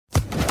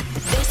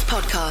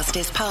podcast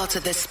is part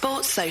of the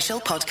Sports Social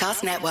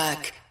Podcast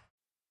Network.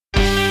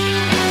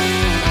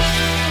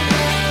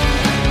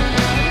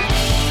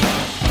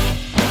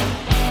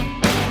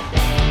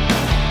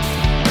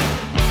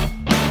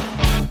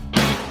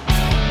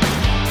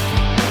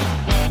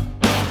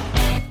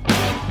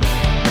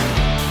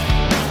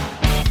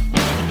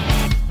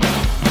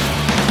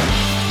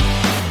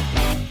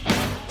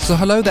 So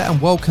hello there and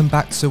welcome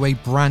back to a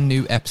brand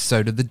new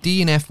episode of the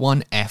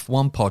DNF1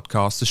 F1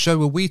 podcast, the show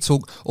where we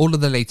talk all of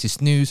the latest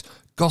news,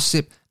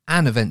 gossip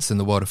and events in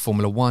the world of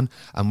Formula 1,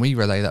 and we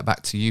relay that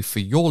back to you for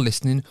your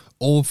listening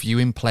or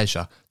viewing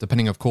pleasure,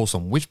 depending of course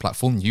on which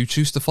platform you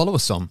choose to follow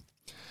us on.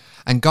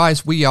 And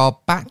guys, we are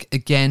back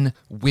again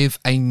with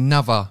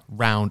another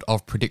round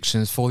of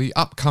predictions for the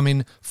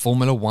upcoming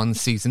Formula 1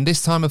 season.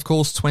 This time, of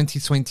course,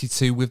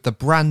 2022 with the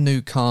brand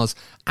new cars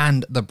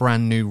and the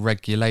brand new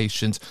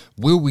regulations.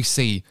 Will we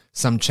see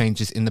some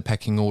changes in the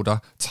pecking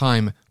order?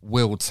 Time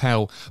will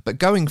tell. But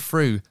going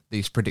through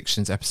these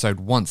predictions episode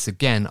once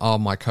again are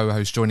my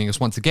co-hosts joining us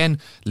once again,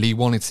 Lee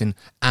Wallington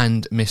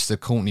and Mr.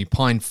 Courtney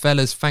Pine.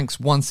 Fellas, thanks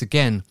once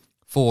again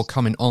for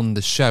coming on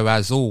the show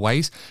as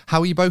always. How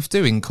are you both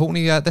doing?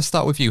 Courtney, let's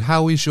start with you.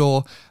 How is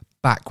your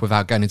back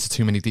without going into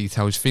too many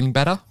details? Feeling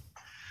better?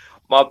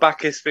 My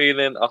back is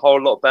feeling a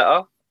whole lot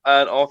better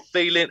and I'm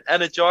feeling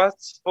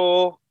energised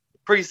for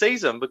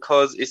pre-season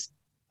because it's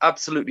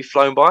absolutely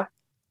flown by.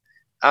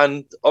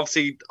 And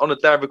obviously on the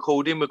day of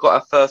recording, we've got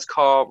our first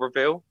car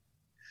reveal.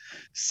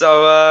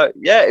 So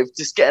it's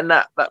just getting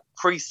that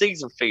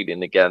pre-season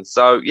feeling again.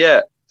 So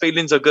yeah,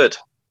 feelings are good.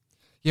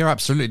 You're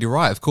absolutely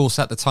right. Of course,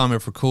 at the time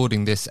of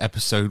recording this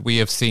episode, we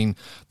have seen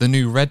the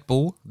new Red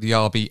Bull, the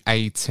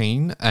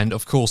RB18, and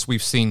of course,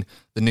 we've seen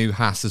the new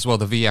Haas as well,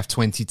 the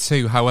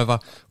VF22. However,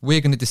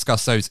 we're going to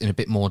discuss those in a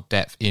bit more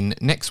depth in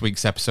next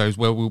week's episodes,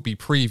 where we'll be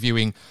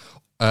previewing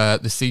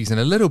the season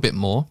a little bit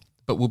more,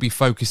 but we'll be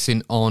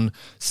focusing on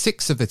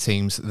 6 of the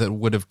teams that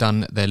would have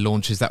done their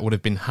launches. That would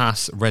have been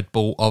Haas, Red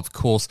Bull, of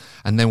course,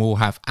 and then we'll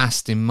have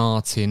Aston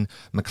Martin,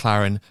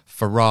 McLaren,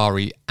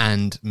 Ferrari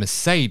and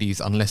Mercedes,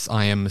 unless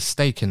I am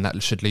mistaken.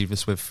 That should leave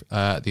us with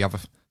the other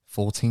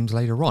 4 teams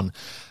later on.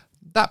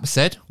 That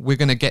said, we're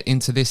going to get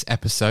into this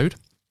episode.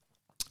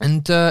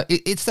 And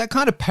it's that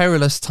kind of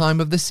perilous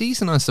time of the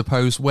season, I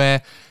suppose,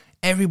 where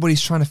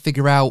everybody's trying to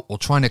figure out or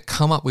trying to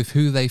come up with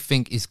who they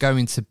think is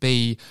going to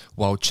be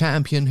world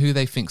champion, who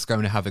they think is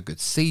going to have a good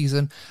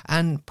season,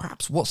 and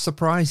perhaps what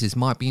surprises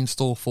might be in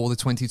store for the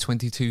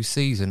 2022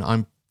 season.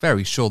 I'm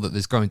very sure that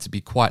there's going to be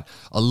quite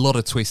a lot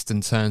of twists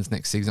and turns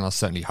next season. I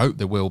certainly hope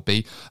there will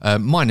be,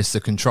 minus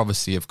the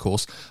controversy, of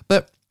course.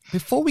 But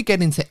before we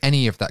get into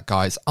any of that,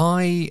 guys,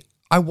 I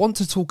want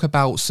to talk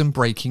about some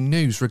breaking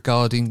news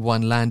regarding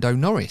one Lando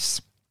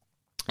Norris.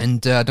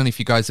 And I don't know if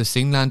you guys have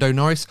seen Lando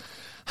Norris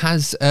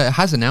has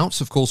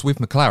announced, of course, with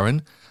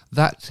McLaren,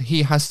 that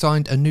he has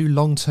signed a new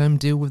long-term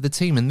deal with the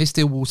team, and this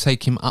deal will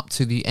take him up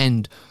to the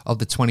end of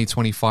the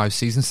 2025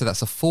 season, so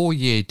that's a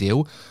 4-year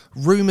deal.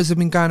 Rumours have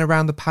been going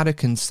around the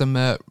paddock, and some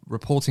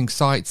reporting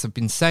sites have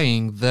been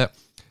saying that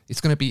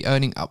it's going to be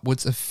earning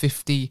upwards of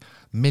 50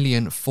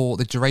 million for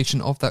the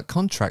duration of that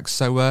contract.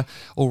 So,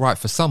 all right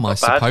for some, I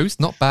suppose.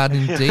 Not bad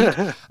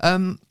indeed.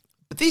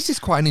 But this is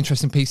quite an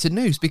interesting piece of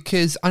news,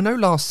 because I know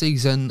last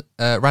season,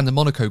 around the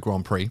Monaco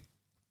Grand Prix,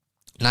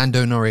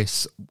 Lando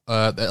Norris,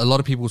 a lot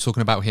of people were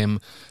talking about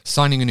him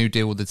signing a new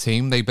deal with the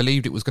team. They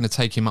believed it was going to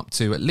take him up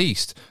to at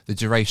least the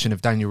duration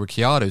of Daniel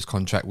Ricciardo's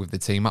contract with the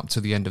team, up to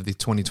the end of the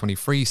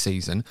 2023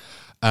 season,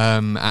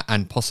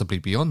 and possibly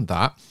beyond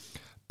that.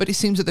 But it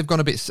seems that they've gone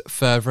a bit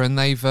further, and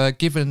they've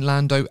given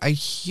Lando a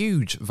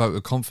huge vote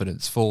of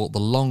confidence for the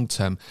long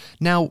term.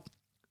 Now,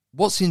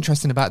 what's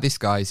interesting about this,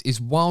 guys,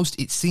 is whilst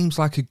it seems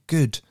like a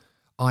good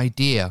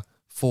idea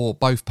for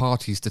both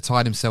parties to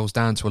tie themselves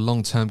down to a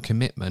long-term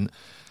commitment,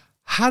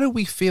 how do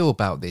we feel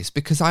about this?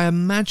 Because I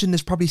imagine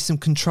there's probably some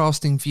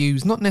contrasting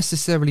views, not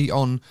necessarily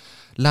on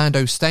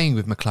Lando staying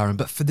with McLaren,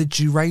 but for the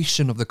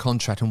duration of the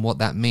contract and what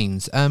that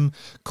means.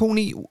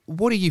 Courtney,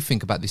 what do you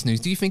think about this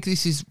news? Do you think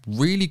this is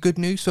really good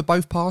news for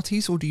both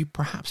parties, or do you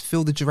perhaps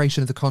feel the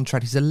duration of the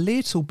contract is a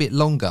little bit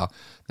longer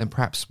than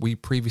perhaps we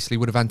previously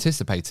would have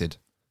anticipated?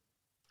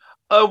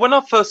 When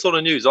I first saw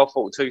the news, I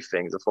thought 2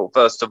 things. I thought,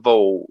 first of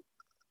all,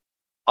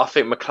 I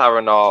think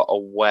McLaren are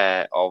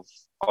aware of,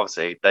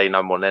 obviously, they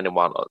know more than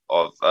anyone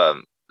of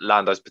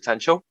Lando's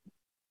potential.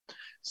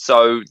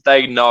 So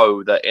they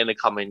know that in the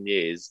coming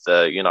years,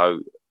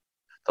 the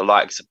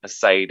likes of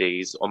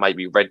Mercedes or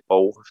maybe Red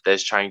Bull, if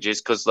there's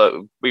changes, because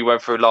we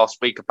went through last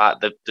week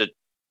about the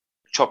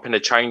chopping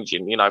and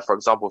changing. For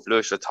example, if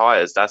Lewis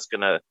retires, that's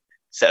going to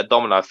set a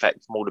domino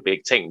effect from all the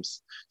big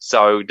teams.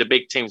 So the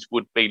big teams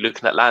would be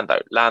looking at Lando.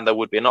 Lando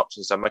would be an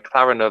option. So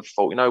McLaren have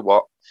thought, you know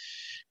what,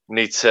 we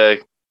need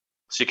to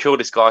secure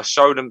this guy,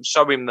 show him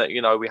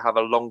that, we have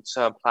a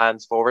long-term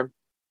plans for him,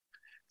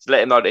 to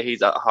let him know that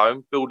he's at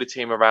home, build a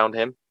team around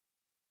him,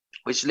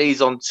 which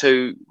leads on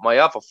to my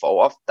other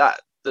thought, that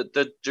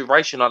the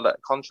duration of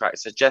that contract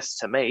suggests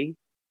to me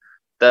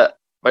that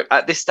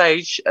at this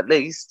stage, at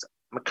least,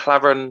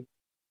 McLaren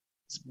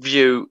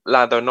view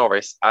Lando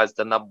Norris as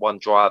the number one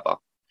driver.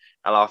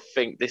 And I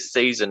think this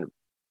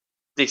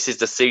is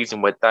the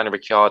season where Daniel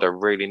Ricciardo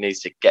really needs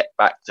to get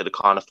back to the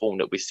kind of form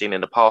that we've seen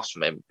in the past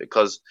from him.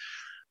 Because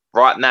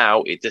right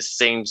now, it just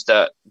seems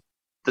that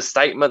the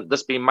statement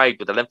that's been made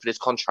with the length of his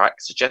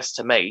contract suggests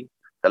to me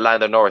that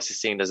Lando Norris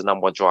is seen as the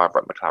number one driver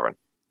at McLaren.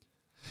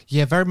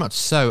 Yeah, very much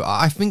so.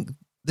 I think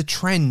the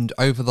trend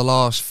over the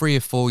last 3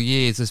 or 4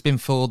 years has been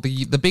for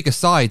the bigger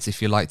sides,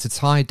 if you like, to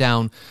tie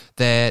down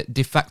their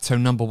de facto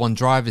number one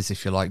drivers,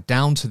 if you like,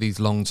 down to these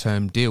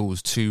long-term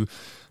deals to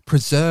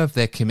preserve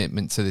their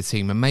commitment to the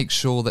team and make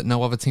sure that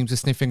no other teams are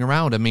sniffing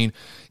around. I mean,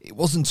 it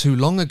wasn't too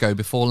long ago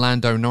before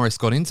Lando Norris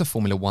got into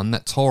Formula One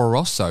that Toro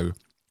Rosso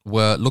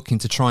were looking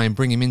to try and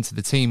bring him into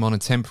the team on a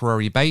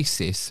temporary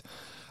basis,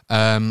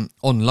 on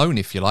loan,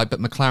 if you like. But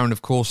McLaren,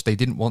 of course, they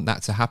didn't want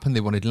that to happen.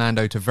 They wanted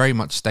Lando to very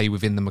much stay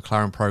within the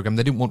McLaren program.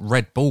 They didn't want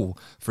Red Bull,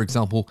 for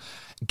example,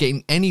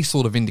 getting any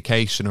sort of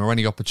indication or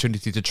any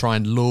opportunity to try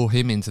and lure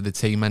him into the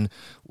team. And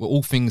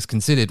all things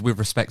considered, with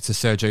respect to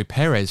Sergio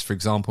Perez, for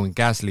example, and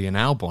Gasly and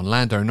Albon,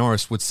 Lando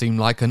Norris would seem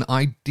like an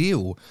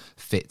ideal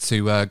fit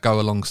to go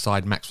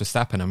alongside Max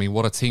Verstappen. I mean,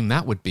 what a team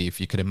that would be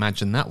if you could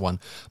imagine that one.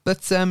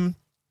 But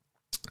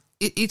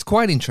it's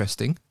quite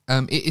interesting.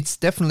 It's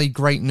definitely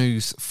great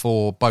news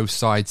for both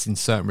sides in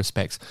certain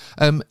respects.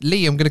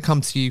 Lee, I'm going to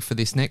come to you for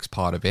this next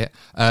part of it.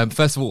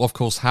 First of all, of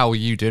course, how are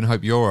you doing?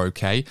 Hope you're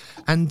okay.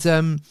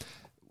 And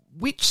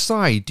which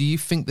side do you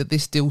think that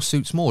this deal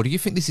suits more? Do you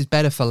think this is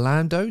better for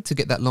Lando to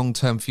get that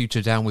long-term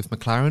future down with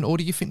McLaren, or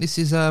do you think this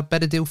is a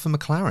better deal for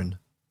McLaren?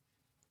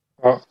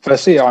 Well,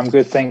 firstly, I'm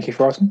good. Thank you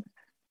for asking.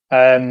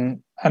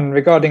 And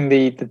regarding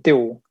the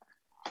deal,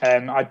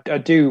 I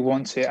do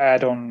want to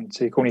add on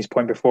to Corny's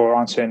point before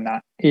answering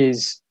that,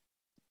 is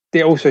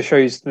it also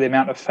shows the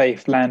amount of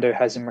faith Lando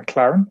has in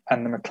McLaren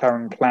and the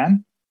McLaren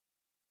plan.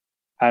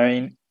 I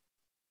mean,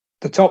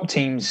 the top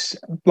teams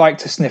like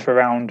to sniff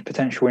around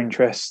potential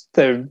interests.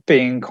 They're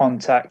being in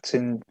contact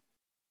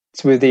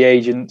with the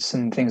agents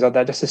and things like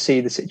that, just to see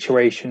the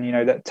situation,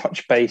 that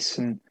touch base,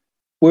 and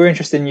we're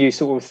interested in you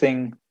sort of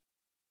thing.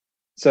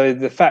 So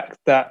the fact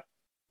that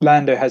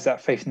Lando has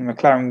that faith in the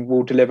McLaren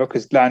will deliver,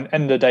 because end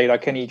of the day,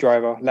 like any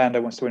driver,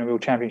 Lando wants to win a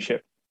world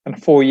championship.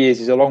 And 4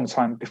 years is a long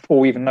time before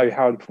we even know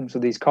how the performance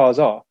of these cars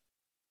are.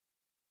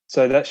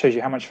 So that shows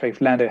you how much faith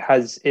Lando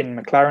has in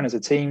McLaren as a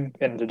team,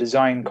 in the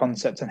design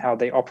concept and how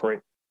they operate,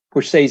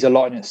 which says a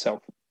lot in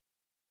itself.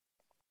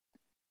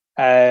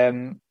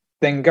 Then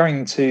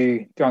going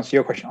to answer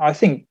your question, I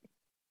think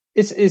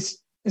it's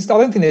I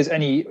don't think there's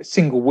any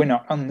single winner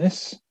on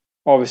this.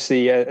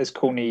 Obviously, as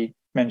Courtney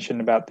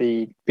mentioned about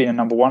being a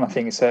number one, I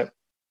think it's that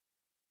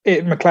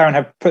McLaren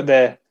have put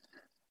their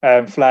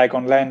flag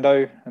on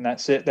Lando, and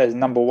that's it. There's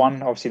number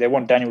one. Obviously, they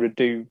want Daniel to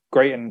do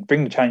great and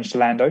bring the challenge to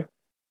Lando,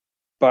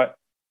 but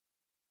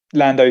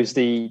Lando's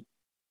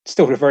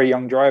still a very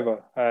young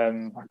driver.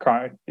 I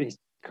can't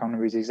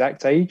remember his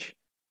exact age.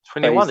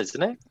 21,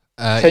 isn't it?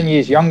 10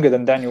 years younger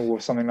than Daniel or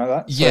something like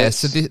that. Yeah,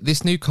 so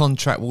this new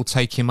contract will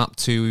take him up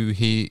to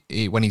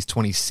when he's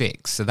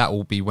 26, so that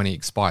will be when he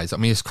expires. I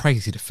mean, it's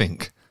crazy to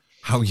think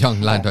how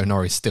young Lando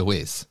Norris still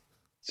is.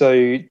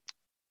 So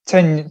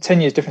 10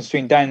 years difference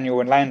between Daniel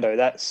and Lando,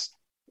 that's...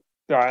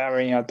 I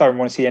mean, I don't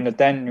want to see the end of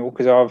Daniel,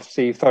 because I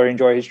obviously thoroughly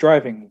enjoy his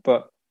driving,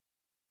 but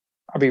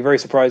I'd be very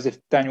surprised if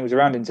Daniel was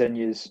around in 10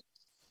 years,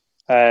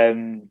 where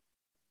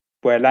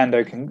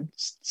Lando can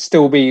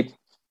still be...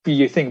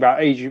 You think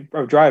about age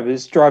of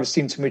drivers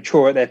seem to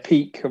mature at their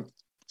peak of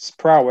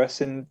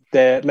prowess in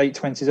their late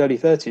 20s, early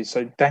 30s.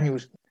 So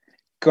Daniel's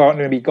going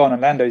to be gone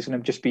and Lando's going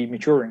to just be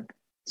maturing.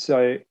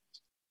 So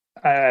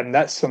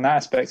that's on that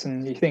aspect.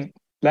 And you think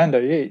Lando,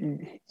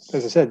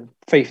 as I said,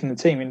 faith in the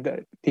team, and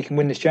that he can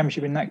win this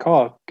championship in that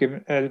car,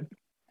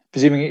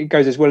 presuming it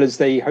goes as well as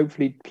they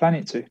hopefully plan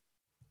it to.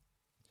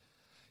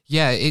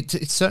 Yeah,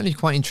 it's certainly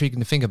quite intriguing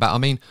to think about. I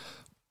mean,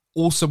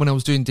 also, when I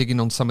was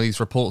digging on some of these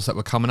reports that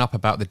were coming up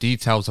about the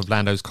details of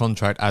Lando's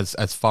contract,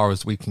 as far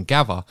as we can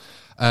gather,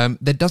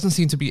 there doesn't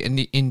seem to be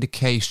any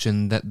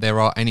indication that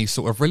there are any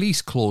sort of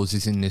release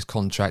clauses in this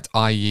contract,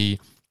 i.e.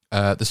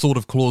 The sort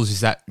of clauses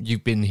that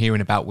you've been hearing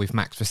about with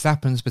Max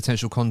Verstappen's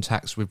potential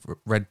contacts with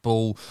Red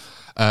Bull,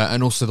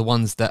 and also the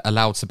ones that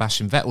allowed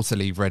Sebastian Vettel to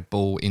leave Red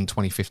Bull in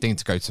 2015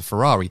 to go to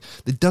Ferrari.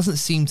 There doesn't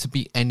seem to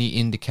be any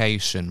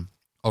indication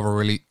of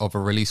a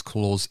release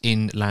clause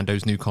in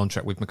Lando's new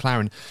contract with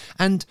McLaren.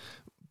 And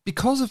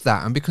because of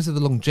that, and because of the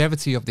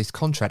longevity of this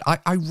contract,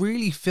 I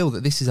really feel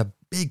that this is a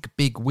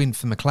big win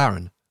for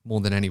McLaren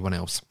more than anyone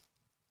else.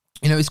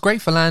 It's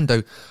great for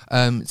Lando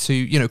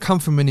to, come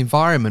from an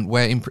environment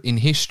where in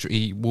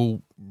history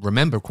we'll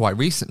remember quite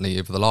recently,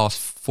 over the last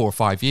 4 or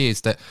 5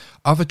 years, that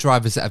other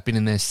drivers that have been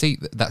in their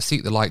seat,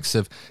 the likes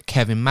of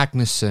Kevin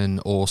Magnussen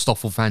or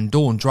Stoffel Van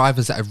Dorn,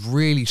 drivers that have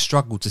really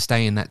struggled to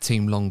stay in that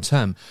team long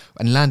term.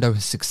 And Lando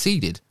has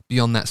succeeded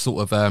beyond that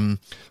sort of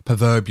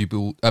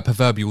proverbial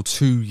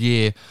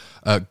 2-year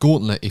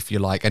gauntlet, if you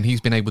like, and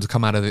he's been able to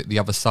come out of the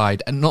other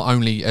side, and not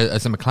only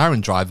as a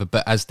McLaren driver,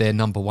 but as their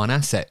number one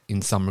asset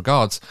in some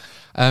regards.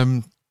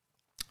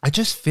 I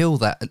just feel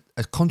that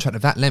a contract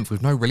of that length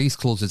with no release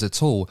clauses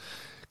at all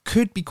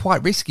could be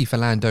quite risky for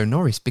Lando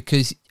Norris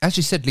because, as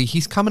you said, Lee,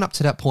 he's coming up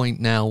to that point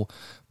now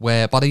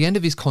where by the end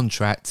of his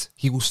contract,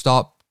 he will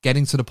start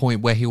getting to the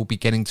point where he will be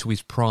getting to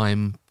his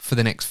prime for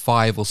the next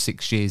 5 or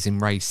 6 years in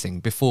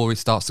racing before it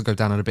starts to go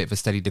down on a bit of a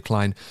steady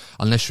decline,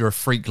 unless you're a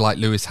freak like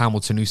Lewis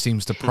Hamilton who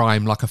seems to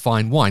prime like a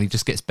fine wine. He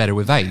just gets better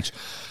with age.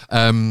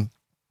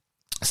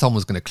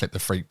 Someone's going to clip the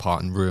freak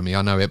part and ruin me,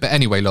 I know it. But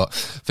anyway, look,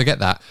 forget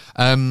that.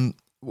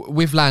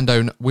 With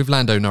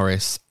Lando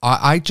Norris,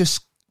 I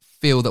just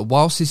feel that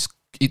whilst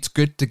it's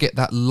good to get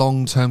that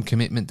long-term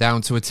commitment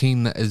down to a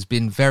team that has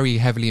been very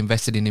heavily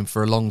invested in him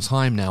for a long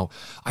time now,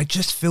 I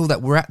just feel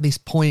that we're at this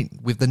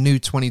point with the new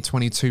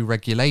 2022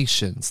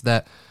 regulations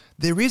that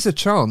there is a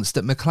chance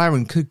that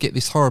McLaren could get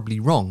this horribly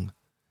wrong.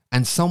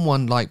 And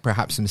someone like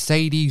perhaps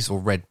Mercedes or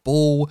Red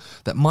Bull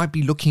that might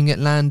be looking at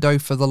Lando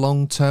for the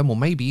long term or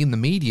maybe in the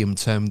medium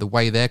term, the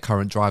way their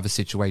current driver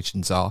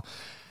situations are.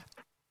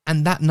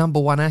 And that number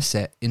one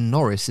asset in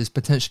Norris is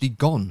potentially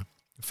gone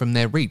from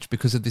their reach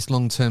because of this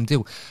long-term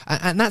deal.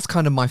 And that's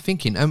kind of my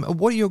thinking.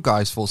 What are your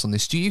guys' thoughts on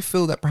this? Do you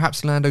feel that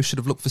perhaps Lando should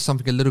have looked for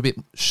something a little bit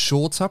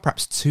shorter,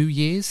 perhaps 2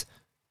 years,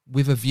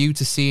 with a view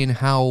to seeing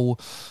how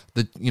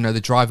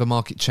the driver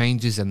market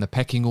changes and the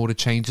pecking order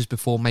changes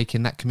before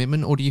making that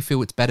commitment? Or do you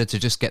feel it's better to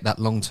just get that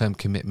long-term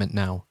commitment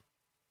now?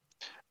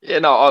 Yeah,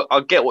 no, I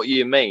get what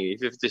you mean.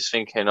 If you're just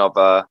thinking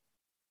of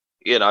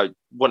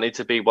wanting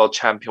to be world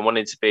champion,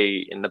 wanting to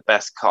be in the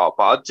best car.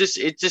 But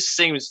it just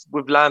seems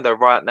with Lando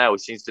right now, he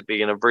seems to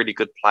be in a really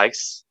good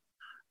place,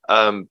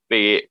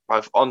 be it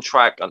both on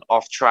track and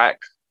off track.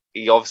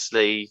 He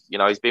obviously,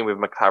 he's been with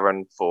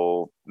McLaren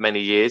for many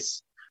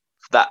years.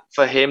 That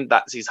for him,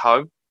 that's his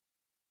home.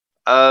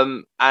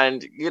 And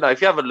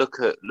if you have a look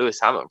at Lewis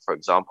Hamilton, for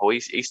example, he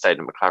stayed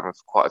in McLaren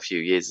for quite a few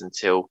years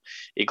until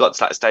he got to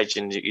that stage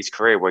in his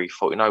career where he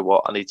thought, you know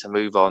what, I need to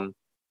move on.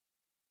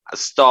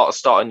 Start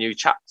a new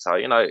chapter.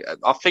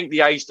 I think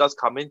the age does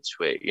come into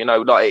it.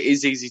 It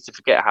is easy to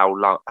forget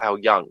how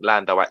young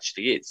Lando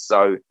actually is.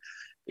 So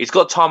he's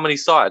got time on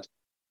his side.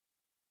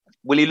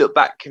 Will he look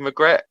back and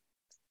regret?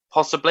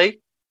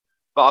 Possibly.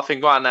 But I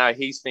think right now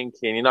he's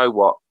thinking, you know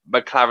what,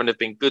 McLaren have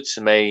been good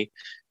to me.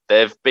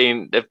 They've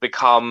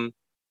become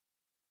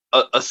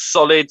a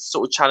solid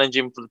sort of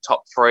challenging for the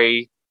top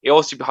 3. He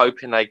also be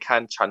hoping they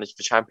can challenge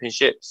for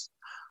championships.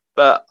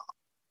 But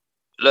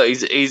look,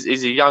 he's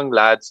a young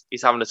lad.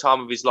 He's having the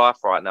time of his life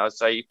right now.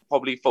 So he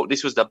probably thought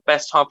this was the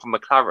best time for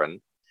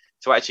McLaren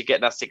to actually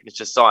get that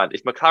signature signed.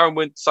 If McLaren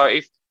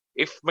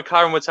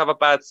were to have a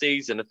bad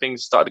season and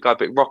things started to go a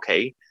bit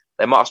rocky,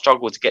 they might have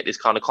struggled to get this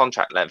kind of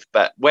contract length.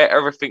 But where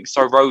everything's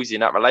so rosy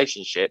in that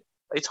relationship,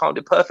 they timed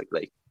it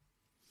perfectly.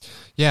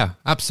 Yeah,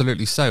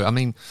 absolutely so. I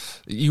mean,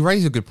 you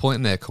raise a good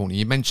point there, Courtney.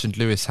 You mentioned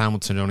Lewis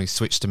Hamilton on his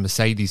switch to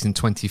Mercedes in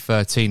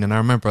 2013, and I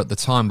remember at the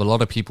time a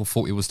lot of people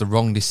thought it was the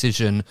wrong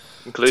decision.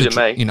 Including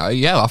me.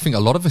 Yeah, I think a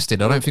lot of us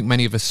did. I don't think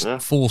many of us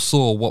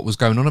foresaw what was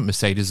going on at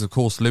Mercedes. Of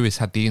course, Lewis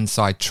had the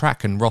inside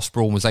track, and Ross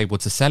Brawn was able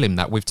to sell him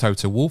that with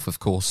Toto Wolff, of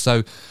course.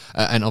 So,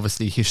 and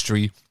obviously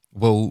history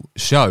will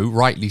show,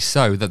 rightly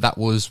so, that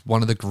was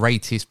one of the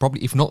greatest,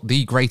 probably if not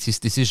the greatest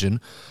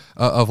decision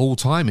of all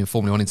time in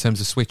Formula 1 in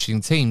terms of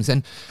switching teams.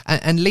 And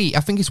Lee,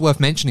 I think it's worth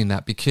mentioning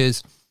that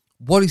because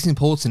what is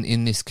important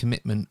in this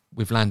commitment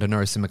with Lando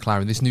Norris and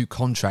McLaren, this new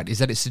contract, is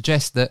that it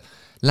suggests that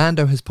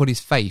Lando has put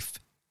his faith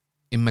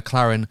in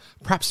McLaren,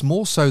 perhaps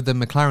more so than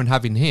McLaren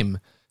having him,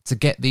 to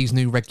get these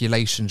new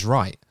regulations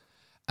right.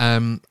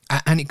 And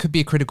it could be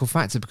a critical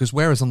factor because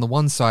whereas on the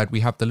one side we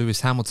have the Lewis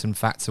Hamilton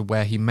factor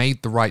where he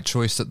made the right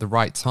choice at the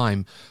right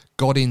time,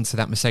 got into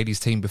that Mercedes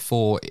team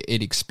before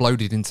it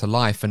exploded into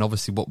life, and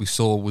obviously what we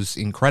saw was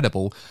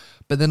incredible.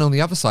 But then on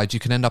the other side, you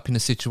can end up in a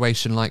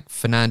situation like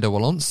Fernando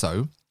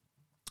Alonso,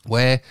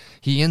 where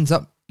he ends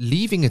up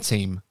leaving a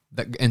team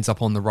that ends up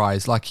on the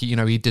rise, like he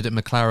did at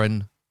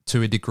McLaren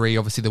to a degree.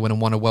 Obviously, they went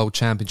and won a world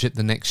championship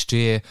the next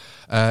year,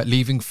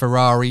 leaving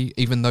Ferrari.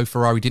 Even though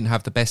Ferrari didn't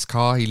have the best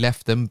car, he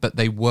left them, but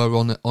they were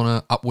on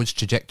an upwards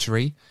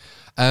trajectory.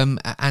 And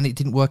it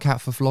didn't work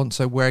out for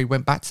Alonso, where he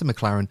went back to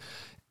McLaren.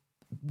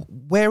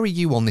 Where are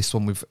you on this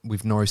one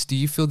with Norris? Do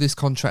you feel this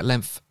contract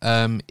length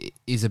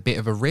is a bit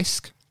of a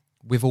risk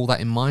with all that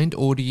in mind,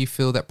 or do you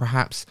feel that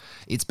perhaps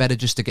it's better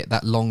just to get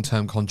that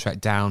long-term contract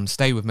down,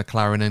 stay with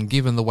McLaren, and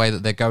given the way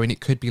that they're going,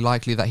 it could be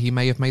likely that he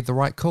may have made the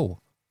right call?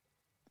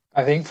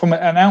 I think from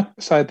an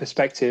outside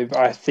perspective,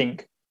 I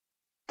think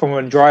from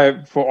a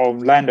drive on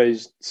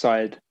Lando's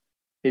side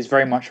is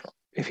very much,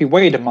 if he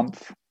waited a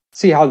month,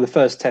 see how the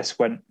first test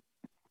went,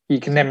 you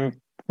can then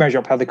measure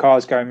up how the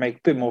cars go and make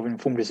a bit more of an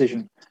informed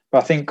decision.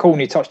 But I think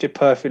Courtney touched it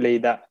perfectly,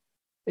 that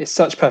it's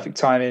such perfect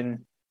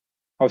timing.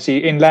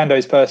 Obviously, in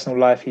Lando's personal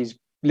life, he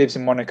lives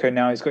in Monaco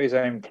now. He's got his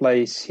own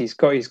place. He's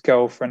got his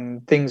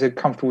girlfriend. Things are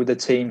comfortable with the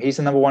team. He's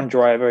the number one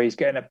driver. He's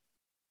getting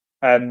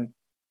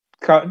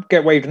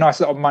get waved a nice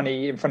lot of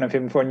money in front of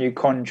him for a new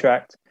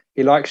contract.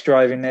 He likes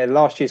driving there.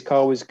 Last year's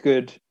car was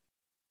good.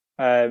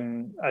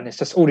 And it's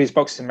just all these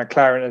boxes in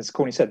McLaren. As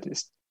Courtney said,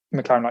 it's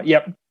McLaren like,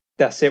 yep,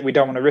 that's it. We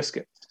don't want to risk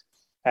it.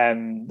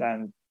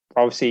 And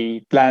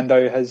Obviously,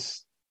 Lando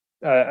has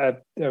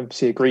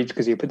obviously agreed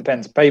because he put the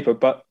pen to paper,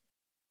 but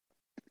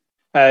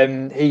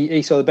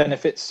he saw the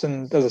benefits,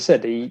 and as I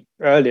said he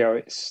has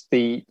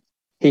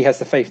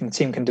the faith in the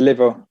team can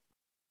deliver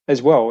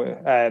as well.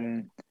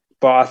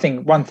 But I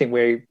think one thing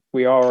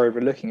we are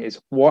overlooking is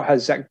what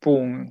has Zach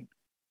Brown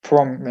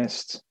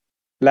promised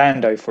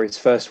Lando for his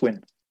first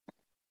win.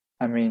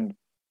 I mean,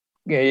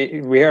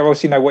 we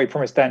obviously know what he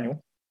promised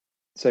Daniel.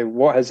 So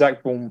what has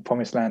Zach Brown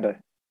promised Lando?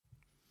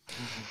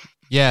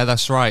 Yeah,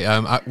 that's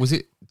right. Was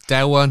it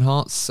Dale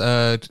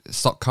Earnhardt's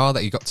stock car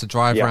that you got to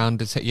drive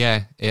around?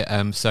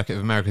 Circuit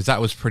of Americas.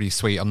 That was pretty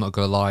sweet. I'm not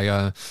going to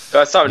lie.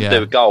 That's something to do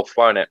with golf,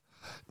 won't it?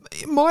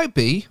 It might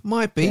be.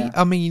 Yeah.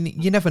 I mean,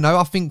 you never know.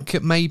 I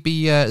think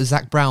maybe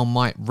Zach Brown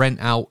might rent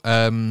out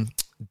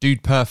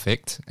Dude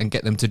Perfect and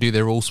get them to do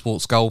their All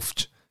Sports Golf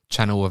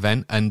channel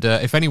event. And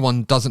if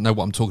anyone doesn't know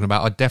what I'm talking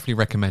about, I definitely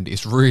recommend it.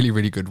 It's really,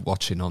 really good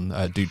watching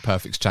on Dude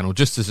Perfect's channel,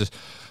 just as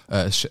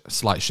a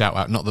slight shout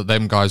out. Not that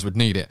them guys would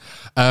need it.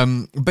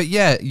 But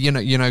yeah, you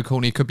know,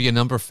 Courtney, it could be a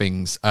number of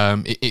things.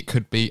 It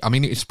could be, I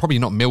mean, it's probably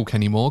not milk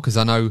anymore, because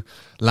I know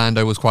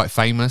Lando was quite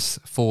famous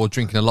for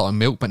drinking a lot of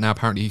milk, but now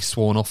apparently he's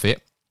sworn off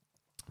it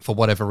for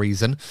whatever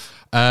reason.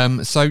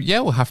 So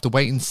yeah, we'll have to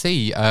wait and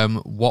see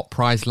what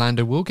prize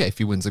Lando will get if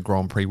he wins a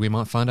Grand Prix. We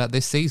might find out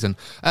this season.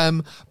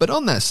 But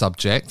on that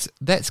subject,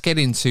 let's get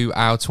into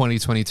our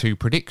 2022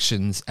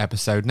 predictions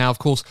episode. Now, of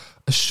course,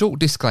 a short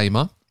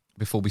disclaimer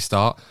before we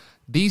start.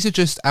 These are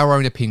just our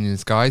own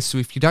opinions, guys. So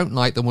if you don't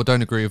like them or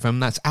don't agree with them,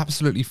 that's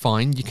absolutely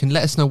fine. You can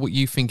let us know what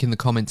you think in the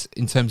comments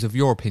in terms of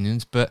your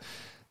opinions, but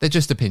they're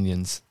just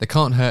opinions. They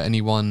can't hurt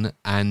anyone,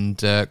 and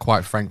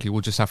quite frankly,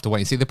 we'll just have to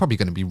wait and see. They're probably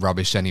going to be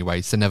rubbish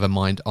anyway, so never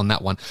mind on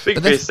that one. Speak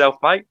for yourself,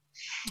 mate.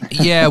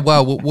 Yeah,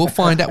 well, we'll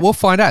find out. We'll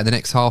find out in the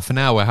next half an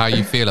hour how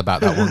you feel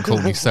about that one,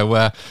 Courtney.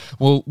 So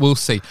we'll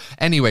see.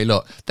 Anyway,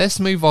 look, let's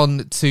move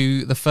on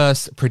to the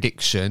first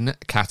prediction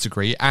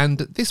category, and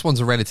this one's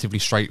a relatively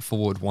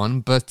straightforward one,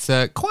 but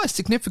quite a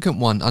significant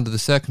one under the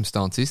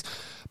circumstances.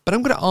 But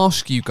I'm going to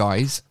ask you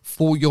guys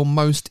for your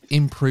most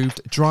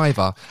improved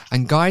driver.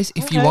 And guys,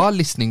 if you are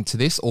listening to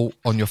this or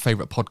on your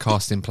favourite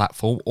podcasting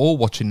platform or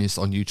watching this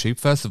on YouTube,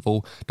 first of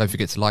all, don't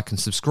forget to like and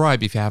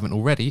subscribe if you haven't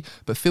already,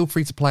 but feel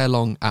free to play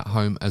along at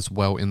home as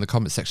well in the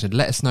comment section.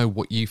 Let us know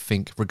what you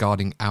think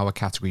regarding our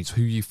categories,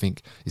 who you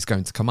think is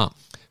going to come up.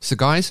 So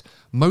guys,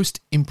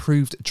 most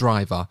improved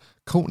driver.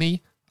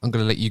 Courtney, I'm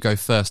going to let you go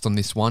first on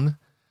this one.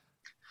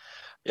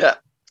 Yeah,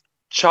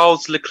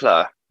 Charles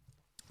Leclerc.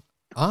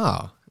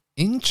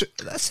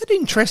 That's an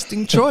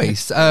interesting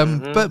choice.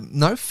 But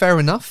no, fair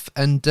enough.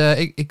 And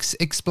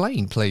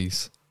explain,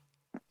 please.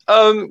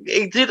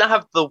 He didn't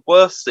have the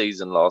worst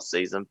season last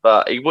season,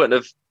 but he wouldn't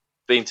have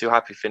been too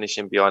happy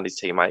finishing behind his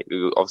teammate,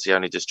 who obviously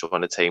only just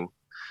joined the team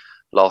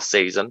last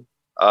season.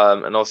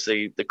 And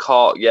obviously the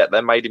car,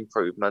 they made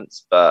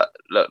improvements, but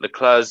look,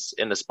 Leclerc's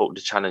in the sport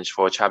to challenge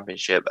for a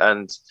championship,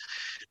 and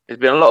there's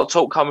been a lot of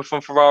talk coming from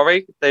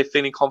Ferrari. They're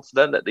feeling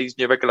confident that these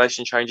new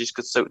regulation changes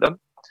could suit them.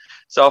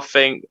 So I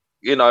think,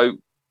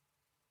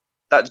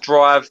 that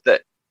drive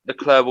that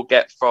Leclerc will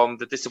get from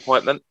the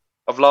disappointment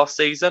of last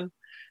season,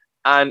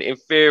 and in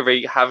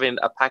theory, having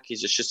a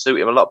package that should suit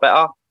him a lot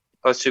better,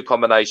 those two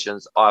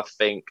combinations, I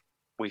think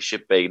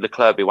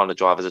Leclerc be one of the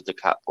drivers of the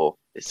Cat for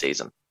this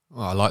season.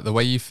 Well, I like the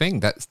way you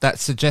think. That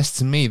suggests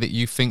to me that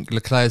you think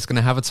Leclerc is going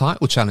to have a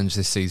title challenge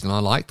this season. I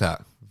like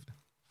that.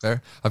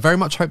 I very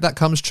much hope that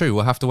comes true.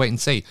 We'll have to wait and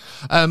see.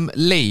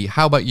 Lee,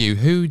 how about you?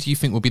 Who do you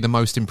think will be the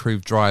most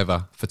improved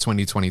driver for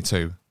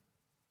 2022?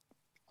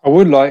 I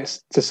would like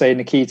to say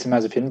Nikita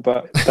Mazepin,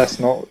 but that's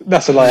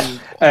a lie.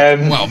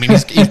 Well, I mean,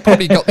 he's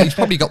probably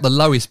got the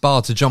lowest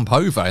bar to jump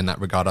over in that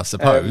regard, I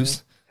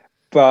suppose.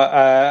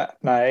 But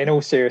no, in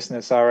all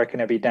seriousness, I reckon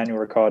it'll be Daniel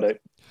Ricciardo.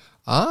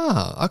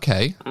 Ah,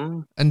 okay.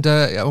 And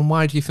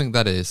why do you think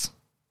that is?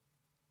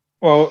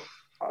 Well,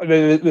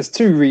 there's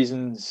two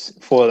reasons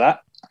for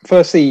that.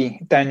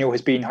 Firstly, Daniel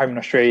has been home in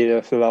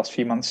Australia for the last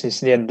few months since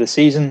the end of the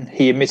season.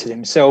 He admitted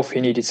himself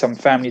he needed some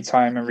family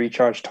time and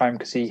recharge time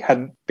because he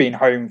hadn't been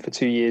home for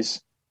 2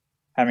 years.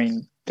 I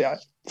mean,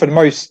 for the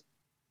most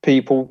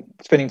people,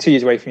 spending 2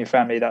 years away from your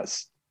family,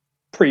 that's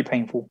pretty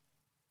painful.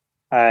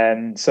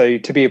 And so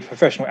to be a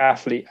professional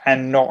athlete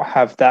and not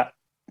have that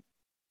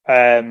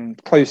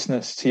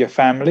closeness to your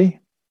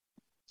family,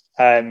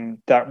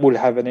 that will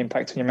have an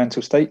impact on your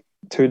mental state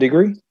to a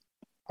degree.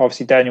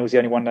 Obviously, Daniel was the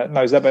only one that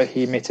knows that, but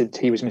he admitted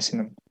he was missing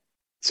them.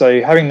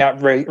 So having that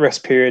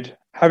rest period,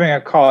 having a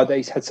car that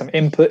he's had some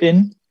input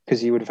in, because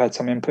he would have had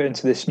some input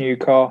into this new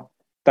car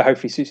that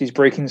hopefully suits his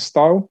braking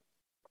style.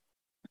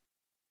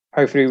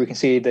 Hopefully we can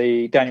see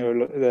the Daniel,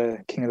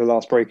 the king of the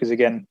last breakers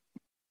again.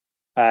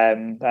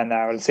 And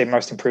I would say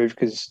most improved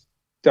because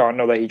not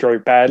that he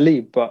drove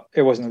badly, but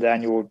it wasn't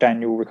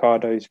Daniel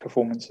Ricciardo's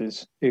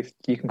performances, if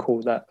you can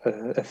call that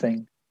a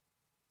thing.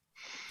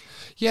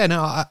 Yeah,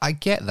 no, I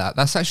get that.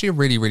 That's actually a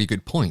really, really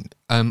good point.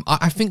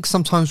 I think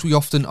sometimes we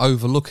often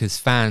overlook as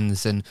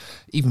fans and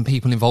even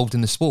people involved in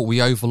the sport,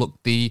 we overlook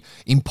the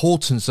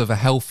importance of a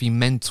healthy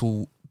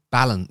mental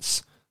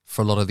balance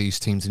for a lot of these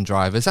teams and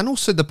drivers, and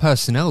also the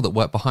personnel that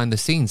work behind the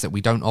scenes that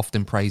we don't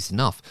often praise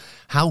enough.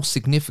 How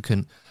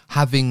significant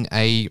having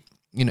a,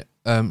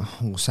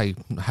 we'll say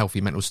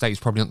healthy mental state is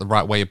probably not the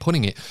right way of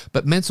putting it,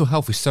 but mental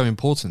health is so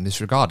important in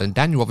this regard. And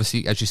Daniel,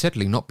 obviously, as you said,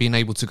 Lee, not being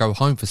able to go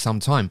home for some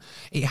time,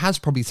 it has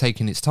probably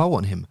taken its toll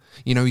on him.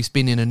 He's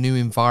been in a new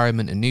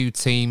environment, a new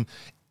team.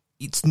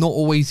 It's not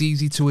always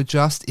easy to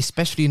adjust,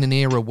 especially in an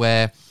era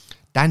where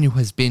Daniel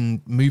has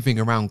been moving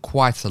around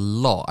quite a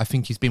lot. I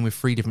think he's been with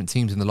 3 different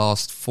teams in the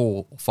last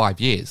 4 or 5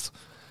 years.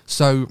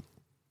 So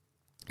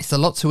it's a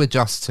lot to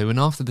adjust to. And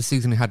after the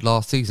season he had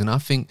last season, I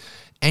think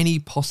any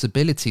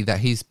possibility that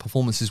his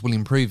performances will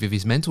improve if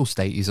his mental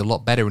state is a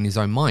lot better in his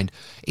own mind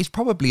is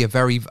probably a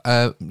very,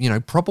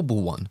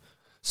 probable one.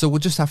 So we'll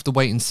just have to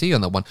wait and see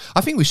on that one. I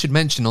think we should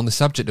mention on the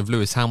subject of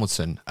Lewis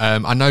Hamilton.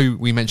 I know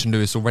we mentioned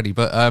Lewis already,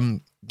 but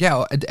I'm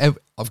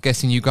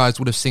guessing you guys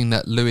would have seen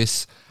that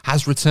Lewis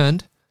has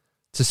returned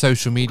to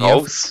social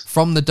media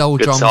from the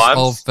doldrums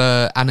of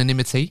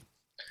anonymity.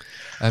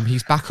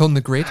 He's back on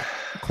the grid,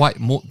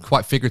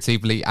 quite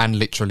figuratively and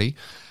literally,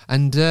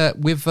 and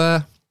with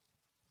a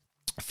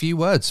few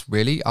words,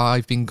 really.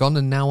 I've been gone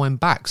and now I'm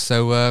back.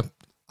 So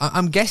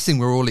I'm guessing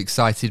we're all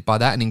excited by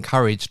that and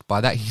encouraged by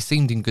that. He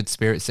seemed in good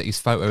spirits at his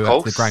photo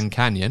at the Grand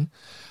Canyon.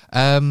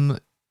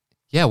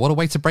 What a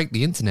way to break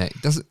the internet.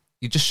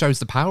 It just shows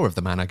the power of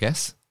the man, I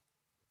guess.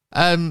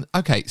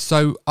 Okay,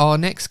 so our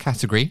next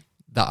category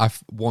that I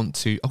want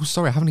to... Oh,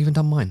 sorry, I haven't even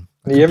done mine.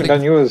 You haven't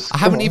done yours. I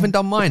haven't even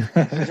done mine.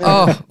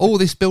 All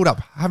this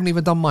build-up. I haven't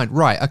even done mine.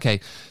 Right, okay.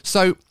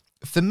 So,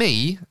 for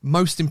me,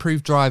 most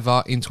improved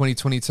driver in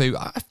 2022,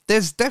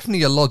 there's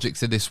definitely a logic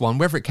to this one.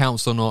 Whether it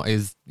counts or not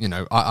is,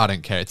 I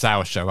don't care. It's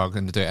our show. I'm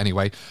going to do it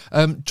anyway.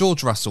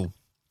 George Russell,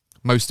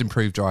 most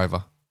improved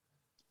driver.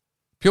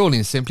 Purely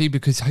and simply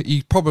because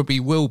he probably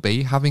will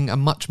be having a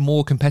much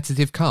more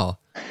competitive car.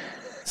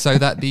 So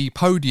that the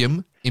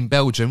podium in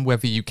Belgium,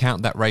 whether you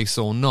count that race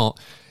or not,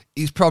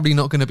 is probably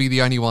not going to be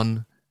the only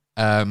one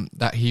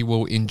that he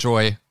will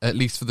enjoy, at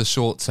least for the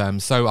short term.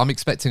 So I'm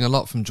expecting a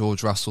lot from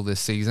George Russell this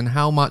season.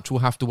 How much, we'll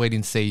have to wait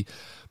and see.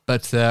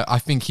 But I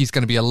think he's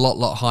going to be a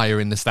lot higher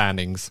in the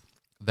standings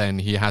than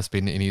he has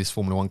been in his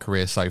Formula One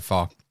career so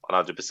far.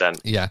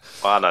 100%. Yeah.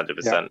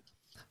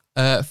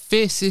 100%.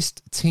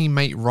 Fiercest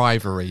teammate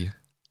rivalry.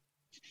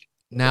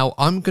 Now,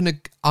 I'm gonna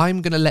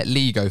let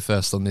Lee go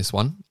first on this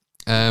one.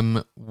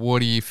 What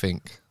do you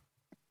think?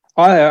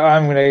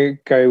 I'm going to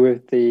go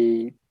with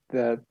the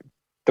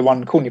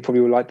one Courtney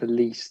probably would like the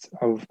least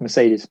of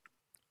Mercedes.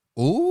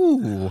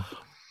 Ooh,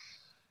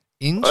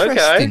 interesting.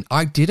 Okay.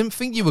 I didn't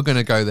think you were going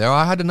to go there.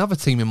 I had another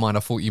team in mind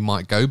I thought you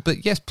might go,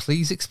 but yes,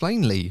 please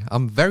explain, Lee.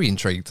 I'm very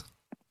intrigued.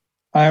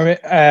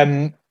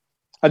 I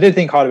did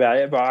think hard about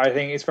it, but I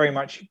think it's very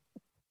much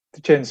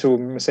the gentle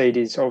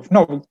Mercedes of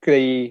not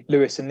the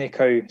Lewis and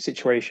Nico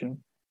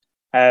situation,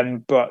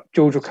 but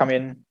George will come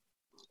in.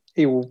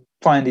 He will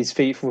find his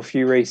feet for a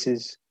few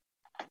races.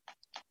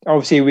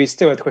 Obviously, we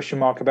still have a question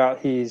mark about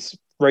his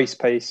race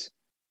pace,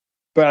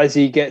 but as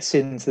he gets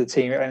into the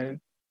team, and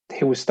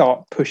he will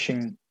start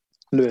pushing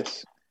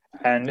Lewis.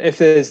 And if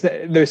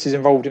Lewis is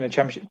involved in a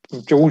championship,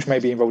 George may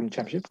be involved in a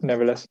championship,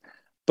 nevertheless,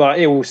 but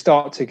it will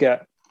start to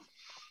get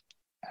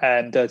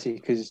dirty,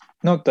 because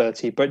not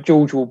dirty, but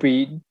George will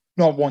be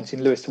not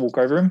wanting Lewis to walk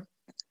over him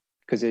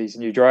because he's a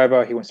new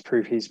driver. He wants to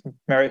prove his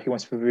merit. He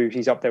wants to prove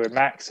he's up there with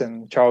Max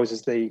and Charles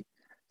as the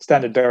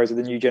standard bearers of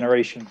the new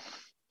generation.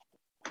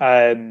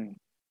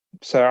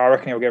 So I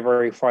reckon it'll get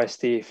very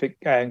feisty if it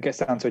gets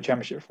down to a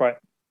championship fight.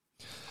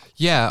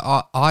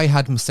 Yeah, I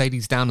had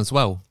Mercedes down as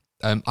well.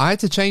 I had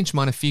to change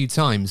mine a few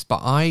times,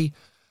 but I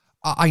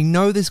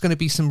know there's going to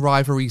be some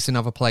rivalries in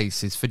other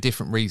places for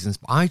different reasons.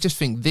 But I just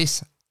think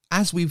this,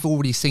 as we've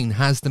already seen,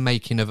 has the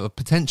making of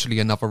potentially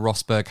another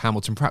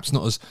Rosberg-Hamilton, perhaps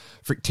not as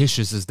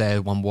fictitious as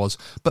their one was,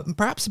 but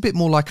perhaps a bit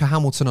more like a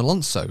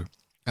Hamilton-Alonso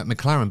at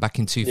McLaren back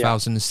in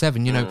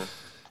 2007. You know,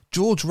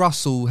 George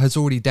Russell has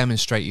already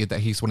demonstrated that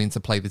he's wanting to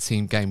play the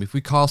team game. If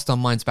we cast our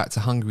minds back to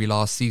Hungary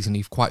last season,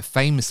 he quite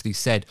famously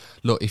said,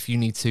 look, if you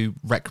need to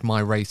wreck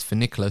my race for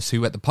Nicholas,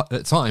 who at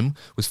the time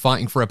was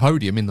fighting for a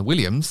podium in the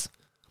Williams,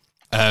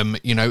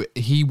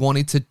 he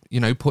wanted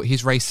to, put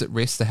his race at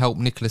risk to help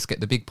Nicholas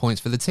get the big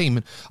points for the team.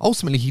 And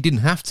ultimately, he didn't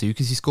have to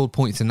because he scored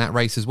points in that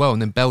race as well.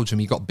 And then Belgium,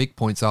 he got big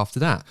points after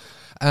that.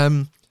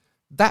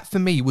 That, for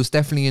me, was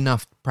definitely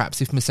enough,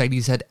 perhaps if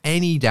Mercedes had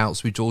any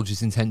doubts with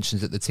George's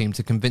intentions at the team,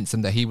 to convince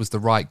them that he was the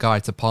right guy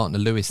to partner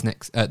Lewis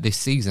this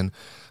season.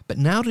 But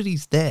now that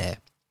he's there,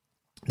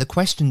 the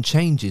question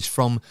changes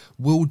from,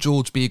 will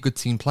George be a good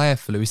team player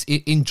for Lewis,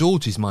 in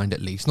George's mind at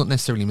least, not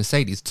necessarily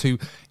Mercedes, to,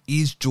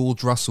 is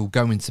George Russell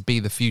going to be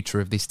the future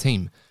of this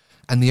team?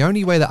 And the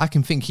only way that I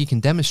can think he can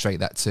demonstrate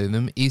that to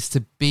them is to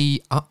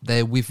be up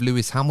there with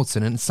Lewis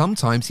Hamilton. And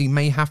sometimes he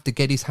may have to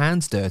get his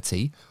hands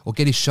dirty or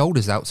get his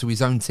shoulders out to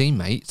his own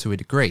teammate to a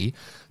degree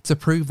to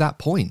prove that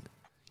point.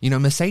 You know,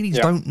 Mercedes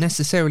don't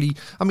necessarily...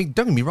 I mean,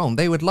 don't get me wrong,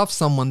 they would love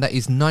someone that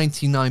is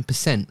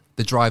 99%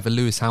 the driver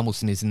Lewis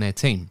Hamilton is in their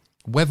team.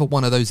 Whether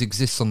one of those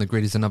exists on the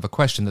grid is another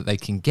question that they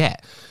can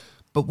get.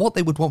 But what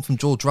they would want from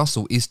George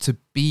Russell is to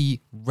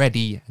be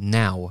ready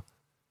now.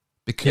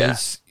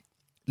 Because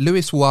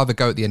Lewis will either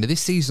go at the end of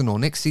this season or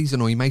next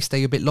season, or he may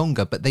stay a bit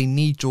longer, but they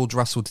need George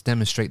Russell to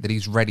demonstrate that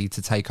he's ready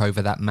to take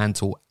over that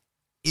mantle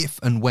if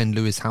and when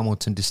Lewis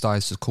Hamilton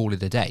decides to call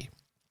it a day.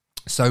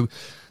 So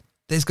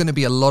there's going to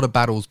be a lot of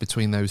battles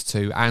between those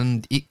two,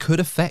 and it could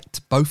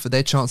affect both of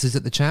their chances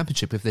at the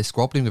championship if they're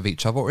squabbling with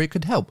each other, or it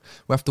could help.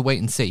 We'll have to wait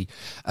and see.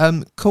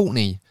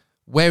 Courtney,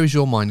 where is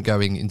your mind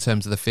going in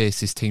terms of the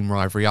fiercest team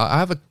rivalry? I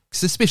have a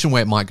suspicion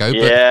where it might go,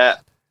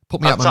 but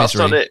put me out my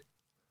misery.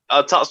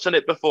 I touched on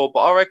it before,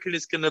 but I reckon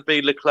it's going to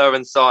be Leclerc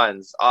and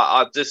Sainz.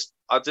 I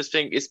just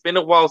think it's been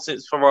a while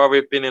since Ferrari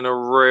have been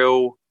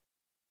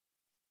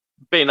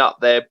been up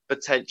there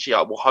potentially.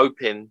 We're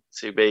hoping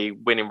to be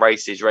winning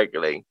races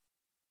regularly.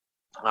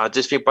 I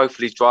just think both of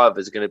these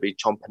drivers are going to be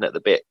chomping at the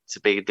bit to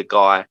be the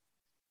guy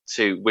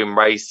to win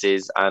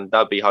races, and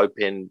they'll be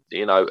hoping,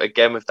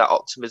 again with that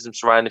optimism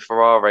surrounding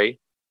Ferrari,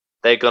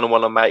 they're going to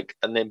want to make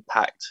an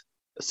impact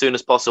as soon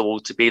as possible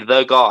to be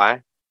the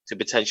guy to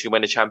potentially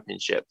win a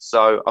championship.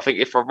 So I think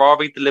if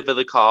Ferrari deliver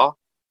the car,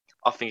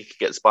 I think it could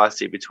get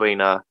spicy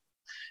between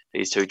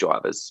these two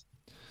drivers.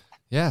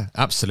 Yeah,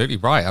 absolutely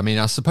right. I mean,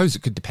 I suppose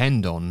it could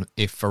depend on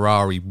if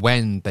Ferrari,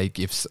 when they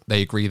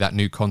agree that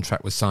new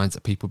contract with Sainz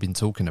that people have been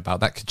talking about,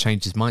 that could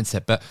change his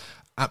mindset. But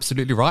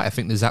absolutely right. I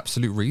think there's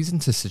absolute reason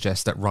to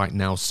suggest that right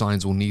now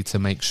Sainz will need to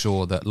make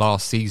sure that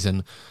last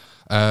season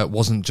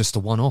wasn't just a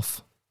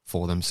one-off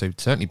for them. So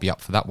certainly be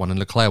up for that one. And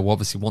Leclerc will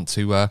obviously want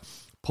to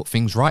put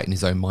things right in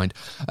his own mind.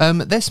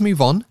 Let's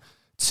move on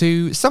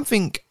to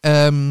something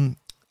a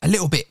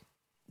little bit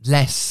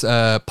less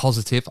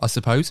positive, I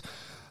suppose.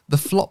 The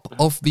flop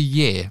of the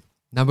year.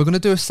 Now, we're going to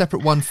do a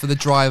separate one for the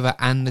driver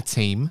and the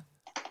team.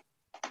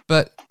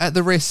 But at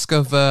the risk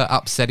of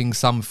upsetting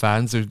some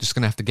fans, we're just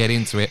going to have to get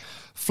into it.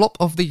 Flop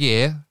of the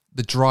year,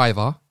 the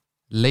driver.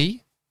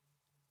 Lee,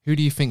 who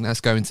do you think that's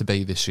going to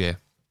be this year?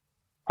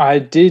 I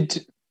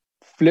did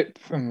flip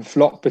and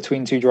flop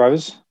between two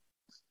drivers,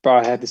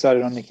 but I had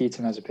decided on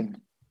Nikita Mazepin.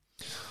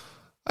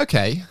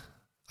 Okay.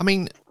 I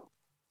mean,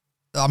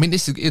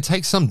 it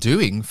takes some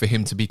doing for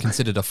him to be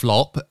considered a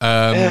flop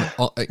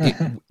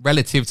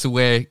relative to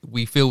where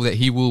we feel that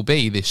he will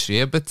be this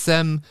year. But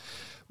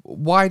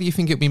why do you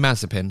think it'll be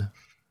Mazepin?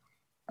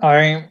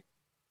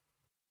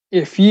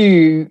 If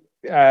you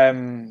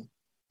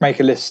make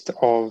a list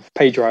of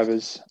pay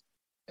drivers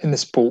in the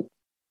sport,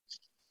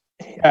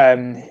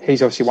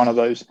 he's obviously one of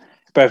those.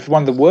 But if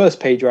one of the worst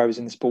pay drivers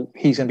in the sport,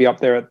 he's going to be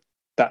up there at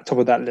that top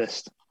of that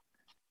list.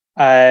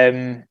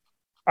 I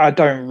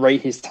don't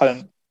rate his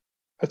talent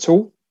at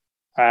all.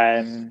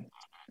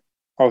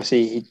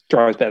 Obviously he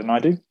drives better than I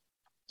do,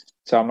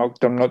 so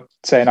I'm not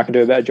saying I can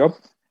do a better job,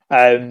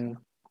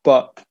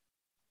 but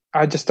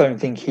I just don't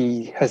think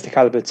he has the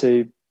caliber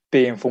to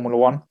be in Formula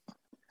One.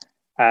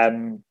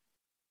 I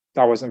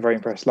wasn't very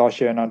impressed last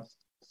year, and I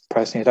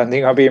personally don't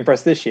think I'll be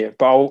impressed this year,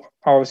 but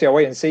I'll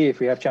wait and see. If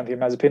we have champion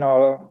Mazepin,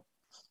 I'll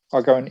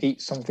go and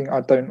eat something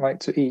I don't like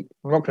to eat.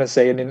 I'm not going to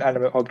say an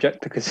inanimate object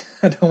because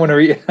I don't want to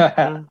eat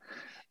it.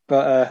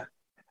 But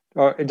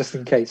just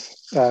in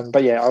case.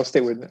 But yeah, I'll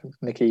stick with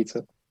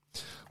Nikita.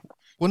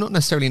 Well, not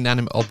necessarily an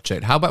inanimate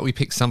object. How about we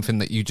pick something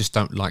that you just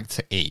don't like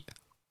to eat?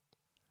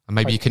 And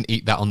maybe you can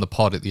eat that on the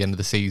pod at the end of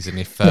the season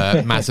if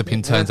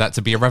Mazepin turns out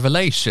to be a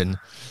revelation.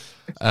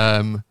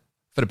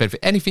 For the benefit.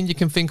 Anything you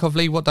can think of,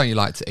 Lee? What don't you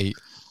like to eat?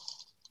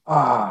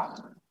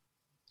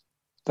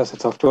 That's a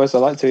tough choice. I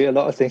like to eat a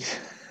lot of things.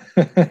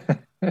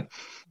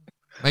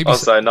 Maybe I'll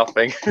say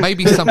nothing.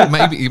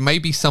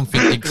 maybe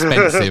something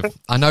expensive.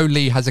 I know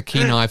Lee has a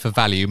keen eye for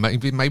value.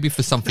 Maybe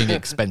for something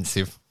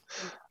expensive.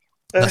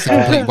 That's a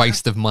complete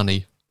waste of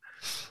money.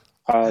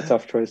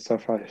 Tough choice.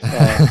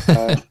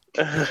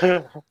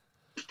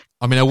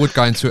 I mean, I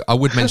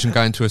would mention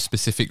going to a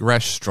specific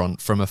restaurant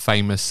from a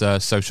famous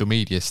social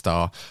media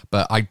star,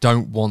 but I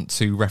don't want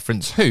to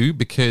reference who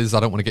because I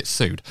don't want to get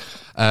sued.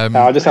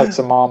 I'll just have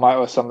some Marmite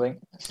or something.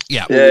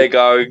 Yeah. There you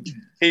go.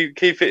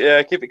 Keep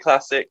it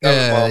classic. Yeah,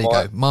 there you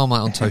go.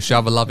 Marmite on toast. You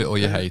either love it or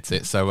you hate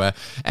it. So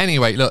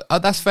anyway, look,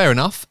 that's fair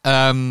enough.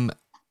 And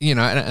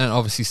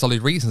obviously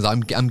solid reasons.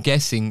 I'm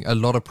guessing a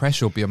lot of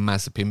pressure will be on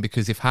Mazepin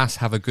because if Haas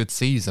have a good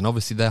season,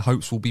 obviously their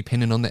hopes will be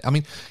pinning on it. I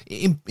mean,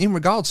 in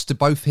regards to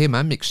both him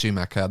and Mick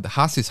Schumacher, the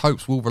Haas's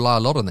hopes will rely a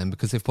lot on them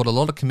because they've put a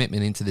lot of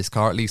commitment into this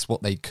car, at least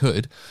what they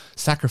could,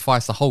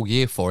 sacrifice the whole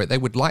year for it. They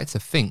would like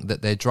to think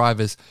that their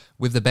drivers,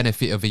 with the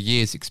benefit of a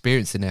year's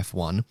experience in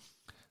F1,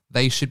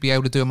 they should be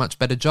able to do a much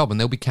better job, and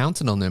they'll be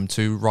counting on them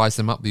to rise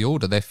them up the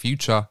order. Their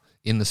future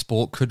in the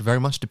sport could very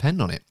much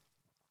depend on it.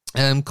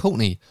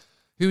 Courtney,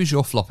 who is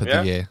your flop of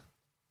the year?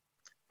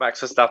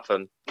 Max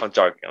Verstappen. I'm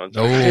joking.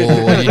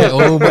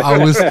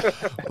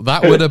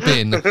 That would have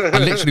been. I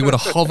literally would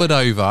have hovered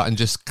over and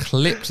just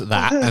clipped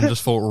that and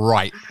just thought,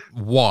 right,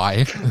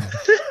 why?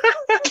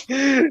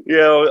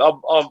 Yeah,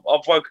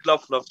 I've woken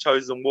up and I've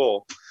chosen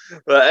war.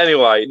 But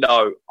anyway,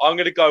 no, I'm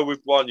going to go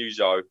with Guan Yu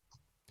Zhou.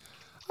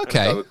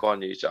 Okay. With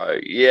Guan Yu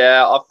Zhou.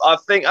 Yeah, I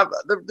think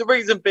the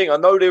reason being, I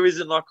know there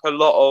isn't like a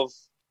lot of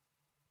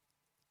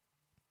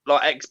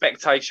like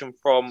expectation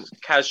from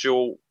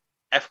casual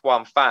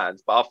F1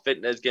 fans, but I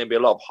think there's going to be a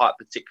lot of hype,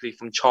 particularly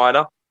from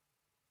China.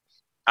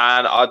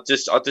 And I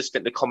just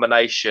think the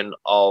combination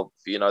of,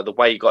 you know, the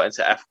way he got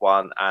into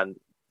F1 and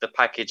the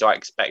package I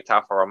expect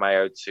Alfa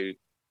Romeo to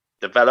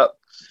develop,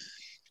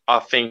 I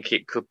think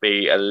it could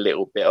be a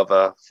little bit of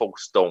a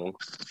false dawn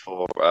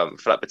for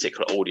that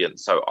particular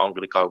audience. So I'm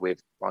going to go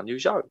with Guan Yu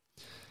Zhou.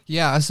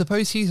 Yeah, I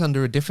suppose he's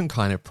under a different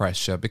kind of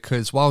pressure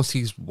because whilst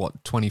he's,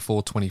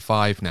 24,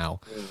 25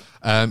 now,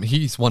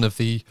 he's one of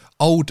the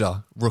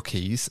older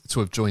rookies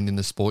to have joined in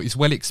the sport. He's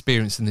well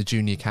experienced in the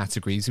junior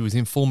categories. He was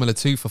in Formula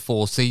 2 for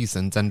 4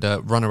 seasons and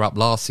runner-up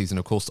last season,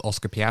 of course, to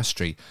Oscar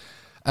Piastri.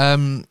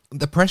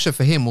 The pressure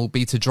for him will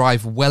be to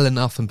drive well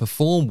enough and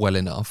perform well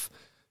enough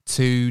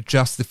to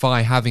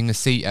justify having a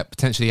seat at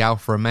potentially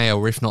Alfa Romeo,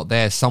 or if not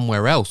there,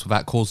 somewhere else,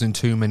 without causing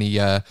too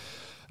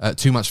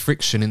much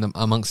friction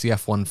amongst the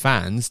F1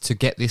 fans to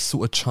get this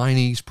sort of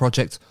Chinese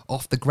project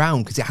off the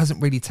ground, because it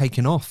hasn't really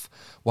taken off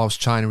whilst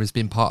China has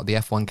been part of the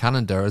F1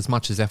 calendar as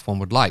much as F1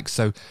 would like.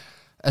 So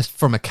as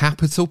from a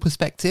capital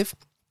perspective,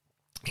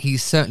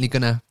 he's certainly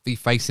going to be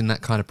facing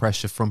that kind of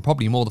pressure from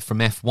probably more from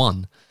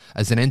F1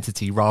 as an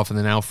entity rather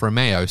than Alfa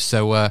Romeo.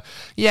 So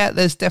yeah,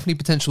 there's definitely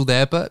potential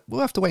there, but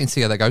we'll have to wait and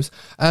see how that goes.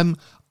 I'm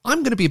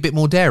going to be a bit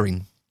more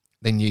daring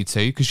than you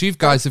two, because you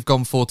guys have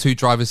gone for 2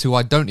 drivers who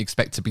I don't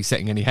expect to be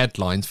setting any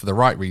headlines for the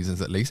right reasons,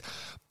 at least.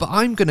 But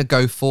I'm going to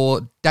go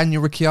for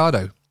Daniel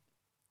Ricciardo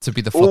to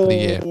be the flop of the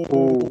year.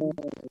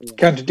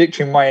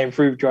 Contradicting my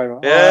improved driver.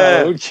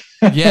 Yeah. Oh.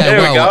 Yeah,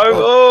 there we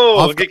go.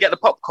 I've We're going to get the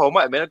popcorn.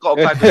 Wait a minute, I've got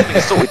a bag of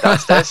things sorted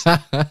downstairs.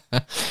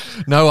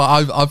 No,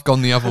 I've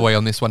gone the other way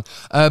on this one.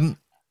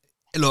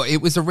 Look,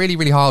 it was a really,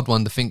 really hard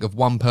one to think of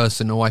one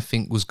person who I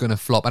think was going to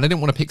flop. And I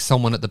didn't want to pick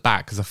someone at the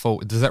back because I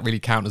thought, does that really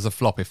count as a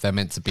flop if they're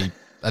meant to be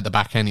at the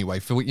back anyway?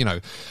 For, you know,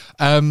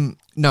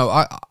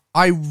 no,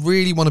 I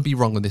really want to be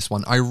wrong on this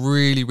one. I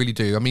really, really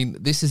do. I mean,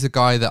 this is a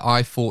guy that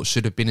I thought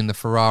should have been in the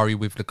Ferrari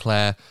with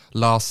Leclerc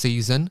last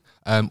season,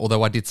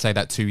 although I did say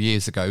that 2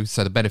 years ago,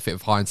 so the benefit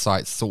of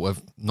hindsight's sort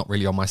of not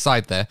really on my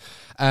side there.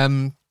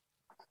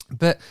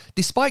 But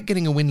despite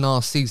getting a win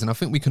last season, I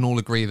think we can all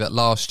agree that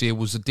last year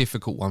was a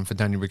difficult one for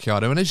Daniel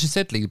Ricciardo. And as you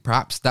said, Lee,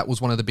 perhaps that was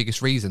one of the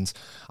biggest reasons.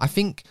 I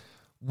think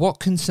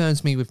what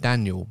concerns me with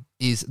Daniel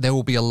is there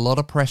will be a lot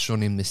of pressure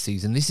on him this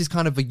season. This is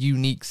kind of a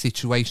unique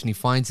situation he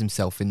finds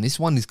himself in. This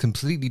one is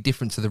completely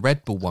different to the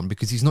Red Bull one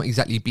because he's not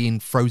exactly being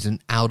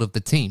frozen out of the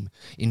team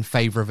in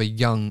favour of a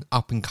young,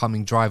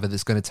 up-and-coming driver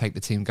that's going to take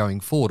the team going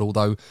forward,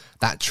 although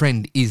that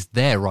trend is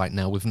there right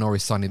now with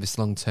Norris signing this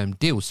long-term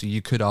deal, so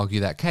you could argue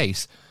that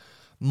case.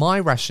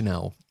 My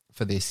rationale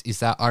for this is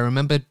that I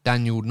remember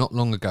Daniel not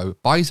long ago,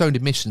 by his own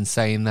admission,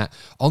 saying that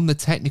on the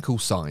technical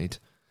side,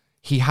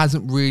 he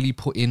hasn't really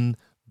put in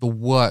the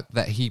work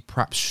that he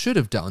perhaps should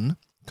have done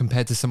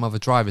compared to some other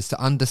drivers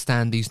to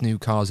understand these new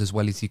cars as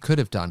well as he could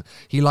have done.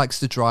 He likes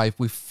to drive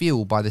with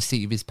feel by the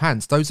seat of his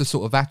pants. Those are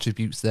sort of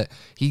attributes that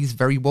he's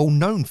very well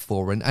known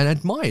for and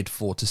admired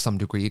for to some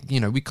degree. You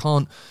know, we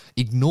can't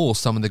ignore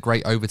some of the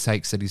great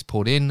overtakes that he's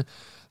put in.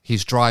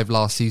 His drive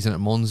last season at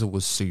Monza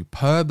was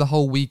superb the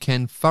whole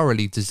weekend,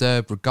 thoroughly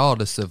deserved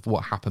regardless of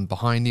what happened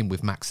behind him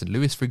with Max and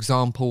Lewis, for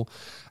example.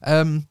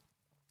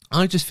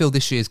 I just feel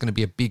this year is going to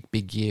be a big,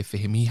 big year for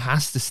him. He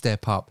has to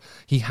step up.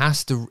 He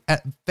has to,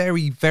 at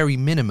very, very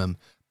minimum,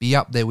 be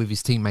up there with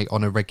his teammate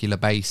on a regular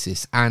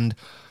basis. And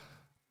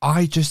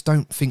I just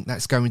don't think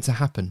that's going to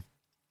happen.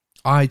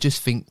 I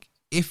just think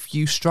if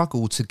you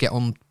struggle to get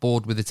on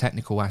board with the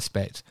technical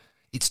aspect,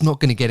 it's not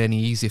going to get any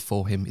easier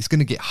for him. It's going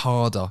to get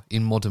harder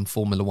in modern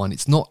Formula One.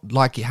 It's not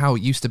like how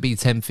it used to be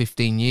 10,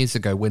 15 years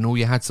ago when all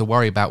you had to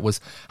worry about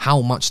was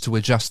how much to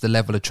adjust the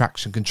level of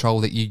traction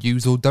control that you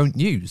use or don't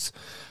use.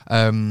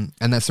 And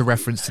that's a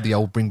reference to the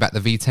old Bring Back the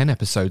V10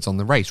 episodes on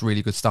the race.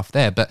 Really good stuff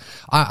there. But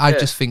I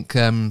just think,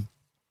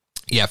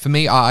 for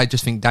me, I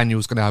just think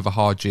Daniel's going to have a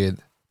hard year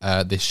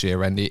this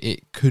year, and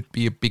it could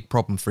be a big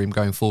problem for him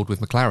going forward with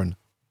McLaren.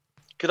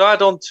 Could I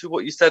add on to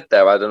what you said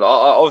there, Adam? I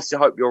obviously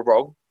hope you're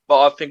wrong.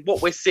 But I think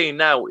what we're seeing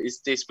now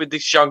is this, with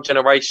this young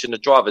generation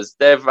of drivers,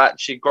 they've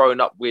actually grown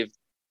up with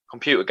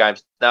computer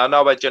games. Now, I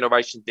know our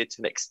generation did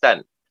to an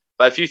extent,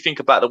 but if you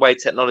think about the way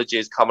technology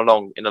has come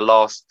along in the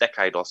last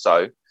decade or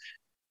so,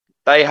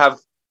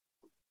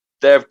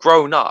 they've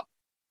grown up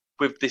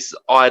with this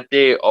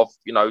idea of,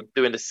 you know,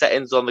 doing the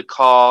settings on the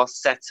car,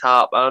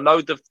 setup. And I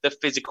know the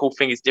physical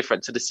thing is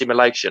different to the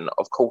simulation.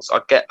 Of course,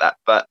 I get that.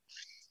 But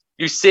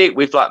you see it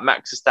with like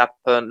Max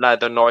Verstappen,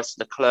 Lando Norris,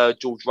 Leclerc,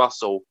 George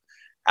Russell.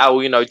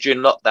 How, you know, during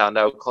lockdown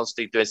they were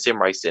constantly doing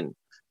sim racing.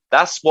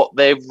 That's what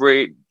they've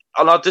really,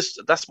 and that's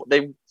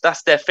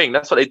their thing.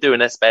 That's what they do in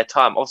their spare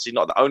time. Obviously,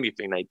 not the only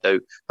thing they do,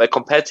 but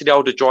compared to the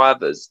older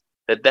drivers,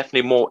 they're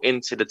definitely more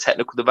into the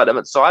technical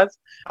development side.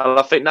 And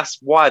I think that's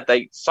why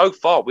so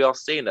far we are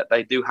seeing that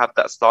they do have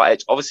that star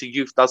edge. Obviously,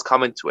 youth does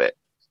come into it,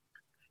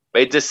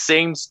 but it just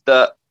seems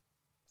that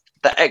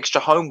the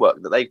extra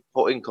homework that they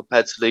put in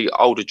compared to the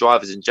older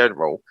drivers in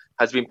general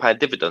has been paying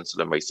dividends to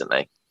them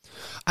recently.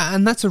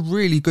 And that's a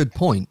really good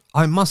point.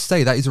 I must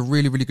say that is a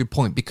really, really good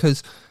point,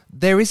 because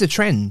there is a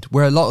trend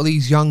where a lot of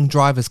these young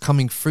drivers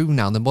coming through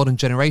now, the modern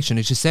generation,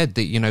 as you said,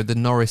 that, you know, the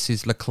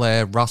Norrises,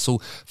 Leclerc, Russell,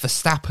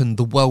 Verstappen,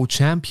 the world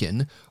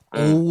champion,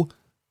 all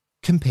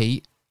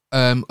compete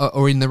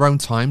or in their own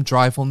time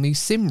drive on these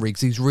sim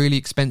rigs, these really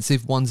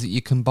expensive ones that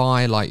you can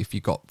buy, like if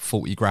you've got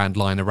 40 grand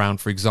lying around,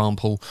 for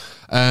example.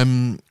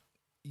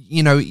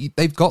 You know,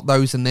 they've got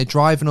those and they're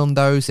driving on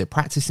those, they're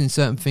practicing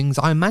certain things.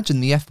 I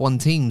imagine the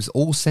F1 teams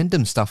all send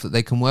them stuff that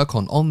they can work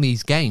on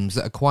these games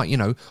that are quite, you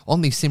know,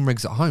 on these sim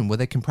rigs at home, where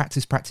they can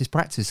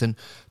practice and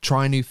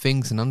try new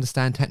things and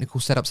understand technical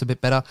setups a bit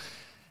better.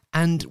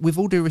 And with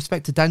all due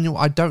respect to Daniel,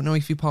 I don't know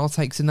if he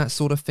partakes in that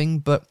sort of thing,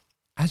 but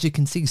as you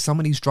can see, some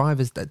of these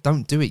drivers that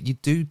don't do it, you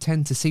do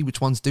tend to see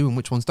which ones do and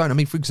which ones don't. I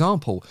mean, for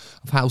example,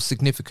 of how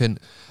significant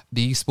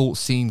the esports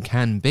scene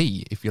can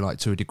be, if you like,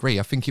 to a degree.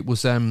 I think it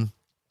was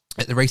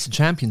at the Race of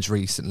Champions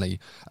recently.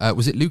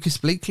 Was it Lucas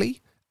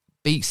Bleakley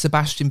beat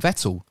Sebastian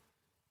Vettel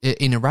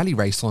in a rally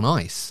race on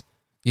ice?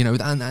 You know,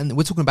 and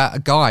we're talking about a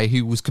guy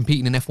who was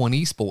competing in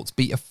F1 esports,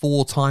 beat a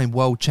 4-time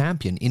world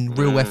champion in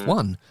real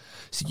F1.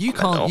 So you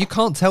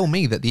can't tell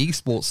me that the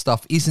esports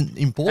stuff isn't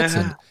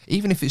important,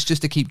 even if it's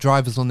just to keep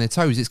drivers on their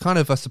toes. It's kind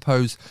of, I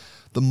suppose,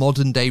 the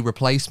modern day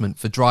replacement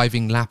for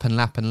driving lap and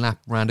lap and lap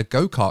around a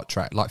go-kart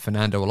track like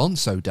Fernando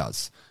Alonso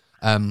does.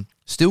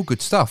 Still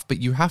good stuff,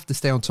 but you have to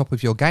stay on top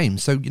of your game.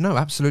 So, you know,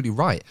 absolutely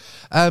right.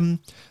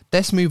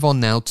 Let's move on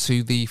now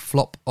to the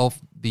flop of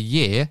the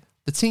year,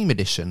 the team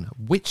edition.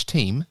 Which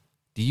team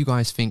do you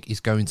guys think is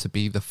going to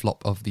be the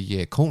flop of the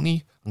year?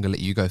 Courtney, I'm going to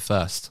let you go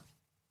first.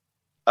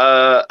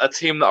 A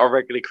team that I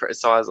regularly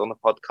criticise on the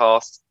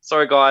podcast.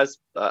 Sorry, guys,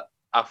 but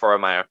Alfa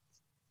Romeo.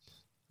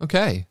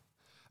 Okay.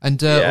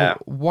 And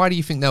why do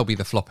you think they'll be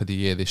the flop of the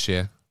year this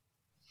year?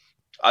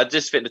 I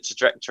just think the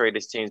trajectory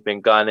this team's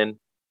been going in.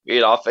 You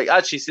know, I think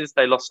actually since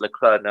they lost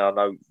Leclerc, now I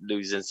know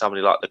losing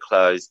somebody like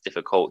Leclerc is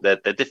difficult. They're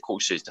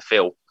difficult shoes to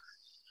fill.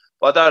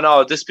 But I don't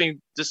know. I've just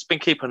been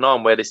keeping an eye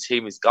on where this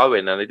team is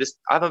going, and they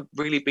haven't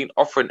really been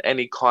offering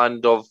any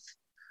kind of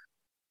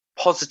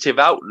positive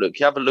outlook.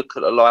 You have a look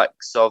at the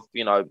likes of,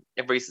 you know,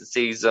 in recent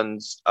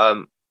seasons,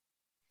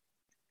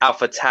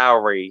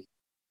 AlphaTauri,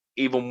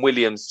 even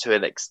Williams to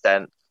an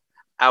extent,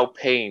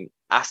 Alpine,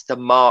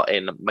 Aston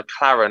Martin,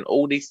 McLaren.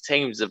 All these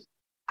teams have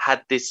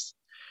had this,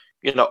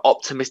 you know,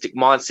 optimistic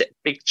mindset,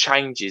 big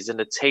changes in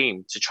the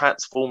team to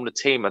transform the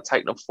team and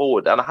take them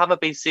forward. And I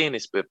haven't been seeing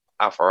this with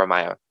Alfa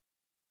Romeo.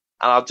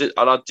 And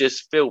I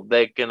just feel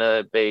they're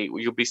gonna be.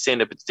 You'll be seeing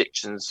the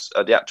predictions,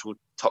 the actual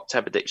top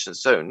 10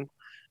 predictions soon.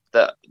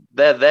 That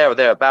they're there or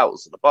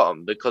thereabouts at the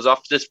bottom, because I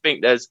just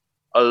think there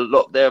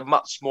are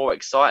much more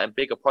exciting,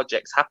 bigger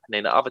projects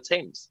happening at other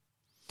teams.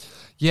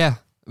 Yeah,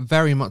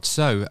 very much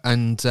so,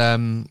 and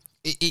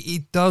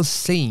it does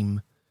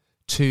seem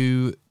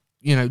to,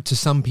 you know, to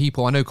some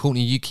people. I know,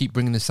 Courtney, you keep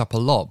bringing this up a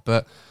lot,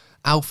 but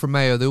Alfa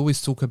Romeo, they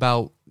always talk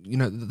about, you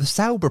know, the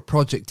Sauber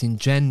project in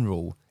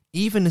general,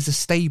 even as a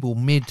stable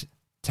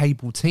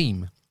mid-table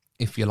team,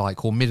 if you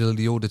like, or middle of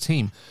the order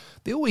team,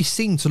 they always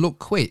seem to look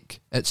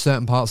quick at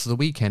certain parts of the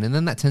weekend, and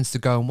then that tends to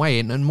go away.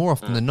 And more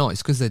often than not,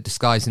 it's because they're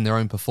disguising their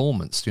own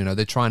performance. You know,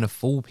 they're trying to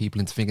fool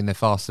people into thinking they're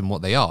faster than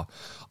what they are.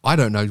 I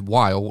don't know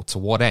why or to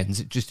what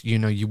ends. It just, you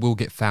know, you will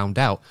get found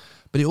out.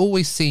 But it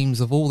always seems,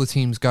 of all the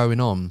teams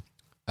going on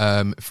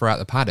throughout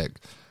the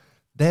paddock,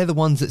 they're the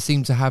ones that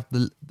seem to have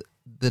the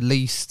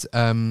least,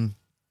 not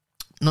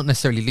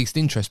necessarily least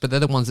interest, but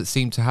they're the ones that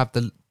seem to have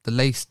the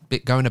least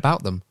bit going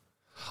about them.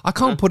 I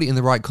can't put it in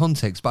the right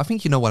context, but I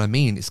think you know what I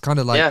mean. It's kind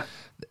of like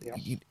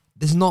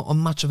there's not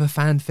much of a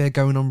fanfare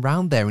going on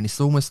around there, and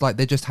it's almost like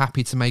they're just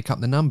happy to make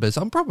up the numbers.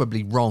 I'm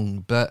probably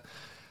wrong, but,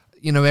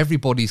 you know,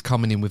 everybody's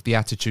coming in with the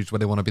attitudes where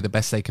they want to be the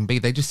best they can be.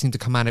 They just seem to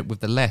come at it with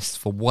the less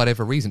for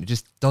whatever reason. It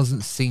just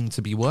doesn't seem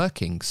to be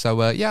working.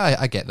 So,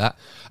 I get that.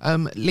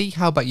 Lee,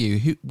 how about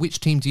you? Which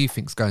team do you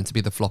think is going to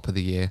be the flop of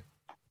the year?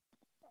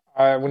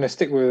 I'm going to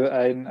stick with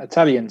an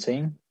Italian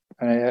team,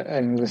 and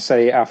I'm going to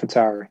say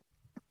AlphaTauri.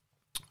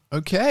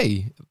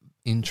 Okay,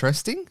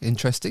 interesting. So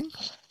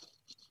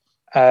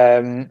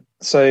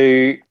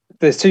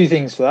there's two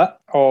things for that.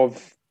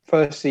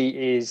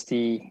 Firstly is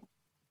the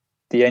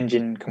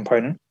engine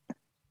component.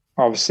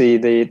 Obviously,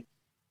 the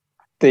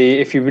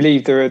if you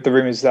believe the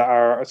rumors that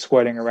are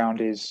swirling around,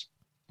 is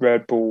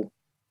Red Bull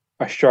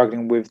are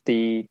struggling with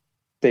the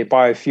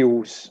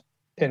biofuels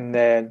in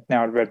their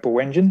now Red Bull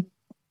engine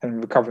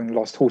and recovering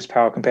lost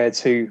horsepower compared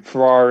to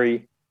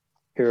Ferrari,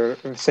 who are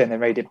saying they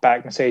made it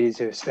back, Mercedes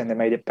who are saying they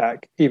made it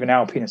back, even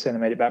Alpine are saying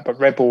they made it back, but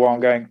Red Bull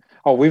aren't going,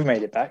 oh, we've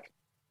made it back.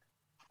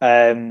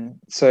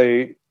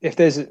 So if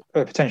there's a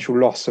potential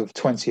loss of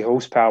 20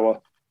 horsepower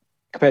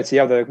compared to the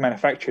other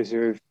manufacturers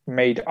who have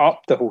made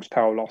up the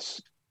horsepower loss,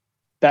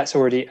 that's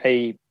already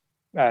a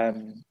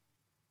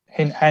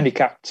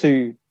handicap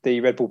to the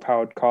Red Bull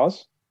powered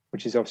cars,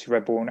 which is obviously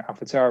Red Bull and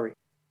AlphaTauri.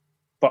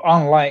 But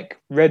unlike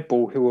Red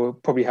Bull, who will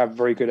probably have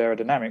very good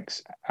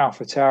aerodynamics,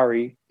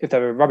 AlphaTauri, if they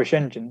have a rubbish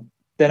engine,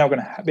 they're not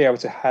going to be able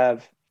to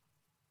have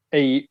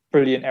a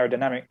brilliant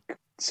aerodynamic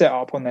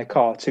setup on their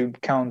car to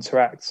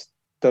counteract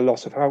the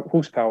loss of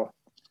horsepower.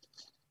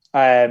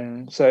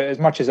 So as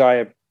much as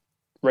I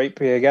rate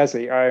Pierre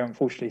Gasly, I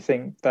unfortunately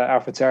think that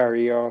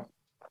AlphaTauri are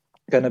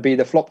going to be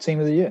the flop team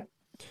of the year.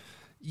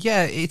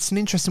 Yeah, it's an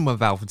interesting one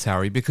with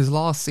AlphaTauri because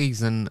last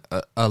season,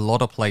 a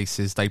lot of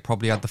places, they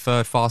probably had the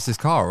third fastest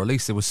car, or at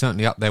least it was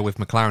certainly up there with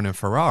McLaren and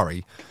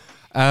Ferrari.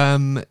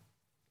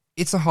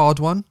 It's a hard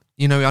one.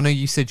 You know, I know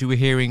you said you were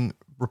hearing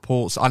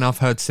reports, and I've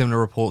heard similar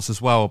reports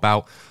as well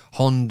about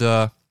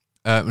Honda,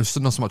 not so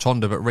much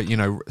Honda, but, you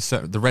know,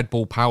 the Red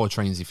Bull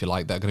powertrains, if you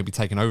like, that are going to be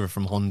taken over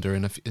from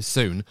Honda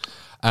soon.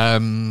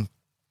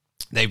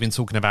 They've been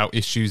talking about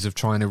issues of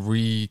trying to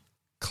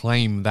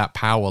reclaim that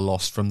power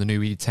lost from the new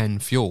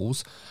E10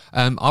 fuels.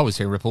 I was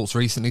hearing reports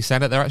recently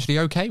saying that they're actually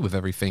okay with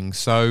everything,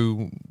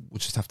 so we'll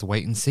just have to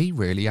wait and see,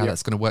 really, how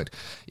that's going to work.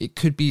 It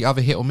could be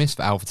either hit or miss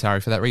for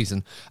AlphaTauri for that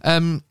reason.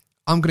 I'm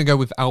going to go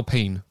with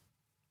Alpine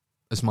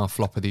as my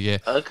flop of the year.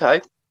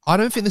 Okay. I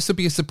don't think this will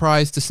be a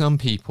surprise to some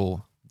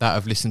people that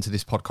have listened to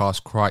this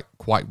podcast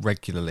quite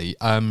regularly.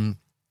 I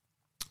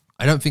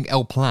don't think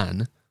El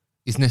Plan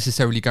is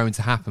necessarily going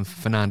to happen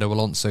for Fernando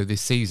Alonso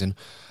this season.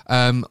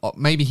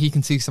 Maybe he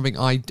can see something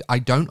I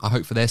don't. I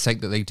hope for their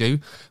sake that they do.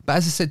 But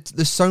as I said,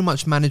 there's so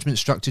much management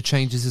structure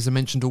changes, as I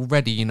mentioned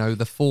already. You know,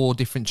 the 4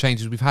 different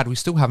changes we've had. We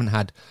still haven't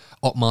had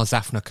Otmar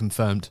Zafna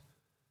confirmed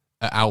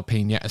at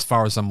Alpine yet, as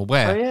far as I'm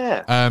aware. Oh,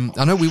 yeah.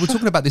 I know we were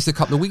talking about this a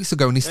couple of weeks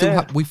ago, and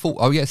we thought,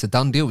 oh yeah, it's a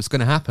done deal. It's going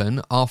to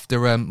happen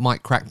after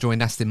Mike Crack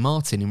joined Aston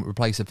Martin in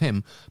replace of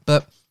him.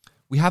 But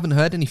we haven't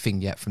heard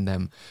anything yet from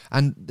them.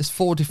 And there's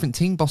 4 different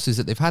team bosses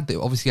that they've had. They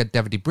obviously had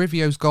Davide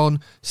Brivio's gone.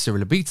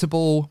 Cyril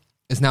Abiteboul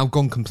has now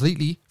gone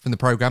completely from the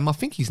program. I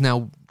think he's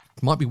now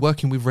might be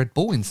working with Red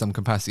Bull in some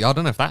capacity. I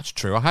don't know if that's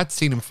true. I had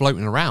seen him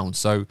floating around,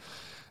 so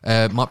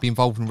might be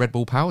involved in Red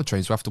Bull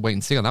powertrains. We'll have to wait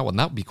and see on that one.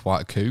 That would be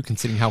quite a coup,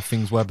 considering how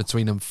things were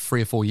between them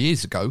 3 or 4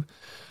 years ago,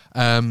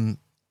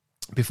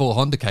 before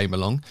Honda came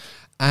along.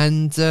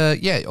 And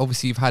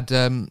obviously you've had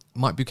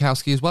Mike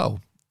Bukowski as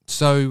well.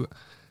 So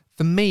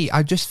for me,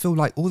 I just feel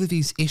like all of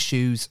these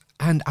issues,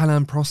 and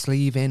Alain Prost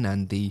leaving,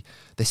 and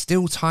they're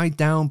still tied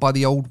down by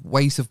the old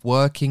ways of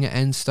working at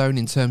Enstone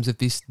in terms of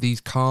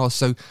these cars.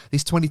 So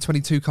this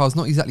 2022 car is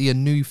not exactly a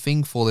new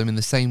thing for them in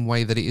the same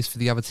way that it is for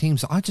the other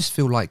teams. So I just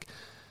feel like,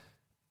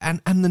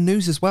 and the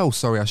news as well,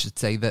 sorry, I should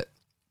say, that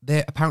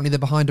they're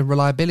behind on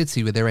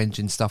reliability with their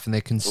engine stuff, and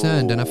they're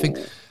concerned. Ooh. And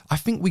I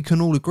think we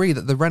can all agree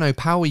that the Renault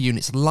power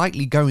unit's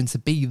likely going to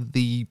be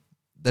the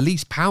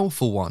least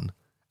powerful one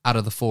out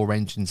of the 4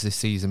 engines this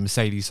season: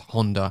 Mercedes,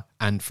 Honda,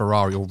 and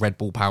Ferrari, or Red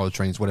Bull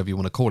powertrains, whatever you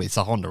want to call it. It's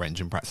a Honda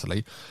engine,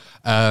 practically.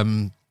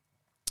 I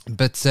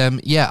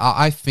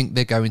think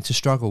they're going to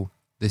struggle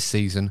this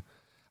season.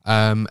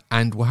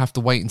 And we'll have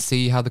to wait and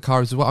see how the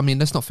car is as well. I mean,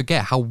 let's not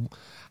forget how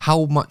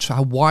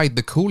wide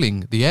the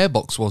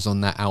airbox was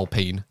on that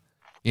Alpine.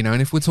 You know,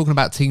 and if we're talking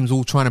about teams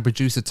all trying to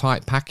produce a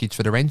tight package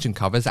for their engine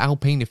covers,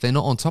 Alpine, if they're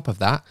not on top of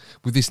that,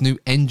 with this new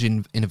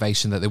engine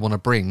innovation that they want to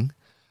bring,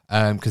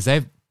 because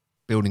they're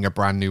building a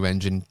brand new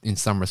engine in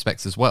some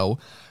respects as well,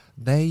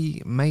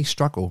 they may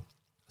struggle.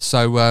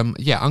 So, I'm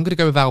going to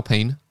go with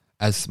Alpine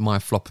as my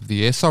flop of the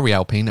year. Sorry,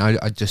 Alpine.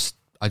 I just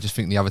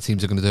think the other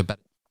teams are going to do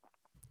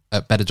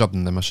a better job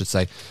than them, I should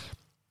say.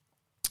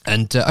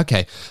 And,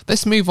 okay,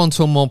 let's move on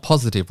to a more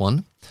positive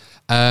one.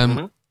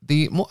 A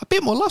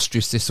bit more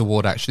illustrious, this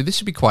award, actually. This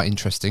should be quite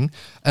interesting.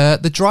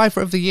 The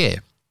Driver of the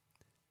Year.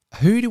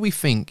 Who do we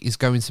think is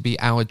going to be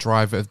our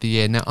Driver of the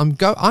Year? Now, I'm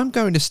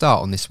going to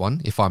start on this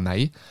one, if I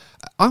may.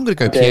 I'm going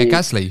to go Pierre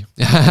Gasly.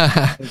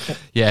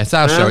 Yeah, it's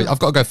our show. I've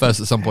got to go first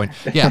at some point.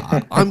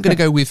 Yeah, I'm going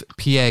to go with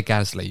Pierre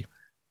Gasly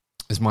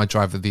as my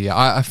Driver of the Year.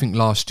 I think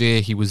last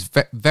year he was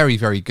very,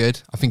 very good.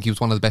 I think he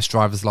was one of the best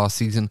drivers last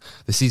season.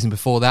 The season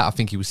before that, I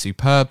think he was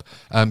superb,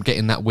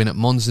 getting that win at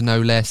Monza, no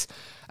less.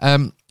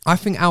 I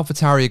think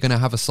AlphaTauri are going to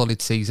have a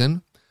solid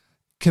season.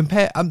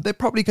 They're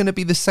probably going to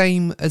be the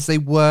same as they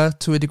were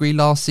to a degree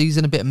last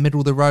season, a bit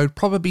middle of the road,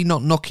 probably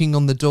not knocking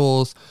on the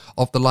doors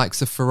of the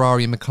likes of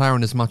Ferrari and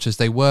McLaren as much as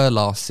they were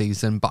last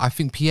season. But I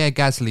think Pierre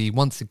Gasly,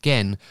 once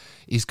again,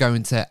 is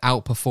going to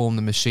outperform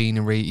the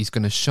machinery. He's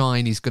going to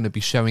shine. He's going to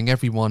be showing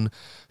everyone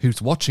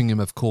who's watching him,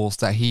 of course,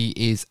 that he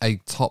is a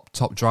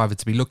top driver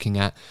to be looking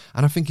at.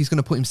 And I think he's going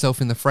to put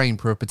himself in the frame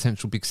for a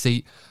potential big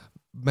seat,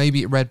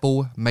 maybe at Red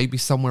Bull, maybe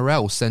somewhere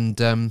else.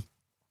 And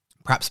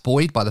perhaps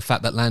buoyed by the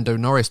fact that Lando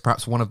Norris,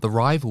 perhaps one of the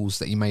rivals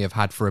that he may have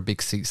had for a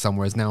big seat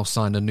somewhere, has now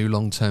signed a new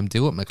long-term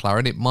deal at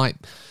McLaren. It might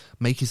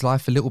make his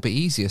life a little bit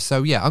easier.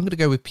 So, yeah, I'm going to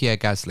go with Pierre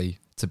Gasly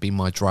to be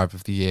my Driver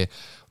of the Year.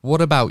 What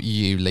about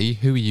you, Lee?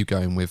 Who are you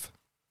going with?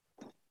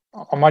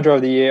 On my Driver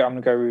of the Year, I'm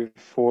going to go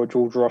for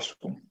George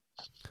Russell.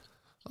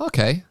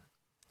 Okay.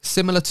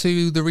 Similar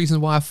to the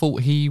reason why I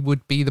thought he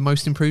would be the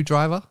most improved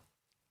driver?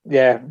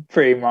 Yeah,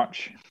 pretty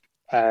much.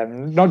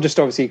 Not just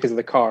obviously because of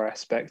the car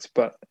aspect,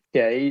 but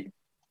yeah,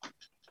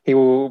 he's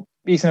going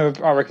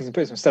to, I reckon,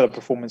 put some stellar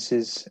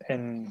performances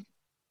in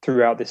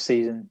throughout this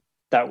season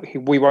that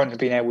we won't have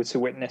been able to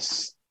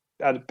witness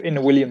in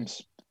the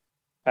Williams.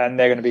 And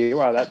they're going to be,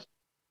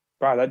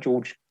 that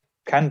George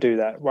can do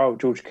that. Wow,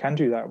 George can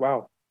do that.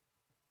 Wow.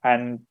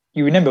 And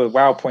you remember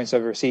wow points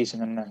over a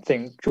season, and I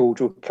think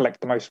George will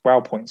collect the most wow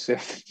points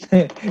if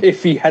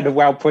if he had a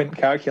wow point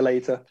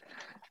calculator.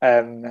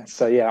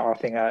 So yeah, I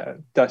think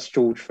that's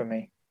George for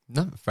me.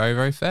 No, very,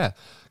 very fair.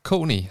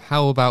 Courtney,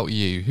 how about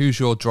you? Who's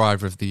your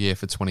driver of the year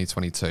for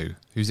 2022?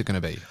 Who's it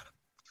going to be?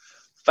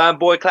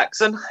 Fanboy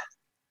Claxon,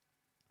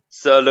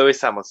 Sir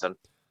Lewis Hamilton.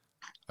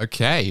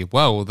 Okay,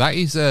 well, that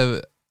is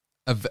very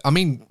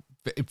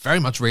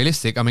much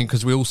realistic. I mean,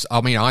 because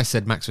I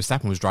said Max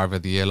Verstappen was driver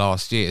of the year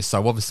last year,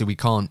 so obviously we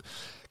can't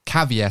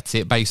caveat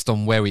it based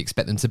on where we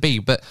expect them to be.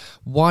 But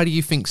why do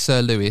you think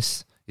Sir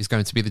Lewis is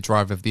going to be the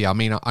driver of the year? I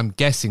mean, I'm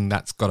guessing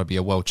that's got to be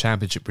a World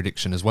Championship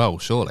prediction as well,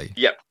 surely.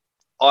 Yep.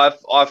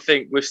 I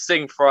think we've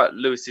seen throughout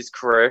Lewis's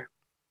career,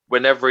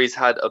 whenever he's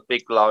had a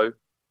big low,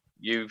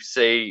 you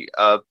see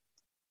a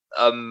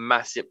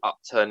massive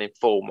upturn in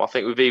form. I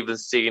think we've even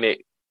seen it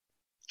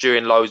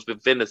during lows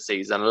within the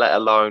season, let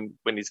alone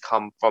when he's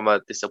come from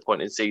a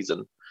disappointing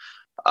season.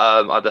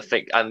 I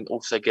think, and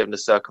also given the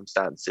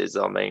circumstances,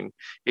 I mean,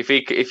 if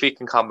he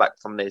can come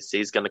back from this,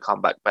 he's going to come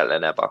back better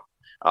than ever.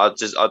 I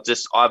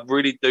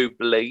really do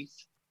believe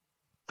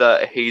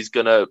that he's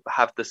going to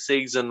have the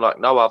season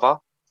like no other,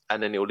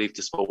 and then he'll leave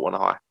the sport on a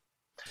high.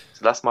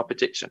 So that's my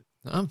prediction.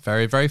 Oh,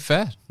 very, very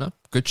fair. No,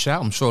 good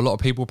shout. I'm sure a lot of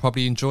people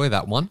probably enjoy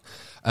that one.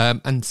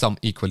 And some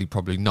equally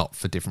probably not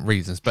for different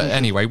reasons. But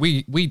anyway,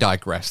 we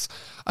digress.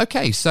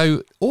 Okay,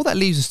 so all that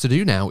leaves us to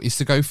do now is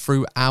to go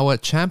through our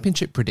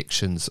championship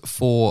predictions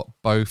for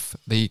both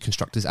the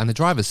constructors and the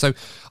drivers. So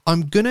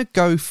I'm going to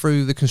go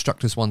through the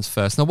constructors ones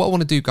first. Now, what I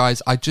want to do,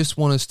 guys, I just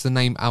want us to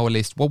name our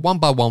list. Well, one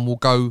by one, we'll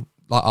go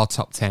like our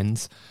top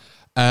 10s.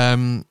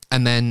 And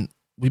then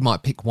we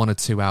might pick one or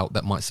two out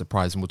that might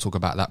surprise, and we'll talk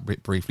about that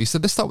briefly. So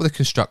let's start with the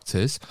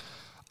constructors.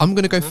 I'm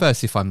going to go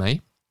first, if I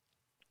may.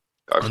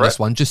 Go for this it.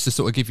 one, just to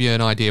sort of give you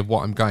an idea of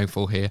what I'm going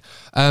for here.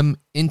 In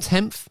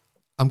 10th,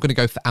 I'm going to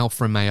go for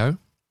Alfa Romeo.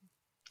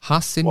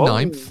 Haas in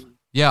 9th.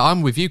 Yeah,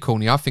 I'm with you,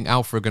 Courtney. I think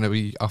they're going to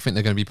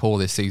be poor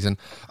this season.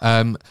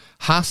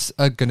 Haas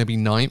are going to be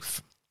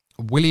 9th.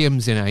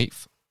 Williams in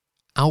 8th.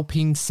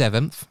 Alpine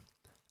 7th.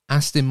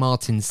 Aston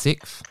Martin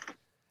 6th.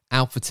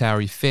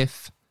 AlphaTauri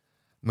 5th.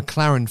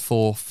 McLaren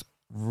 4th,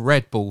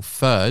 Red Bull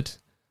 3rd,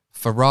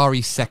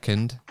 Ferrari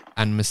 2nd,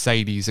 and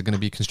Mercedes are going to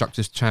be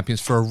Constructors'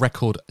 Champions for a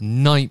record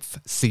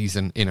 9th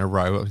season in a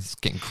row. It's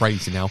getting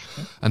crazy now,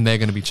 and they're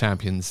going to be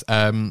champions.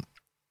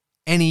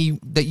 Any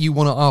that you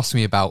want to ask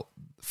me about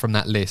from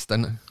that list?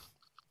 And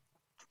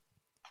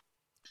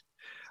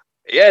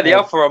yeah, the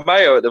Alfa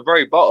Romeo at the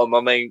very bottom. I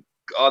mean,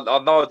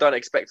 I know I don't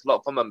expect a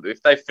lot from them, but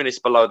if they finish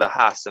below the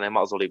Haas, then they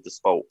might as well leave the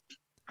sport.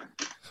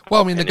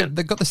 Well, I mean,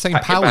 they've got the same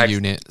power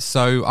unit,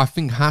 so I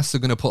think Haas are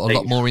going to put a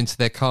lot more into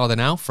their car than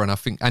Alfa, and I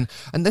think, and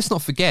let's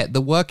not forget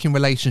the working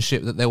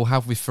relationship that they will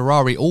have with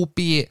Ferrari.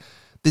 Albeit,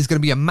 there's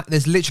going to be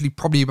there's literally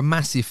probably a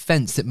massive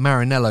fence at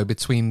Maranello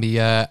between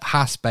the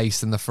Haas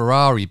base and the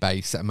Ferrari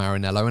base at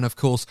Maranello, and of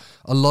course,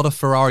 a lot of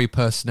Ferrari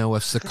personnel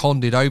have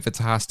seconded over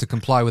to Haas to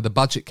comply with the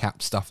budget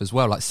cap stuff as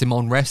well. Like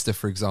Simon Resta,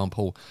 for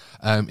example,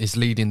 is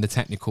leading the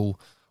technical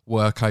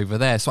work over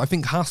there. So I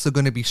think Haas are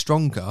going to be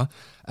stronger.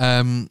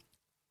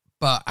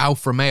 But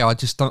Alfa Romeo, I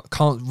just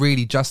can't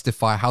really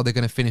justify how they're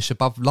going to finish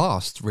above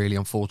last, really,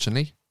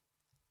 unfortunately.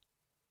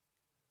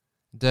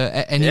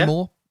 Any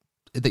more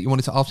that you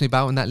wanted to ask me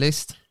about in that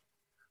list?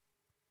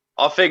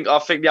 I think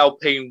the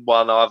Alpine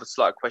one, I have a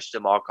slight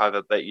question mark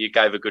over, but you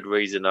gave a good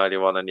reason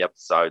earlier on in the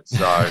episode,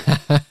 so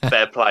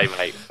fair play,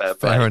 mate. Fair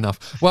play. Fair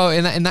enough. Well,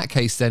 in that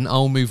case, then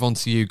I'll move on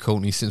to you,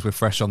 Courtney, since we're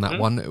fresh on that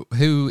one.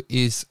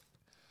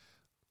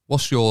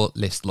 What's your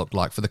list look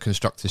like for the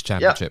Constructors'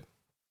 Championship?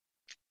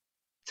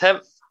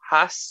 10th,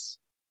 Haas.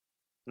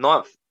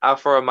 9th,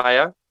 Alfa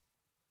Romeo.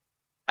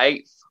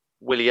 8th,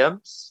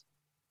 Williams.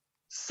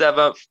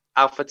 7th,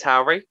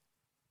 AlphaTauri.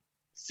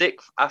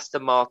 6th,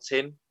 Aston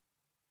Martin.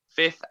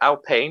 5th,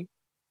 Alpine.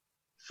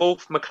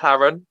 4th,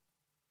 McLaren.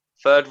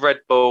 3rd, Red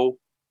Bull.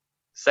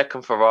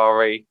 2nd,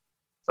 Ferrari.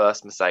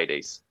 1st,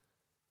 Mercedes.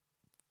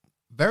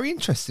 Very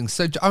interesting.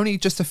 So only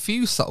just a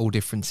few subtle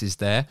differences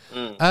there.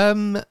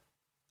 I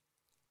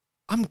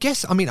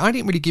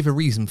didn't really give a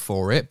reason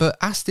for it, but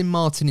Aston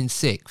Martin in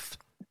 6th,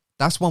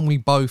 that's one we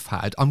both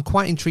had. I'm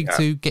quite intrigued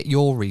to get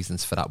your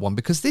reasons for that one,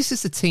 because this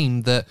is a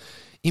team that,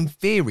 in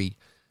theory,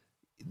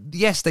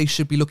 yes, they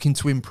should be looking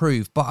to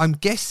improve, but I'm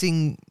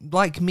guessing,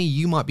 like me,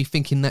 you might be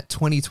thinking that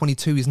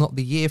 2022 is not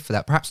the year for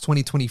that. Perhaps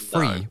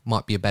 2023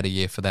 might be a better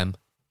year for them.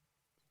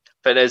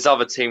 But there's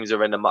other teams that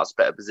are in a much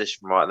better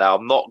position right now.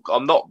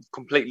 I'm not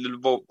completely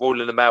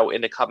ruling them out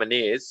in the coming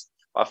years.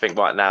 I think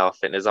right now,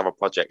 there's other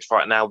projects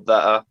right now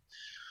that are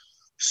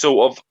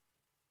sort of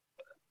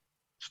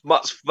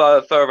much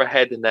further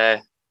ahead in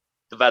their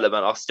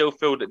development. I still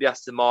feel that the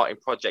Aston Martin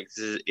project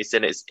is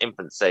in its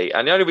infancy.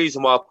 And the only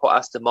reason why I put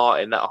Aston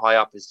Martin that high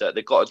up is that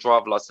they've got a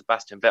driver like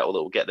Sebastian Vettel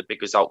that will get the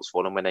big results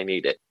for them when they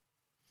need it.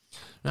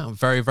 No,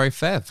 very, very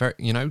fair. Very,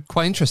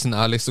 quite interesting that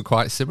our lists are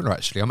quite similar,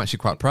 actually. I'm actually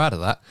quite proud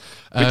of that.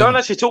 We don't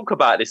actually talk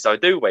about this, though,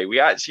 do we? We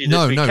actually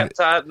kept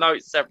our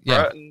notes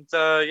separate,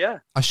 and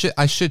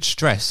I should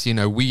stress,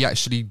 we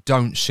actually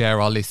don't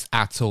share our lists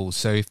at all.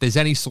 So if there's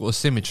any sort of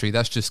symmetry,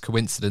 that's just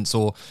coincidence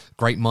or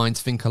great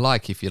minds think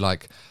alike, if you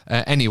like.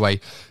 Anyway,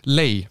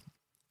 Lee,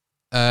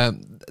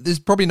 there's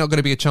probably not going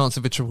to be a chance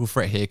of a triple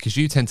threat here because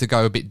you tend to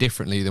go a bit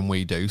differently than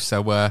we do.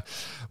 So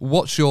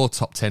what's your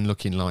top 10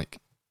 looking like?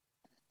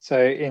 So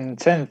in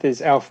 10th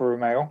is Alfa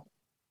Romeo.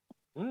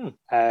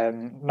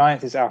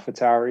 9th is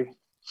AlphaTauri.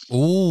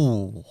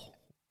 Ooh.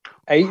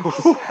 8th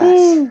is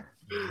Haas.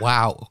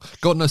 Wow.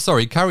 God, no,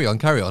 sorry. Carry on.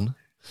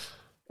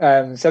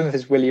 7th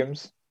is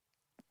Williams.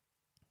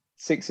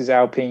 6th is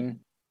Alpine.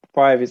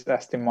 5th is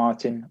Aston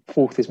Martin.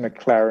 4th is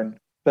McLaren.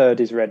 3rd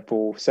is Red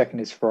Bull. 2nd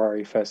is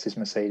Ferrari. 1st is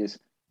Mercedes.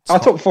 Our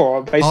top 4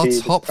 are basically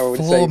our top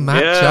 4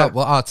 match up.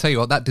 Well, I'll tell you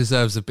what, that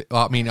deserves a bit.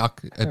 I mean, a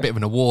bit of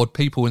an award.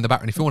 People in the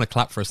background, if you want to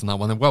clap for us on that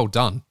one, then well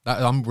done.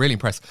 I'm really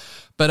impressed.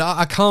 But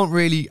I can't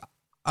really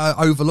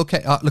overlook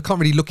it. I can't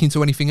really look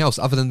into anything else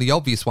other than the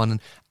obvious one.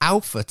 And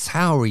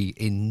AlphaTauri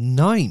in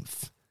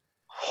 9th.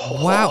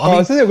 Wow,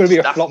 I think it would be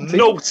a flop team.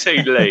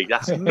 Naughty, Lee.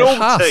 That's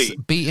naughty.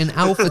 Beating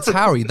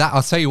AlphaTauri. That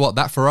I'll tell you what,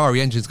 that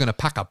Ferrari engine's going to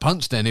pack a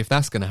punch. Then, if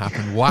that's going to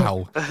happen,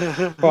 wow.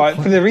 Right,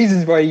 for the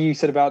reasons why you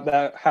said about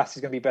that, Haas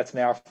is going to be better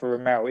than Alfa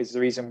Romeo is the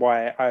reason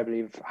why I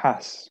believe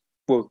Haas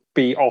will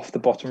be off the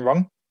bottom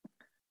rung,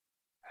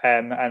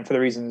 and for the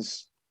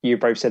reasons you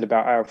both said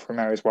about Alfa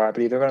Romeo is why I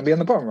believe they're going to be on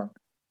the bottom rung.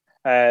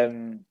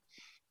 And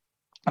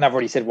I've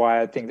already said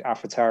why I think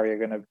AlphaTauri are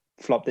going to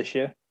flop this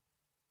year.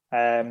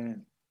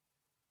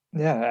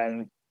 Yeah,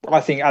 and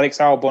I think Alex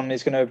Albon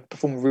is going to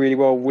perform really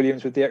well.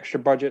 Williams with the extra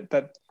budget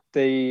that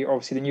the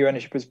new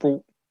ownership has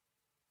brought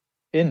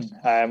in,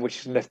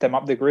 which has left them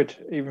up the grid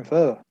even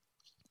further.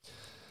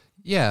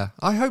 Yeah,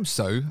 I hope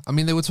so. I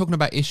mean, they were talking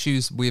about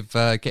issues with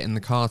getting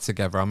the car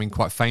together. I mean,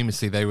 quite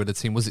famously, they were the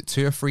team. Was it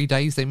 2 or 3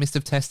 days they missed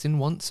of testing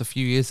once a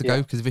few years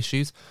ago because of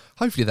issues?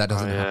 Hopefully that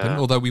doesn't happen,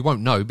 although we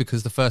won't know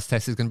because the first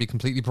test is going to be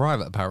completely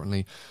private,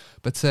 apparently.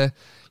 But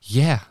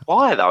yeah.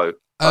 Why, though?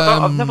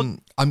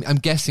 I'm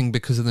guessing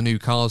because of the new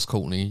cars,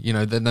 Courtney.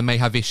 Then they may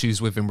have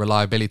issues with them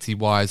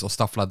reliability-wise or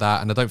stuff like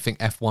that, and I don't think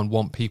F1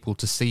 want people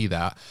to see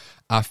that.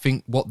 I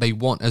think what they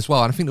want as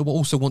well, and I think they will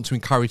also want to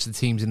encourage the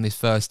teams in this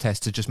first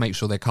test to just make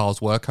sure their cars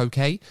work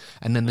okay,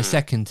 and then the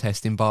second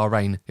test in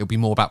Bahrain, it'll be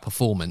more about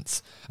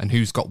performance and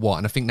who's got what,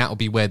 and I think that will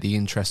be where the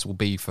interest will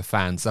be for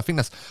fans. I think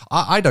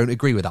I don't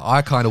agree with that.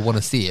 I kind of want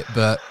to see it,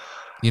 but...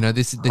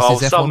 this is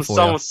F1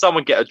 for you.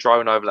 Someone get a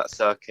drone over that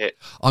circuit.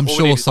 I'm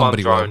sure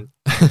somebody will.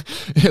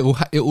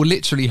 It will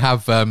literally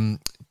have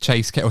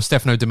Chase or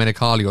Stefano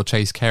Domenicali or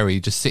Chase Carey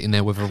just sitting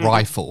there with a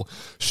rifle,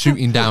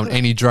 shooting down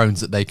any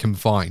drones that they can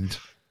find,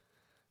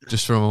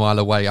 just from a mile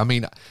away. I'm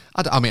not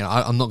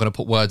going to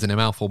put words in their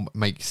mouth or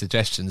make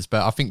suggestions,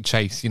 but I think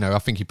Chase, I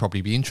think he'd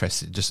probably be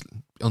interested just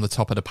on the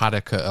top of the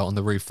paddock on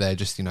the roof there,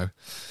 just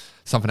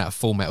something out of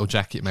Full Metal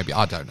Jacket, maybe.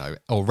 I don't know,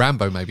 or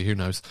Rambo, maybe. Who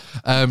knows?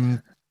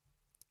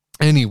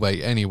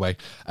 Anyway,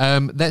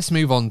 let's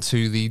move on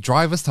to the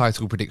driver's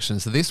title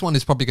predictions. So this one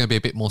is probably going to be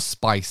a bit more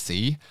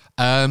spicy.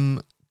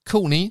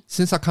 Courtney,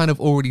 since I kind of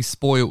already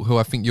spoiled who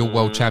I think your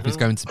world champ is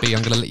going to be,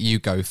 I'm going to let you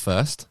go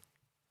first.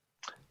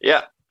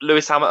 Yeah,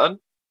 Lewis Hamilton.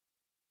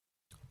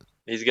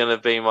 He's going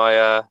to be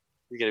my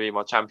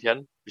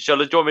champion. Michelle,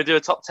 do you want me to do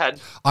a top 10?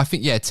 I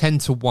think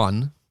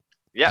 10-1.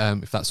 Yeah,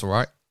 if that's all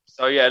right.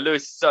 So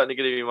Lewis is certainly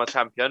going to be my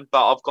champion,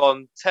 but I've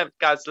gone 10th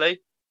Gasly,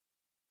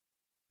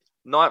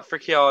 9th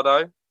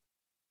Ricciardo,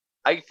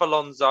 8th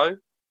Alonso,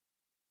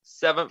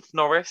 7th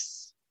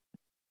Norris,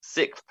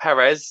 6th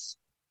Perez,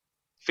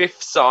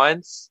 5th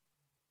Sainz,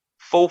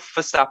 4th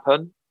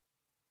Verstappen,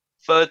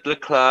 3rd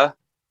Leclerc,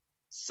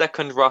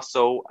 2nd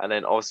Russell, and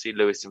then obviously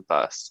Lewis in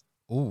 1st.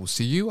 Oh,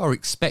 so you are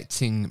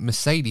expecting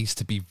Mercedes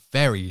to be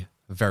very,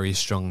 very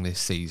strong this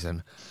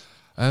season.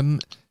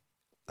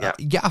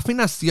 I think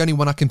that's the only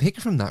one I can pick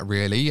from that,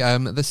 really.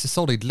 That's a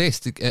solid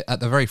list. At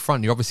the very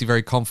front, you're obviously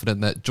very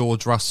confident that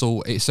George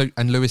Russell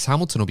and Lewis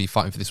Hamilton will be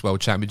fighting for this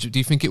world championship. Do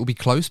you think it will be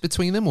close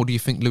between them, or do you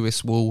think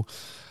Lewis will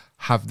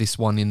have this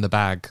one in the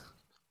bag?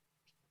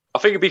 I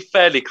think it'll be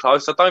fairly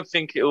close. I don't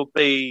think it'll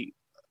be...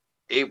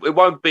 It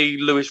won't be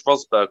Lewis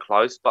Rosberg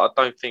close, but I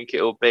don't think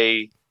it'll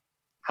be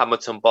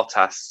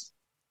Hamilton-Bottas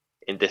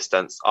in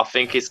distance. I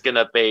think it's going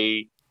to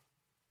be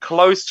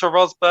close to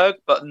Rosberg,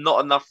 but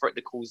not enough for it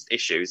to cause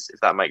issues,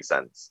 if that makes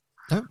sense.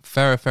 Oh,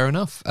 fair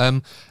enough.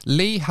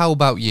 Lee, how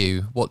about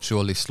you? What's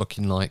your list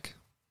looking like?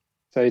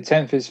 So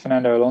 10th is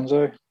Fernando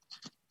Alonso,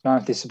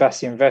 9th is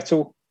Sebastian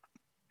Vettel,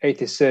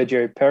 8th is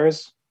Sergio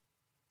Perez,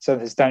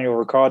 7th is Daniel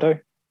Ricciardo,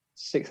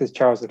 6th is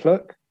Charles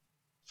Leclerc,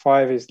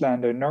 5th is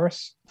Lando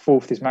Norris,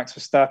 4th is Max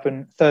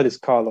Verstappen, 3rd is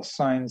Carlos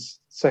Sainz,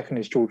 2nd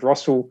is George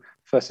Russell,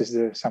 1st is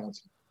Lewis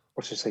Hamilton.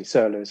 Or should I say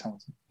Sir Lewis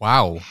Hamilton.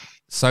 Wow.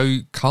 So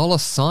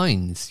Carlos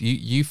Sainz,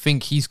 you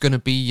think he's going to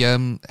be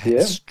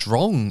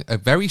strong,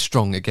 very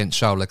strong against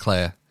Charles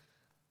Leclerc?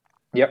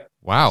 Yep.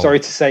 Wow. Sorry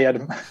to say,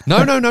 Adam.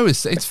 No.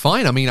 It's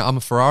fine. I mean, I'm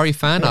a Ferrari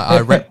fan. I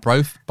rep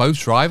both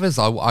drivers.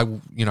 I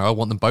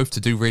want them both to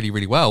do really,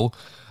 really well.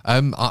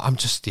 I'm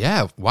just,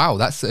 wow.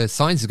 That's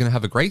Sainz is going to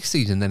have a great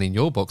season then in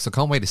your books. I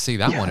can't wait to see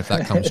that one if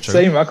that comes true.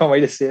 Same. I can't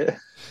wait to see it.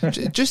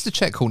 Just to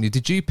check, Courtney,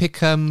 did you pick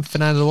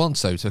Fernando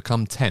Alonso to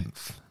come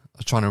 10th? I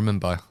was trying to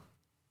remember.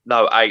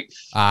 No, 8th.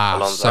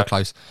 Alonso. So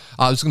close.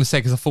 I was going to say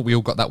because I thought we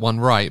all got that one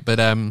right, but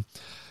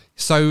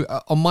so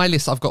on my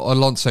list I've got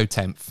Alonso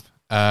 10th.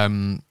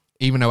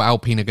 Even though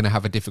Alpine are going to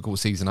have a difficult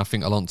season, I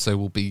think Alonso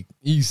will be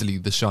easily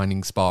the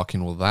shining spark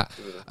in all of that.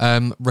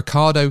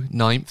 Ricciardo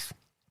 9th,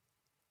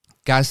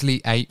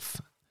 Gasly 8th,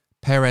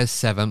 Perez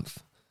 7th,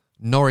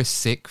 Norris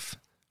 6th,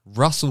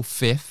 Russell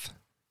 5th,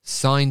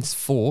 Sainz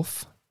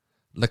 4th,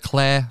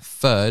 Leclerc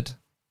 3rd,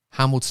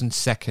 Hamilton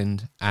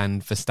 2nd,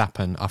 and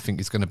Verstappen I think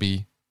is going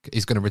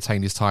to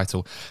retain his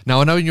title. Now,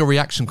 I know in your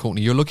reaction,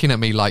 Courtney, you're looking at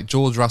me like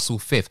George Russell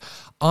 5th.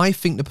 I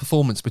think the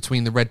performance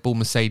between the Red Bull,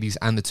 Mercedes,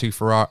 and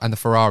the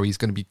Ferrari is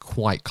going to be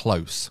quite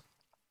close.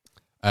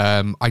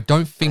 I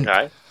don't think.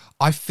 Okay.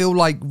 I feel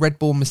like Red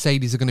Bull and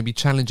Mercedes are going to be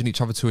challenging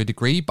each other to a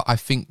degree, but I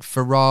think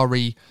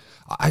Ferrari.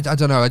 I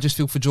don't know. I just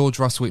feel for George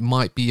Russell, it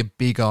might be a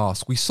big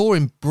ask. We saw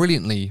him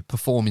brilliantly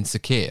perform in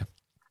Sakir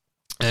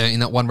in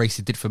that one race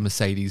he did for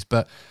Mercedes,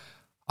 but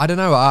I don't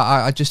know.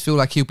 I just feel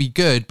like he'll be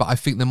good, but I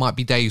think there might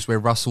be days where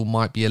Russell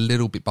might be a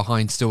little bit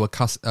behind, still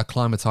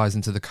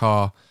acclimatizing to the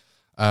car.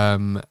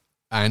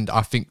 And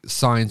I think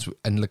Sainz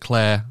and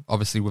Leclerc,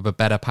 obviously with a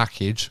better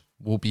package,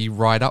 will be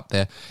right up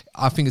there.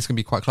 I think it's going to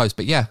be quite close.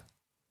 But yeah,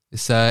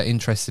 it's an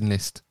interesting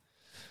list.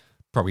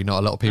 Probably not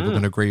a lot of people are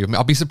going to agree with me.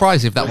 I'll be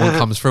surprised if that one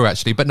comes through,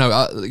 actually. But no,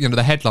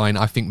 the headline,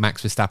 I think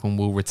Max Verstappen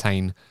will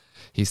retain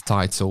his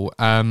title.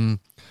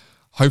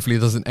 Hopefully it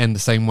doesn't end the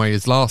same way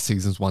as last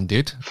season's one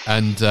did.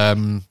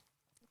 And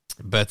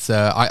but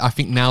I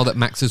think now that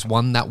Max has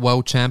won that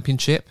world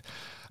championship,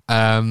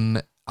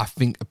 I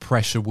think a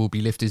pressure will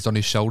be lifted on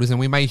his shoulders, and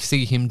we may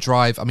see him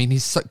drive. I mean,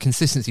 his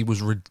consistency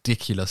was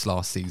ridiculous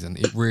last season.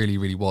 It really,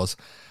 really was.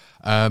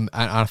 And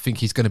I think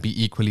he's going to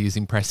be equally as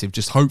impressive,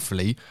 just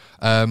hopefully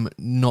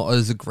not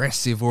as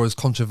aggressive or as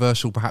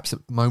controversial perhaps at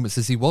moments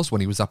as he was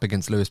when he was up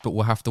against Lewis, but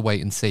we'll have to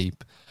wait and see.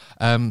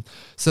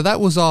 So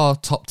that was our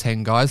top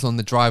 10 guys on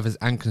the Drivers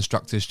and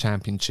Constructors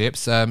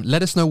Championships.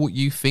 Let us know what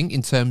you think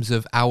in terms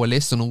of our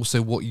list and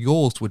also what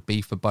yours would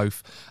be for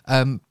both.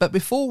 But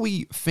before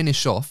we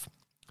finish off,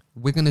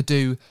 we're going to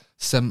do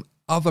some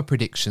other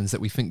predictions that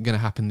we think are going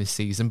to happen this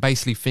season,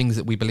 basically things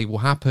that we believe will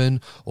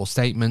happen or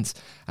statements,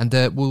 and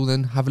we'll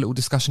then have a little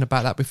discussion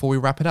about that before we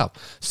wrap it up.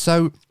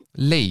 So,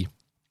 Lee,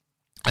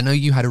 I know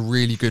you had a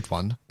really good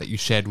one that you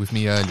shared with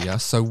me earlier.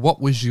 So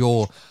what was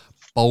your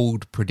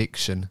bold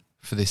prediction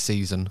for this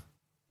season?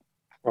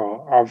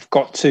 Well, I've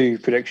got two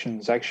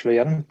predictions actually,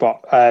 Adam,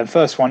 but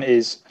first one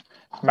is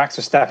Max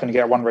Verstappen to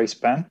get a one race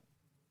ban.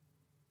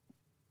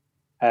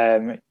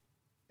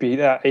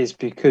 That is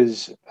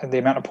because of the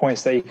amount of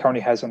points that he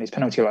currently has on his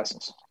penalty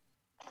license.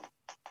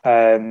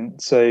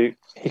 So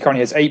he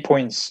currently has 8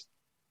 points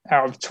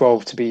out of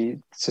 12 to be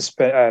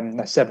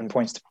 7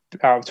 points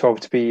out of 12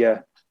 to be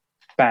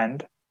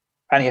banned,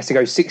 and he has to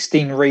go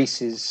 16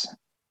 races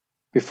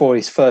before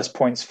his first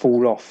points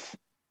fall off.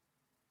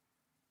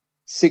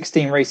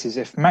 16 races.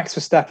 If Max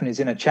Verstappen is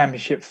in a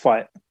championship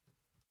fight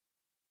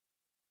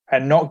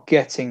and not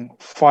getting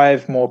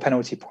 5 more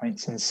penalty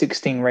points in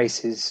 16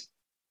 races,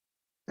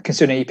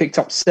 considering he picked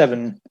up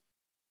 7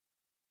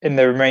 in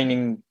the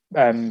remaining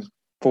 4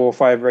 or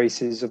 5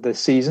 races of the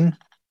season.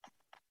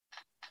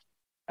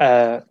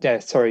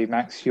 Sorry,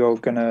 Max, you're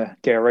going to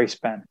get a race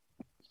ban.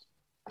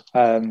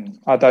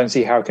 I don't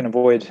see how he can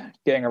avoid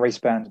getting a race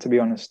ban, to be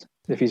honest,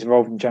 if he's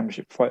involved in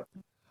championship fight.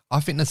 I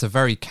think that's a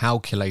very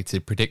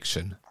calculated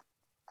prediction.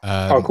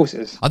 Of course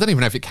it is. I don't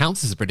even know if it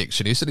counts as a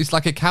prediction. It's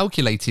like a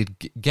calculated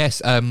guess.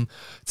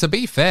 To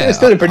be fair... It's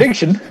still a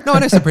prediction. No,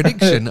 it's a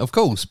prediction, of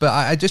course. But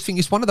I just think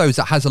it's one of those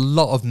that has a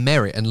lot of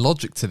merit and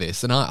logic to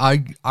this. And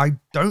I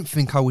don't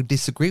think I would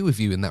disagree with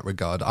you in that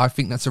regard. I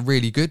think that's a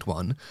really good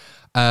one.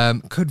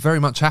 Could very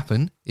much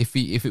happen if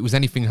it was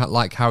anything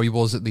like how he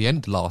was at the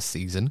end of last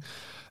season.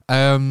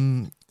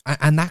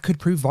 And that could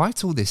prove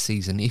vital this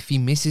season if he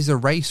misses a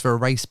race for a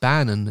race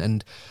ban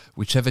and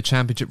whichever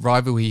championship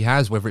rival he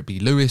has, whether it be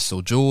Lewis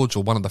or George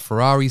or one of the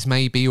Ferraris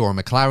maybe or a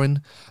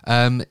McLaren,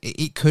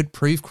 it could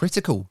prove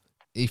critical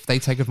if they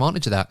take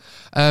advantage of that.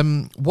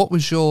 What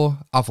was your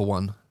other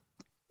one?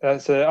 So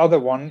the other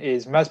one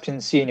is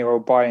Mazepin Senior will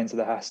buy into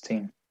the Haas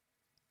team.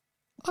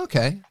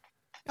 Okay.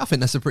 I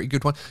think that's a pretty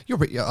good one. I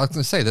was going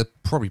to say they're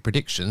probably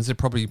predictions.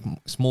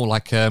 It's more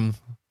like...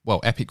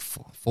 epic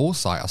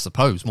foresight, I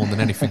suppose, more than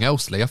anything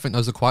else, Lee. I think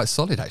those are quite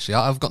solid, actually.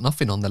 I've got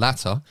nothing on the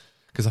latter,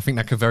 because I think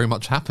that could very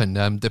much happen.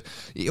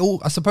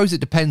 I suppose it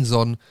depends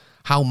on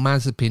how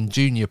Mazepin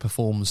Jr.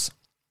 performs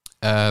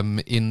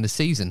in the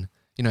season.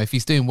 You know, if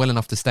he's doing well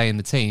enough to stay in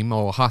the team,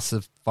 or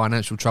Haas'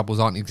 financial troubles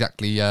aren't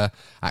exactly at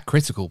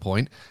critical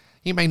point,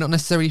 he may not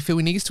necessarily feel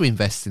he needs to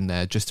invest in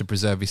there just to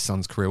preserve his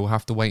son's career. We'll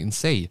have to wait and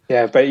see.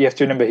 Yeah, but you have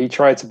to remember, he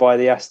tried to buy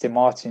the Aston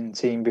Martin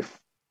team before,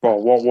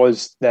 what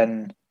was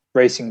then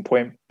Racing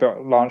Point,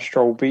 but Lance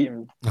Stroll beat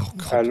him. Oh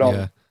God,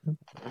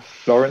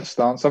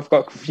 Lance. I've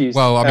got confused.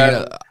 Well, I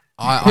mean,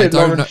 I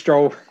don't know.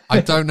 Stroll. I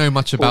don't know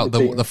much about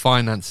the the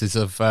finances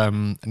of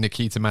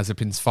Nikita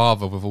Mazepin's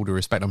father. With all due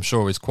respect, I'm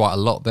sure there's quite a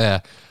lot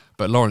there.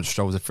 But Lawrence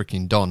Stroll's a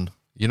freaking don.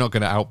 You're not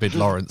going to outbid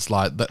Lawrence.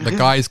 Like the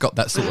guy's got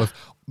that sort of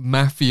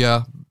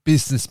mafia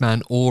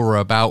businessman aura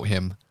about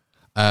him.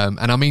 And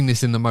I mean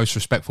this in the most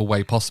respectful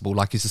way possible.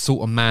 Like, he's the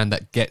sort of man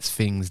that gets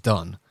things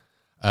done.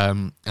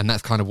 And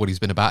that's kind of what he's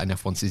been about in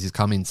F1 since he's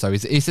come in. So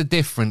it's a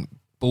different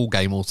ball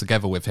game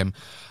altogether with him.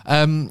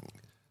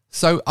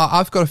 So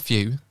I've got a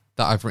few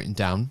that I've written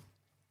down,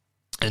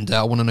 and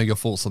I want to know your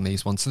thoughts on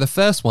these ones. So the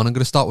first one, I'm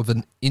going to start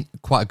with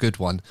quite a good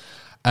one.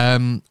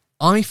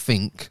 I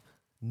think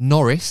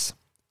Norris,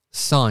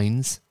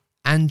 Sainz,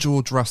 and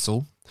George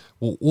Russell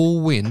will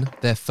all win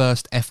their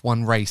first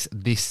F1 race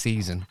this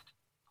season.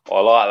 I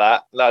like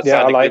that. That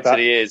sounded good to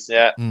the ears.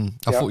 Yeah.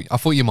 I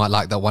thought you might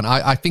like that one.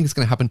 I think it's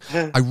going to happen.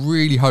 I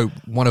really hope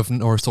one of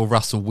Norris or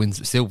Russell wins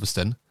at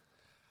Silverstone.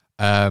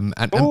 And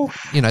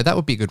that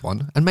would be a good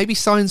one. And maybe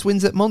Sainz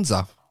wins at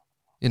Monza.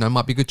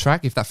 Might be a good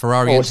track if that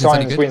Ferrari engine's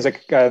any good. Or Sainz wins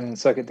at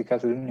Circuit de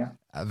Catalunya.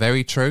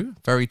 Very true.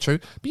 Very true.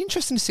 Be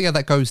interesting to see how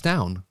that goes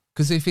down.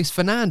 Because if it's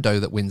Fernando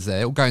that wins there,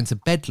 it'll go into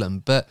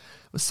bedlam. But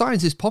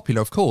Sainz is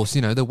popular, of course.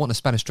 They'll want a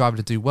Spanish driver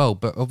to do well.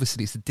 But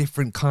obviously, it's a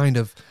different kind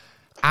of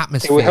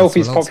atmosphere. It will help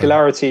his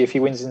popularity if he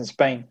wins in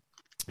Spain.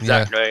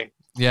 Exactly.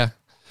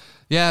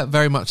 Yeah,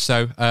 very much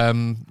so.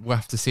 We'll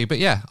have to see. But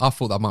yeah, I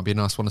thought that might be a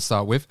nice one to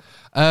start with.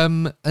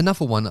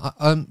 Another one,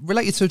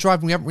 related to a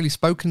driver we haven't really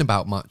spoken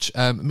about much,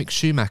 Mick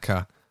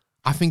Schumacher.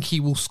 I think he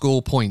will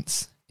score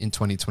points in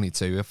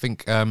 2022. I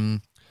think,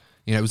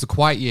 it was a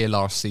quiet year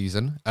last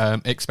season,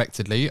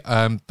 expectedly.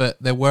 But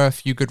there were a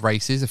few good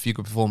races, a few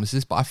good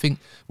performances. But I think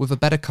with a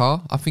better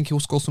car, I think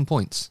he'll score some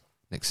points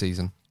next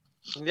season.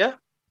 Yeah.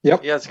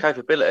 Yep. He has the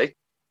capability.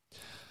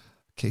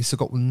 Okay, so I've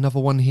got another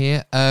one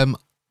here.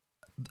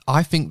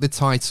 I think the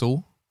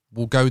title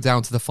will go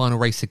down to the final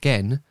race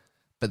again,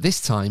 but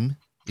this time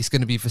it's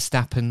going to be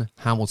Verstappen,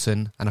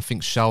 Hamilton, and I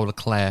think Charles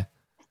Leclerc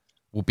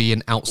will be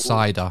an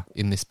outsider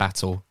in this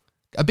battle.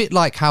 A bit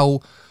like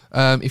how,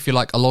 if you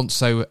like,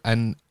 Alonso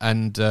and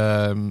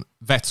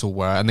Vettel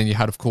were, and then you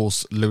had, of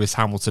course, Lewis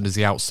Hamilton as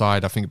the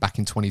outside, I think back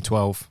in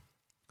 2012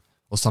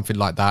 or something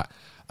like that.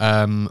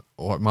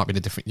 Or it might be in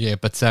a different year.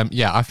 But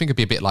I think it'd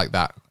be a bit like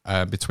that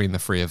between the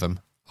three of them.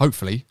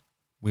 Hopefully,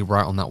 we're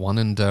right on that one,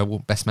 and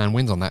best man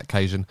wins on that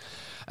occasion.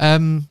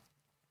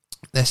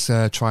 Let's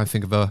try and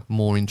think of a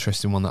more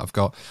interesting one that I've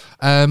got.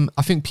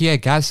 I think Pierre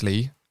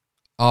Gasly,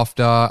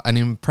 after an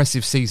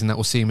impressive season that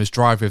will see him as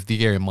driver of the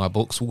year in my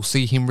books, will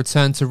see him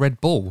return to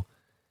Red Bull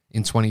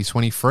in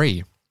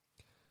 2023.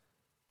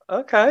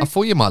 Okay. I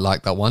thought you might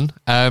like that one.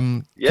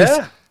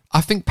 Yeah. I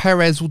think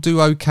Perez will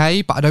do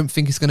okay, but I don't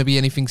think it's going to be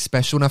anything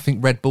special. And I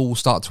think Red Bull will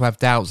start to have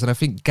doubts. And I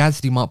think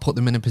Gasly might put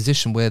them in a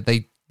position where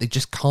they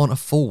just can't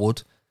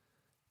afford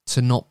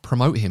to not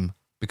promote him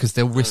because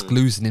they'll risk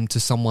losing him to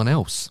someone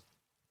else.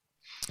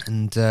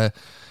 And as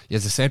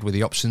I said, with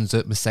the options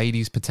at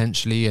Mercedes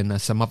potentially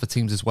and some other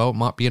teams as well, it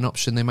might be an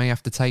option they may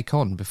have to take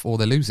on before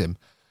they lose him.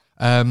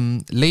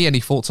 Lee, any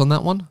thoughts on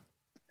that one?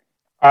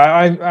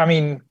 I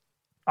mean,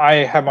 I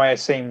have my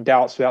same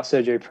doubts about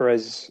Sergio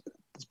Perez's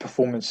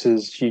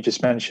performances you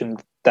just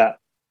mentioned. That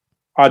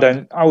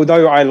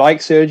although I like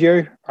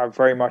Sergio, I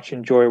very much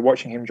enjoy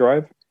watching him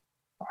drive.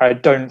 I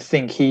don't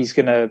think he's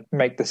going to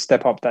make the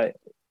step up that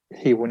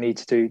he will need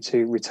to do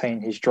to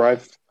retain his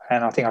drive.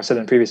 And I think I've said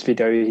in the previous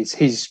video,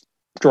 his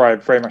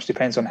drive very much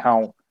depends on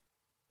how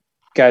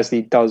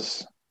Gasly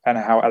does and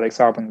how Alex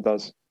Albon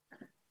does.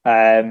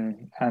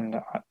 And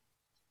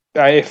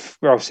if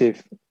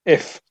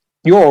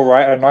you're all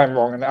right and I'm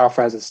wrong and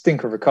Alfa has a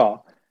stinker of a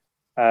car,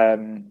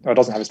 or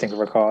doesn't have a stinker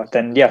of a car,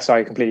 then yes,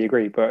 I completely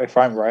agree. But if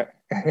I'm right,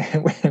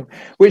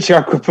 which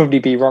I could probably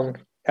be wrong,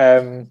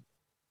 it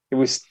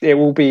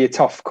will be a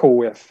tough call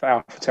with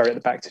AlphaTauri at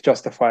the back to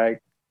justify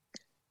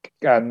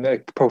a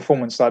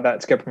performance like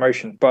that to get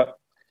promotion. But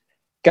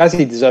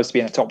Gasly deserves to be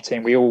in the top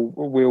team. We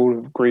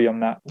all agree on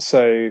that.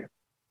 So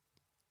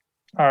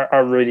I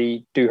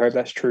really do hope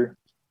that's true.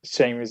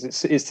 Same as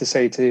it is to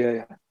say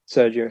to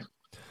Sergio.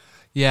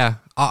 Yeah,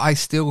 I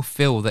still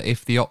feel that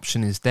if the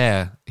option is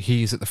there,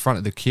 he's at the front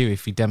of the queue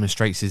if he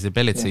demonstrates his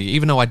ability. Yeah.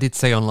 Even though I did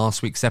say on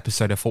last week's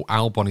episode I thought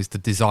Albon is the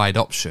desired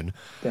option,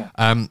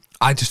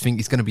 I just think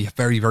it's going to be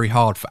very, very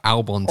hard for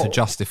Albon to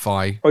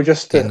justify. Or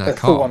just a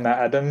thought on that,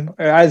 Adam.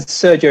 As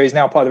Sergio is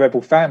now part of the Red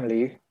Bull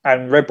family,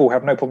 and Red Bull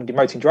have no problem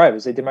demoting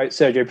drivers, they demote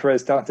Sergio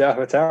Perez down to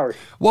AlphaTauri.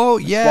 Well,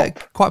 yeah,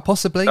 quite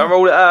possibly. Don't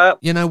rule it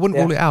out. Wouldn't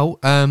rule it out.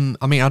 I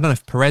mean, I don't know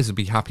if Perez would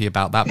be happy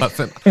about that, but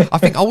I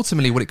think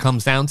ultimately what it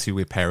comes down to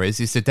with Perez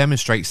is to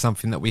demonstrate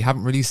something that we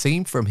haven't really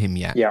seen from him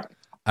yet. Yeah.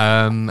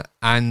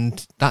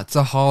 And that's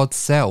a hard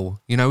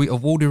sell.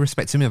 Of all due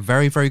respect to him, a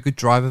very, very good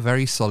driver,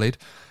 very solid.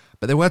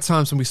 But there were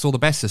times when we saw the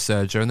best of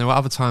Sergio, and there were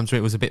other times where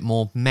it was a bit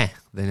more meh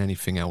than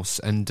anything else.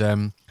 And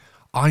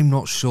I'm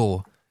not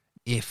sure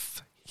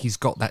if he's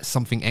got that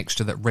something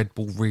extra that Red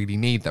Bull really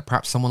need, that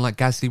perhaps someone like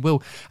Gasly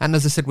will. And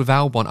as I said with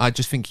Albon, I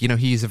just think,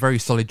 he is a very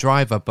solid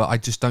driver, but I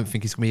just don't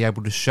think he's going to be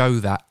able to show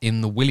that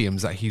in the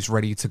Williams, that he's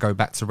ready to go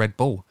back to Red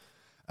Bull.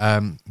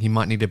 He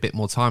might need a bit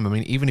more time. I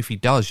mean, even if he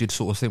does, you'd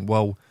sort of think,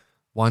 well,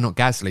 why not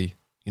Gasly?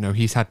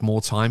 He's had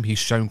more time. He's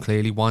shown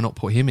clearly. Why not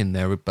put him in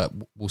there? But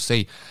we'll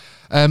see.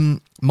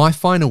 My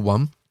final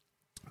one,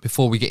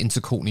 before we get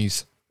into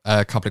Courtney's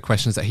couple of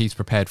questions that he's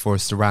prepared for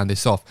us to round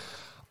this off.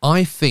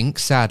 I think,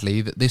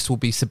 sadly, that this will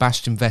be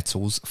Sebastian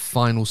Vettel's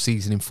final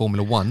season in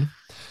Formula One.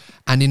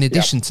 And in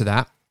addition to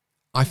that,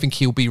 I think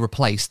he'll be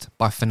replaced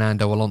by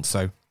Fernando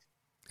Alonso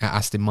at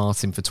Aston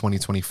Martin for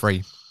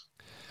 2023.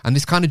 And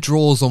this kind of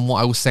draws on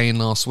what I was saying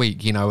last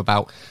week,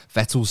 about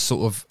Vettel's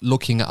sort of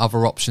looking at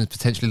other options,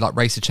 potentially like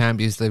Race of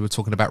Champions. They were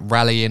talking about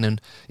rallying, and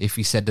if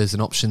he said there's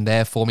an option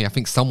there for me, I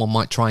think someone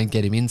might try and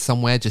get him in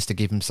somewhere just to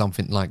give him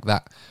something like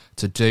that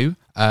to do.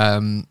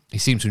 He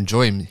seemed to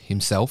enjoy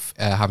himself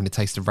having a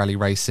taste of rally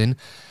racing.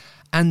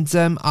 And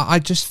I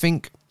just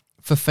think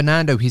for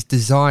Fernando, his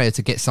desire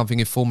to get something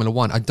in Formula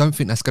One, I don't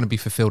think that's going to be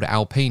fulfilled at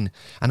Alpine.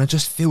 And I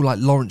just feel like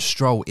Lawrence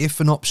Stroll, if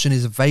an option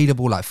is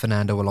available like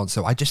Fernando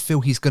Alonso, I just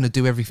feel he's going to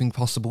do everything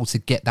possible to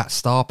get that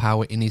star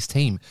power in his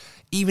team,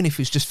 even if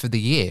it's just for the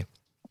year.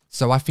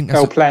 So I think that's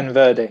El Plan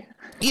Verde.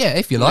 Yeah,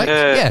 if you like.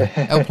 Yeah,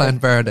 El Plan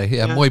Verde.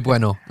 Yeah, muy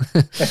bueno.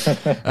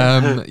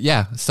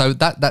 So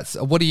that's...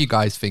 What do you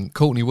guys think?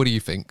 Courtney, what do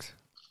you think?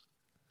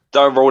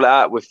 Don't rule it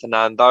out with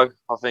Fernando.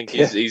 I think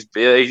he's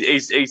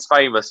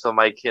famous for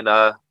making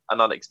an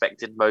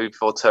unexpected move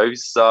or two.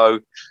 So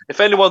if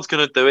anyone's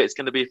going to do it, it's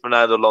going to be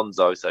Fernando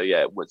Alonso. So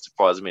yeah, it wouldn't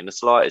surprise me in the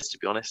slightest, to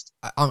be honest.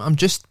 I'm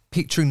just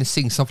picturing the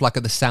scene, stuff like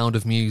at The Sound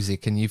of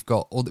Music, and you've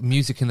got all the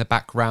music in the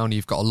background.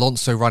 You've got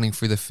Alonso running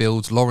through the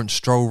fields, Lawrence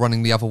Stroll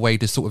running the other way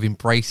to sort of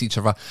embrace each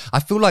other. I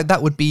feel like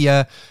that would be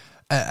a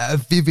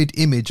vivid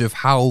image of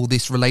how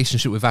this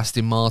relationship with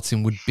Aston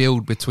Martin would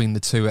build between the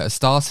two at a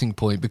starting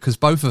point, because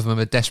both of them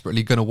are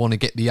desperately going to want to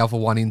get the other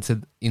one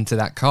into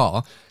that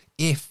car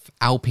if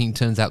Alpine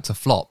turns out to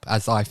flop,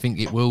 as I think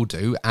it will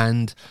do,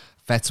 and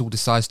Vettel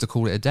decides to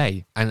call it a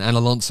day. And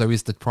Alonso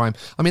is the prime.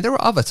 I mean, there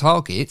are other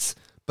targets,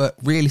 but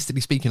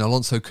realistically speaking,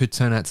 Alonso could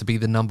turn out to be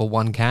the number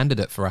one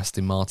candidate for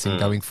Aston Martin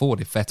going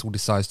forward if Vettel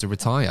decides to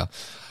retire.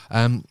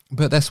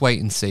 But let's wait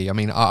and see. I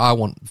mean, I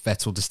want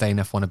Vettel to stay in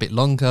F1 a bit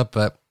longer,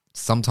 but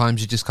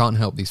sometimes you just can't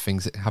help these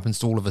things. It happens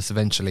to all of us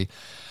eventually.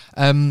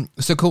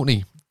 So,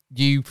 Courtney,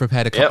 you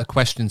prepared a couple of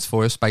questions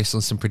for us based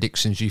on some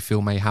predictions you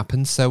feel may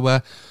happen.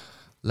 So,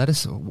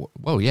 let's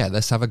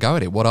have a go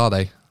at it. What are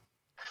they?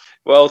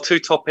 Well, two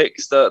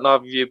topics that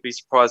neither of you would be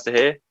surprised to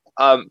hear.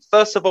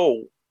 First of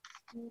all,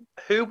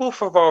 who will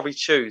Ferrari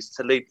choose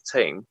to lead the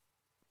team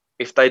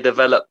if they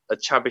develop a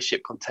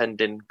championship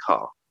contending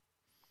car?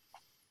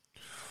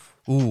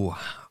 Ooh,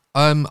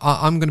 I'm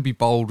going to be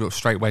bold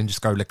straight away and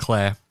just go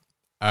Leclerc.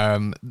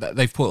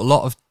 They've put a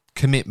lot of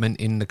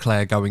commitment in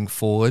Leclerc going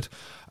forward.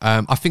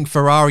 I think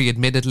Ferrari,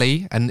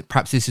 admittedly, and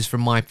perhaps this is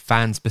from my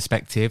fans'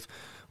 perspective,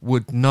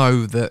 would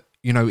know that,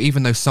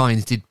 even though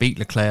Sainz did beat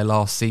Leclerc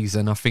last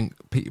season, I think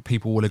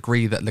people will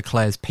agree that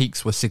Leclerc's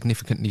peaks were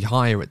significantly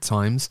higher at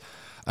times.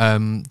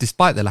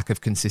 Despite the lack of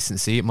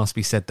consistency, it must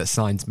be said that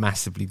Sainz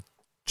massively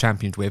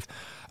championed with.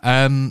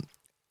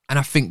 And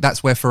I think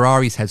that's where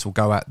Ferrari's heads will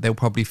go at. They'll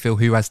probably feel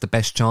who has the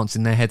best chance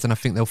in their heads, and I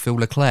think they'll feel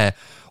Leclerc.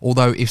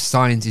 Although if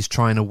Sainz is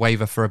trying to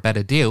waver for a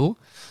better deal,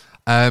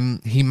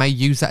 he may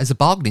use that as a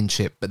bargaining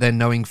chip, but then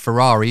knowing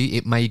Ferrari,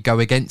 it may go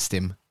against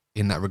him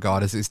in that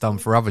regard, as it's done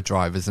for other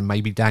drivers, and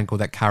maybe dangle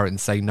that carrot and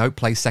say, no,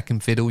 play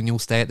second fiddle and you'll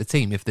stay at the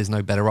team if there's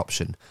no better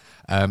option.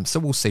 So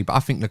we'll see, but I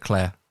think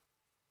Leclerc.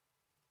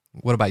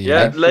 What about you?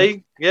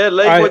 Lee?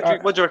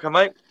 What do you reckon,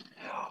 mate?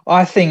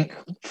 I think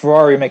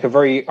Ferrari make a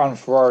very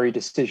un-Ferrari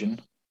decision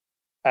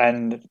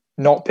and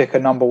not pick a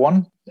number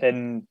one,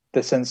 in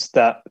the sense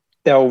that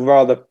they'll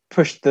rather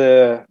push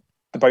the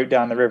boat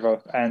down the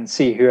river and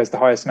see who has the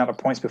highest amount of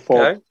points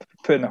before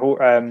putting the horse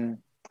on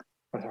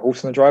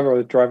the driver, or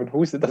the driver on the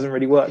horse. It doesn't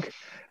really work,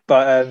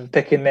 but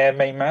picking their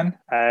main man.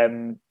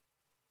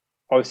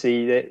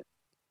 Obviously,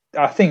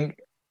 I think,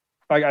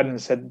 like Adam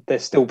said, they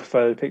still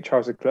prefer to pick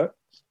Charles Leclerc.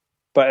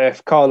 But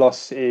if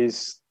Carlos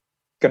is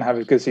going to have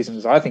a good season,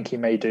 as I think he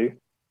may do,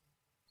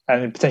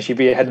 and potentially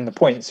be ahead in the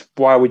points,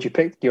 why would you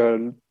pick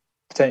your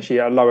potentially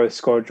a lower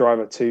scored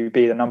driver to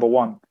be the number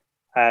one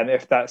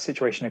if that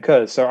situation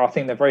occurs? So I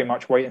think they very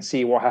much wait and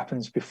see what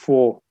happens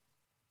before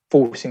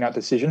forcing that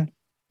decision,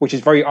 which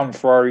is very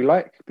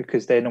un-Ferrari-like,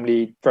 because they're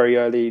normally very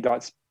early,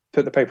 like,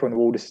 put the paper on the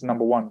wall, this is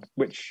number one,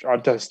 which I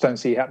just don't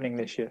see happening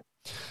this year.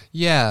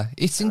 Yeah,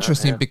 it's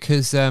interesting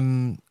because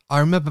I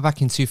remember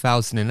back in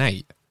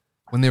 2008,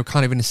 when they were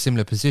kind of in a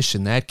similar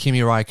position, they had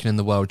Kimi Räikkönen,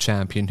 the world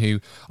champion, who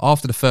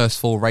after the first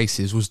 4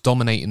 races was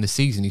dominating the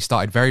season. He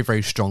started very,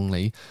 very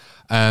strongly.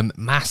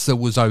 Massa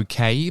was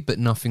okay, but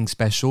nothing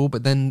special.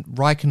 But then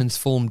Räikkönen's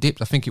form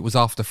dipped. I think it was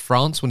after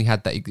France when he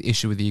had that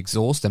issue with the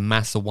exhaust, and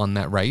Massa won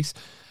that race.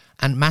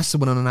 And Massa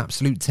went on an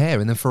absolute tear.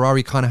 And then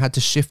Ferrari kind of had to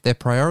shift their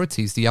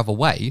priorities the other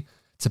way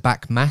to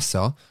back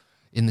Massa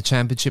in the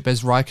championship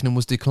as Raikkonen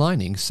was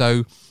declining.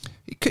 So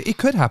it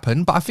could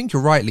happen, but I think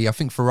you're right, Lee. I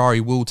think Ferrari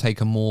will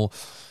take a more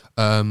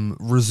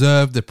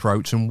reserved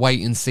approach and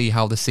wait and see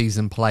how the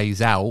season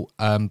plays out.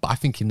 But I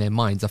think in their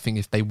minds, I think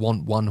if they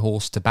want one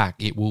horse to back,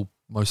 it will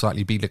most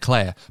likely be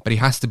Leclerc. But he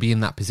has to be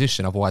in that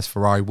position, otherwise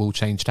Ferrari will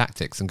change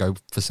tactics and go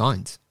for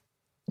Sainz.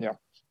 Yeah.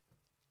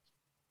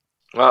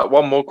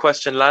 One more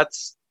question,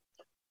 lads.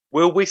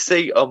 Will we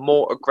see a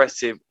more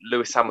aggressive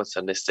Lewis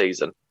Hamilton this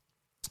season?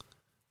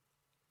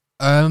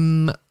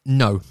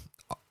 No,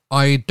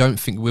 I don't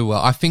think we will.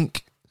 I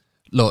think,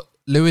 look,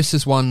 Lewis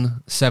has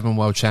won 7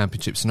 World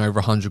Championships and over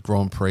 100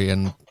 Grand Prix,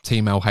 and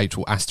Team LH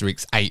will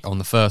asterisk 8 on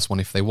the first one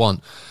if they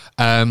want.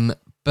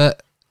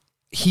 But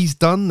he's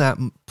done that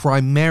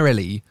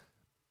primarily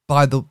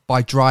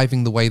by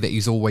driving the way that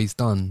he's always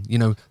done, you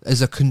know,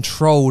 as a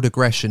controlled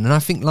aggression. And I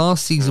think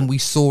last season we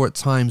saw at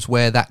times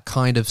where that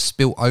kind of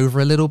spilt over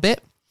a little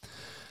bit.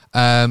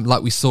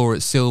 Like we saw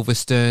at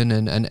Silverstone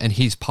and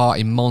his part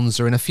in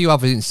Monza and a few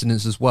other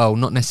incidents as well,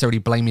 not necessarily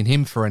blaming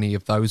him for any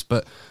of those,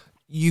 but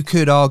you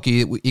could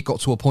argue it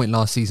got to a point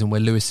last season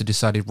where Lewis had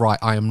decided, right,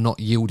 I am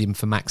not yielding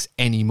for Max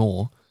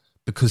anymore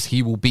because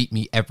he will beat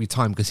me every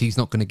time because he's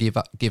not going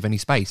to give any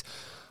space.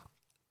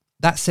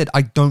 That said,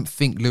 I don't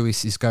think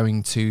Lewis is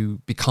going to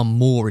become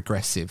more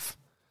aggressive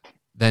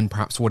than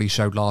perhaps what he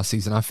showed last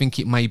season. I think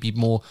it may be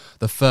more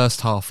the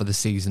first half of the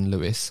season,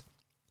 Lewis,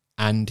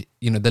 and,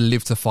 you know, they'll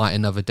live to fight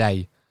another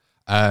day.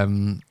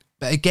 But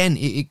again,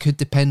 it could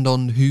depend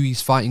on who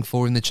he's fighting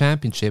for in the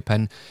championship.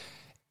 And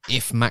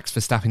if Max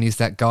Verstappen is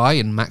that guy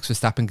and Max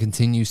Verstappen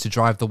continues to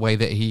drive the way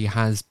that he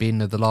has been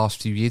the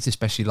last few years,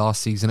 especially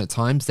last season at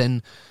times,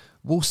 then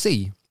we'll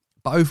see.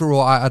 But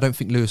overall, I don't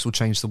think Lewis will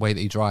change the way that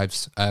he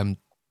drives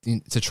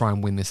to try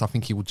and win this. I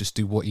think he will just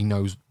do what he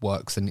knows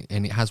works, and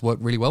it has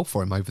worked really well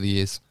for him over the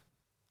years.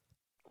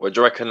 What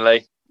do you reckon,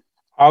 Lee?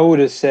 I would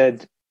have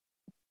said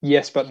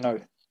yes, but no.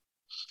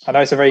 I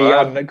know it's a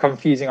very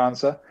confusing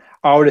answer.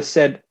 I would have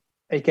said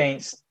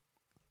against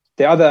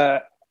the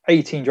other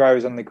 18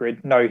 drivers on the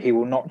grid, no, he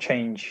will not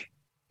change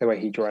the way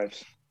he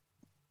drives.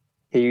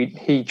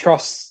 He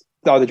trusts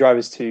the other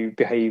drivers to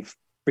behave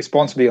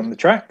responsibly on the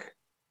track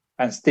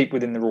and stick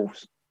within the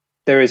rules.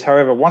 There is,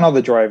 however, one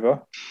other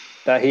driver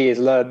that he has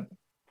learned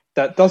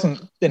that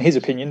doesn't, in his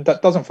opinion,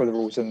 that doesn't follow the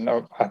rules, and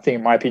I think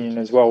in my opinion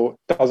as well,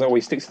 doesn't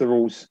always stick to the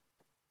rules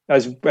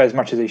as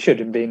much as he should,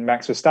 in being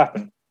Max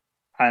Verstappen.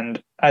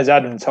 And as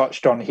Adam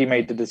touched on, he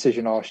made the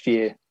decision last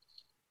year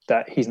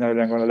that he's no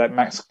longer going to let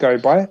Max go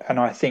by. And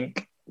I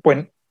think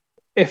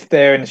if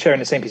they're sharing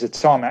the same piece of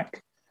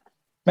tarmac,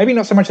 maybe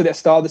not so much at the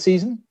start of the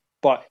season,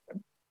 but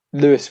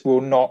Lewis will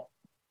not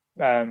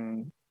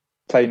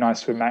play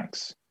nice with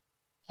Max.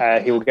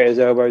 He will get his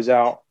elbows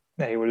out.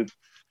 He will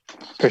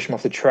push him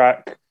off the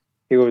track.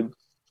 He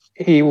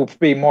will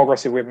be more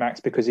aggressive with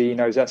Max because he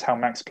knows that's how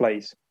Max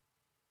plays.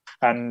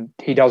 And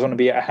he does want to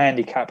be at a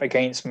handicap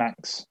against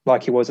Max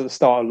like he was at the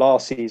start of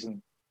last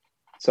season.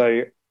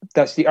 So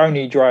that's the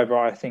only driver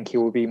I think he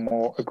will be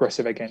more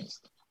aggressive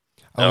against.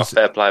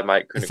 Fair play,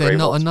 mate. Is there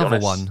not another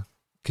one?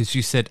 Because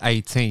you said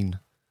 18.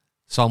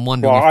 So I'm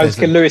wondering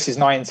Lewis is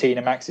 19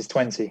 and Max is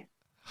 20.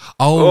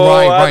 Oh,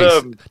 right.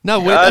 Adam. No,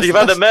 you've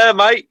had a mare,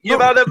 mate.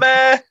 You've had a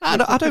mare.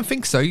 I don't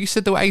think so. You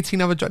said there were 18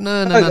 other drivers.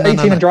 No.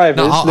 18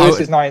 drivers. Lewis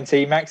is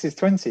 19. Max is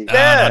 20.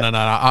 Yeah. No.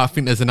 I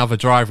think there's another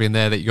driver in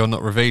there that you're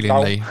not revealing,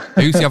 Lee.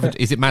 Who's the other?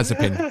 Is it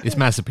Mazepin? It's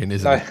Mazepin,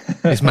 isn't it?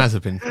 It's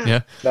Mazepin,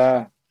 yeah?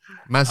 No.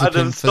 Mazepin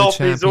Adam, for the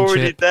championship. He's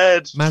already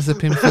dead.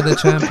 Mazepin for the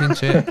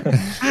championship.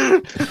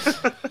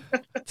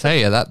 Tell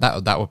you,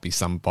 that would be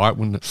some bite,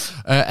 wouldn't it?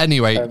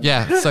 Anyway,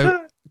 yeah,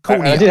 so...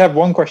 Courtney, I did have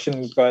one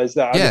question, guys,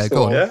 that I just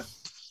thought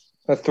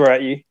I'd throw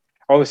at you.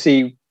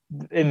 Obviously,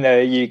 in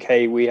the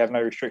UK, we have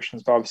no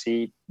restrictions, but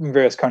obviously in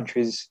various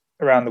countries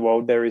around the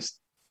world, there is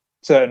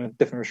certain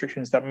different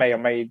restrictions that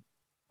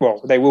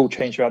they will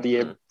change throughout the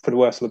year for the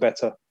worse or the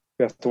better.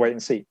 We have to wait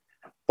and see.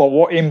 But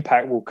what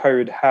impact will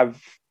COVID have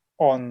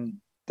on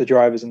the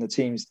drivers and the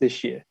teams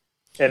this year?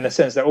 In the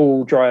sense that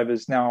all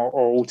drivers now,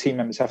 or all team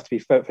members, have to be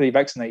fully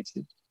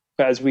vaccinated.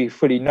 But as we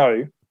fully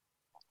know,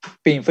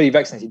 being fully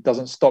vaccinated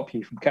doesn't stop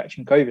you from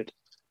catching COVID.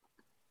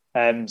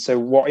 So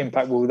what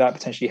impact will that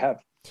potentially have?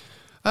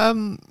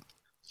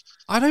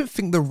 I don't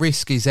think the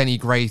risk is any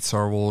greater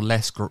or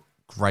less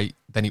great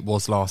than it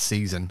was last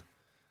season.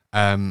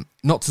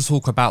 Not to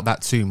talk about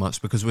that too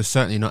much because we're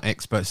certainly not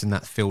experts in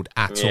that field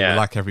at all,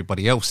 like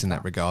everybody else in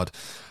that regard.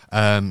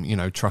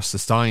 Trust the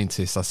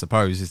scientists, I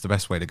suppose, is the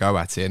best way to go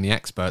at it, and the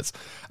experts.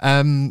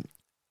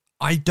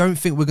 I don't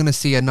think we're going to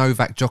see a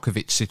Novak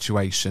Djokovic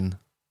situation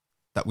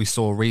that we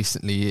saw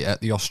recently at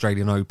the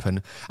Australian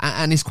Open.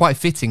 And it's quite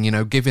fitting,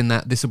 given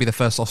that this will be the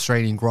first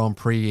Australian Grand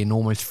Prix in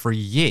almost 3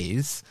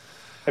 years.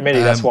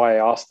 Admittedly, that's why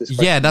I asked this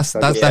question. Yeah, that's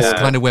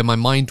kind of where my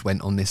mind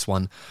went on this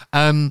one.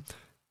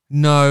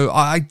 No,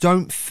 I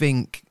don't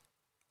think...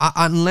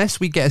 Unless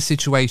we get a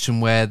situation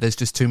where there's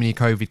just too many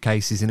COVID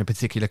cases in a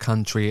particular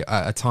country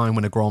at a time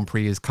when a Grand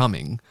Prix is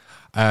coming,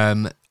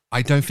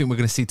 I don't think we're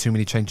going to see too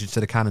many changes to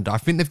the calendar. I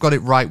think they've got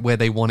it right where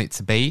they want it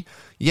to be.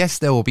 Yes,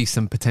 there will be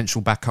some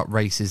potential backup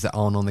races that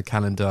aren't on the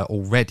calendar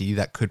already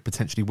that could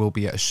potentially will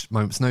be at a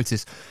moment's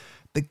notice.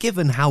 But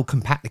given how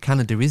compact the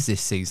calendar is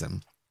this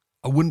season,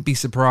 I wouldn't be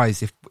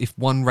surprised if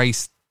one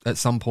race at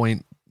some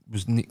point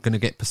was going to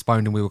get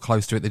postponed and we were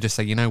close to it. They just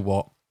say, you know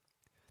what,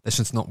 let's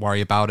just not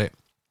worry about it.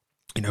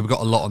 You know, we've got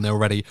a lot on there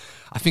already.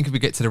 I think if we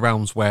get to the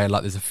realms where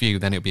like there's a few,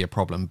 then it'll be a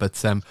problem.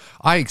 But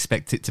I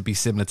expect it to be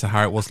similar to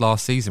how it was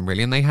last season,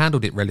 really. And they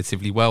handled it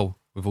relatively well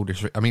with all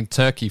this. I mean,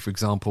 Turkey, for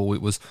example,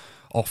 it was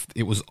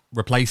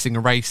replacing a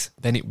race,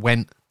 then it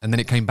went, and then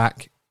it came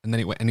back, and then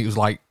it went, and it was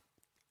like,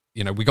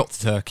 you know, we got to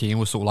Turkey and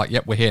we're sort of like,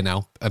 yep, we're here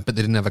now. But they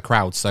didn't have a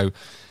crowd. So,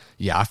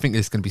 yeah, I think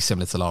it's going to be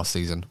similar to last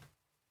season.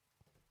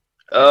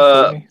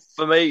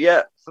 For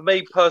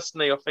me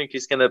personally, I think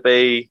it's going to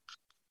be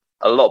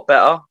a lot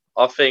better.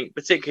 I think,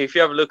 particularly if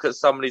you have a look at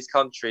some of these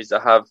countries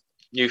that have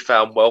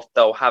newfound wealth,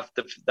 they'll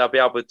be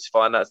able to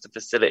finance the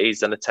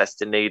facilities and the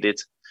testing needed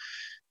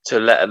to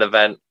let an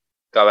event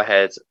go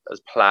ahead as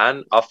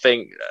planned. I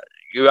think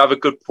you have a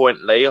good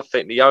point, Lee. I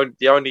think the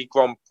only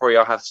Grand Prix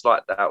I have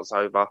slight doubts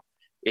over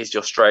is the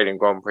Australian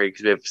Grand Prix,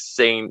 because we've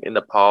seen in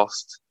the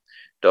past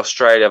that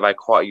Australia have had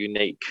quite a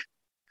unique.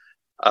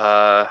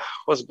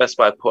 What's the best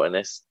way of putting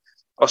this?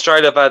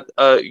 Australia have had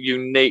a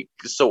unique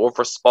sort of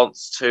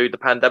response to the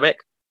pandemic.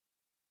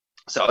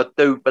 So I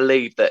do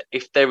believe that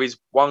if there is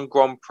one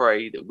Grand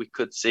Prix that we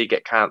could see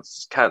get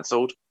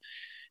cancelled,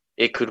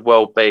 it could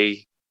well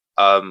be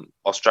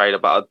Australia.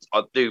 But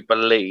I do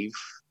believe,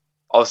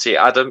 obviously,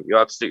 Adam, you're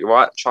absolutely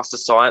right. Trust the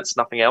science,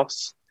 nothing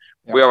else.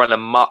 Yeah. We are in a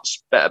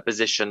much better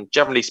position,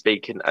 generally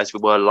speaking, as we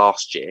were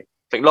last year.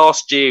 I think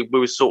last year we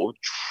were sort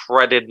of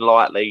treading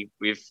lightly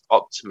with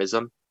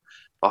optimism.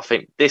 I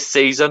think this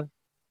season,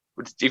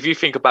 if you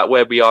think about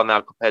where we are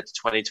now compared to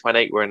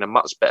 2020, we're in a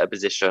much better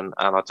position.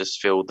 And I just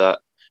feel that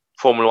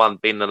Formula One,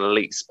 being an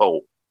elite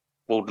sport,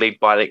 will lead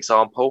by an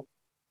example.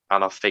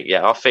 And I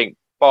think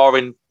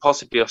barring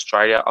possibly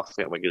Australia, I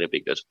think we're going to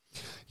be good.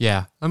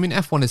 Yeah, I mean,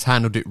 F1 has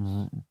handled it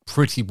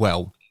pretty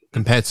well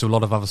compared to a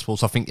lot of other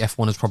sports. I think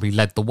F1 has probably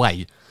led the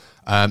way.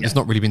 There's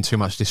not really been too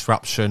much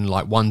disruption.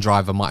 Like one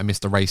driver might have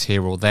missed a race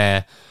here or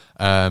there.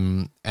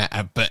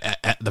 But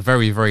at the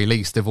very, very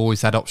least, they've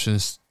always had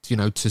options, you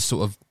know, to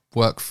sort of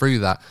work through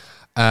that.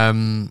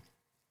 And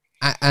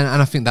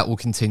I think that will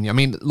continue. I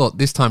mean, look,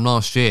 this time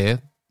last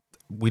year,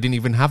 we didn't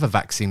even have a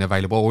vaccine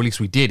available, or at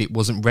least we did. It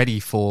wasn't ready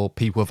for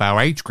people of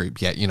our age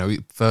group yet. You know,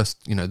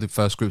 the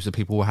first groups of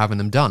people were having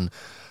them done.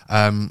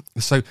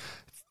 So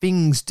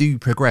things do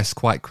progress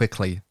quite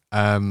quickly.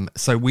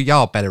 So we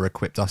are better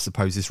equipped, I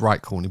suppose, is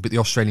right, Corny. But the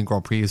Australian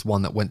Grand Prix is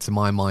one that went to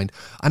my mind.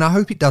 And I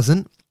hope it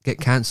doesn't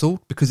get cancelled,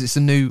 because it's a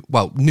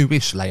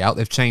newish layout.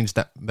 They've changed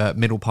that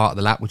middle part of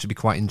the lap, which would be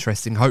quite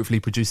interesting. Hopefully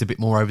produce a bit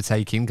more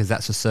overtaking, because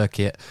that's a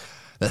circuit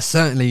that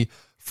certainly,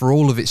 for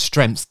all of its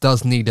strengths,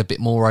 does need a bit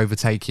more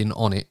overtaking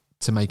on it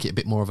to make it a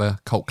bit more of a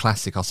cult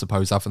classic, I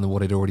suppose, other than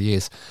what it already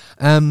is.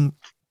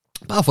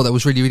 But I thought that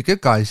was really, really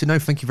good, guys. You know,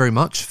 thank you very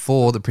much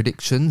for the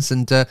predictions.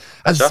 And as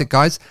I said,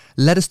 guys,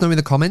 let us know in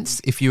the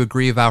comments if you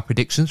agree with our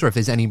predictions or if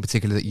there's any in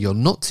particular that you're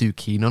not too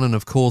keen on. And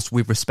of course,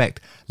 with respect,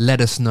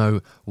 let us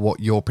know what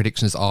your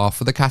predictions are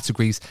for the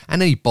categories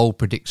and any bold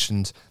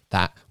predictions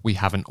that we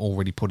haven't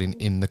already put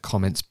in the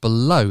comments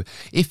below.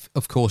 If,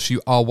 of course,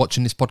 you are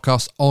watching this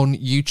podcast on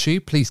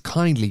YouTube, please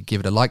kindly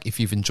give it a like if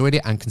you've enjoyed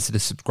it, and consider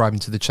subscribing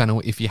to the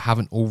channel if you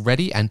haven't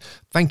already. And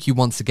thank you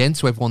once again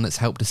to everyone that's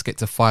helped us get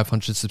to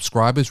 500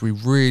 subscribers. We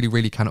really,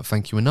 really cannot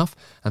thank you enough.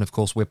 And of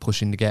course, we're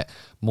pushing to get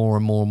more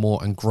and more and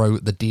more and grow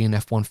the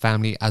DNF1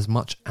 family as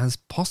much as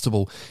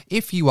possible.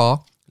 If you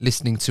are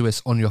listening to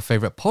us on your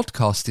favorite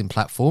podcasting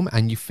platform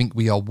and you think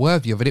we are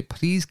worthy of it,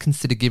 please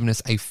consider giving us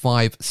a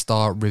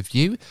 5-star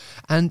review.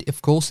 And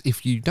of course,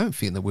 if you don't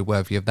feel that we're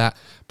worthy of that,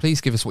 please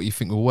give us what you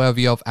think we're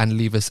worthy of and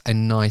leave us a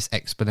nice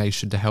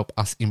explanation to help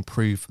us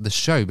improve the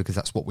show, because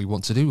that's what we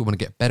want to do. We want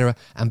to get better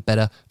and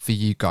better for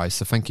you guys.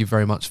 So thank you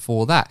very much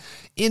for that.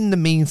 In the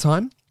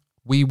meantime,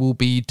 we will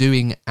be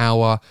doing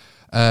our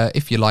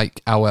if you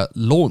like, our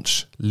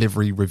launch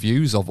livery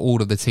reviews of all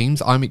of the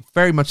teams. I'm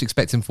very much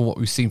expecting, from what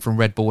we've seen from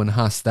Red Bull and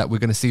Haas, that we're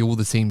going to see all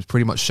the teams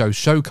pretty much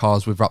show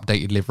cars with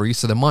updated liveries,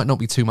 so there might not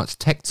be too much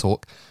tech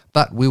talk,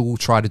 but we will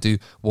try to do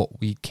what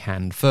we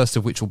can. First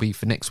of which will be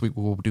for next week,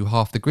 we'll do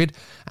half the grid,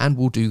 and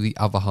we'll do the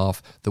other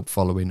half the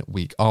following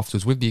week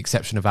afterwards, with the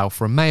exception of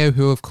Alfa Romeo,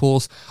 who of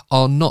course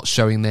are not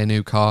showing their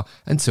new car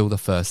until the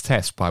first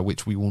test, by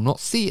which we will not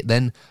see it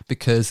then,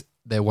 because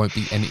there won't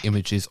be any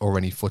images or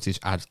any footage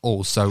at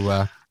all. So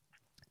I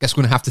guess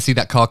we're going to have to see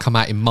that car come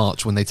out in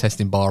March when they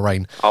test in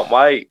Bahrain. Can't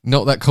wait.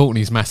 Not that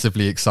Courtney's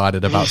massively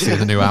excited about seeing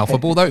the new Alfa,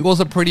 but although it was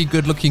a pretty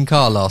good looking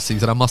car last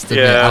season, I must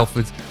admit,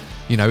 Alfred,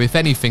 you know, if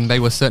anything, they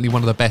were certainly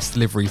one of the best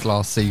liveries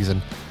last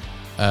season,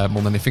 more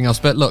than anything else.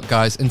 But look,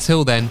 guys,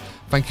 until then,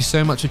 thank you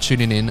so much for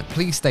tuning in.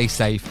 Please stay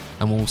safe,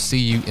 and we'll see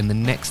you in the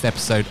next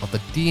episode of the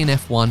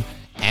DNF1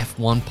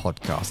 F1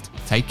 podcast.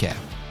 Take care.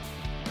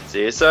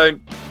 See you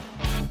soon.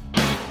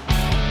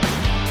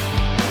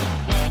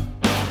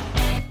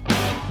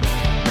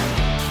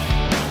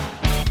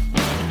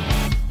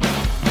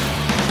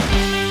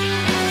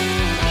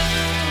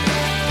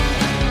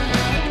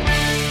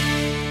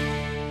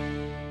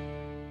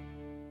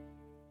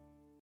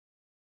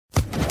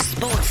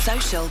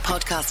 Social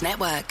Podcast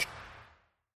Network.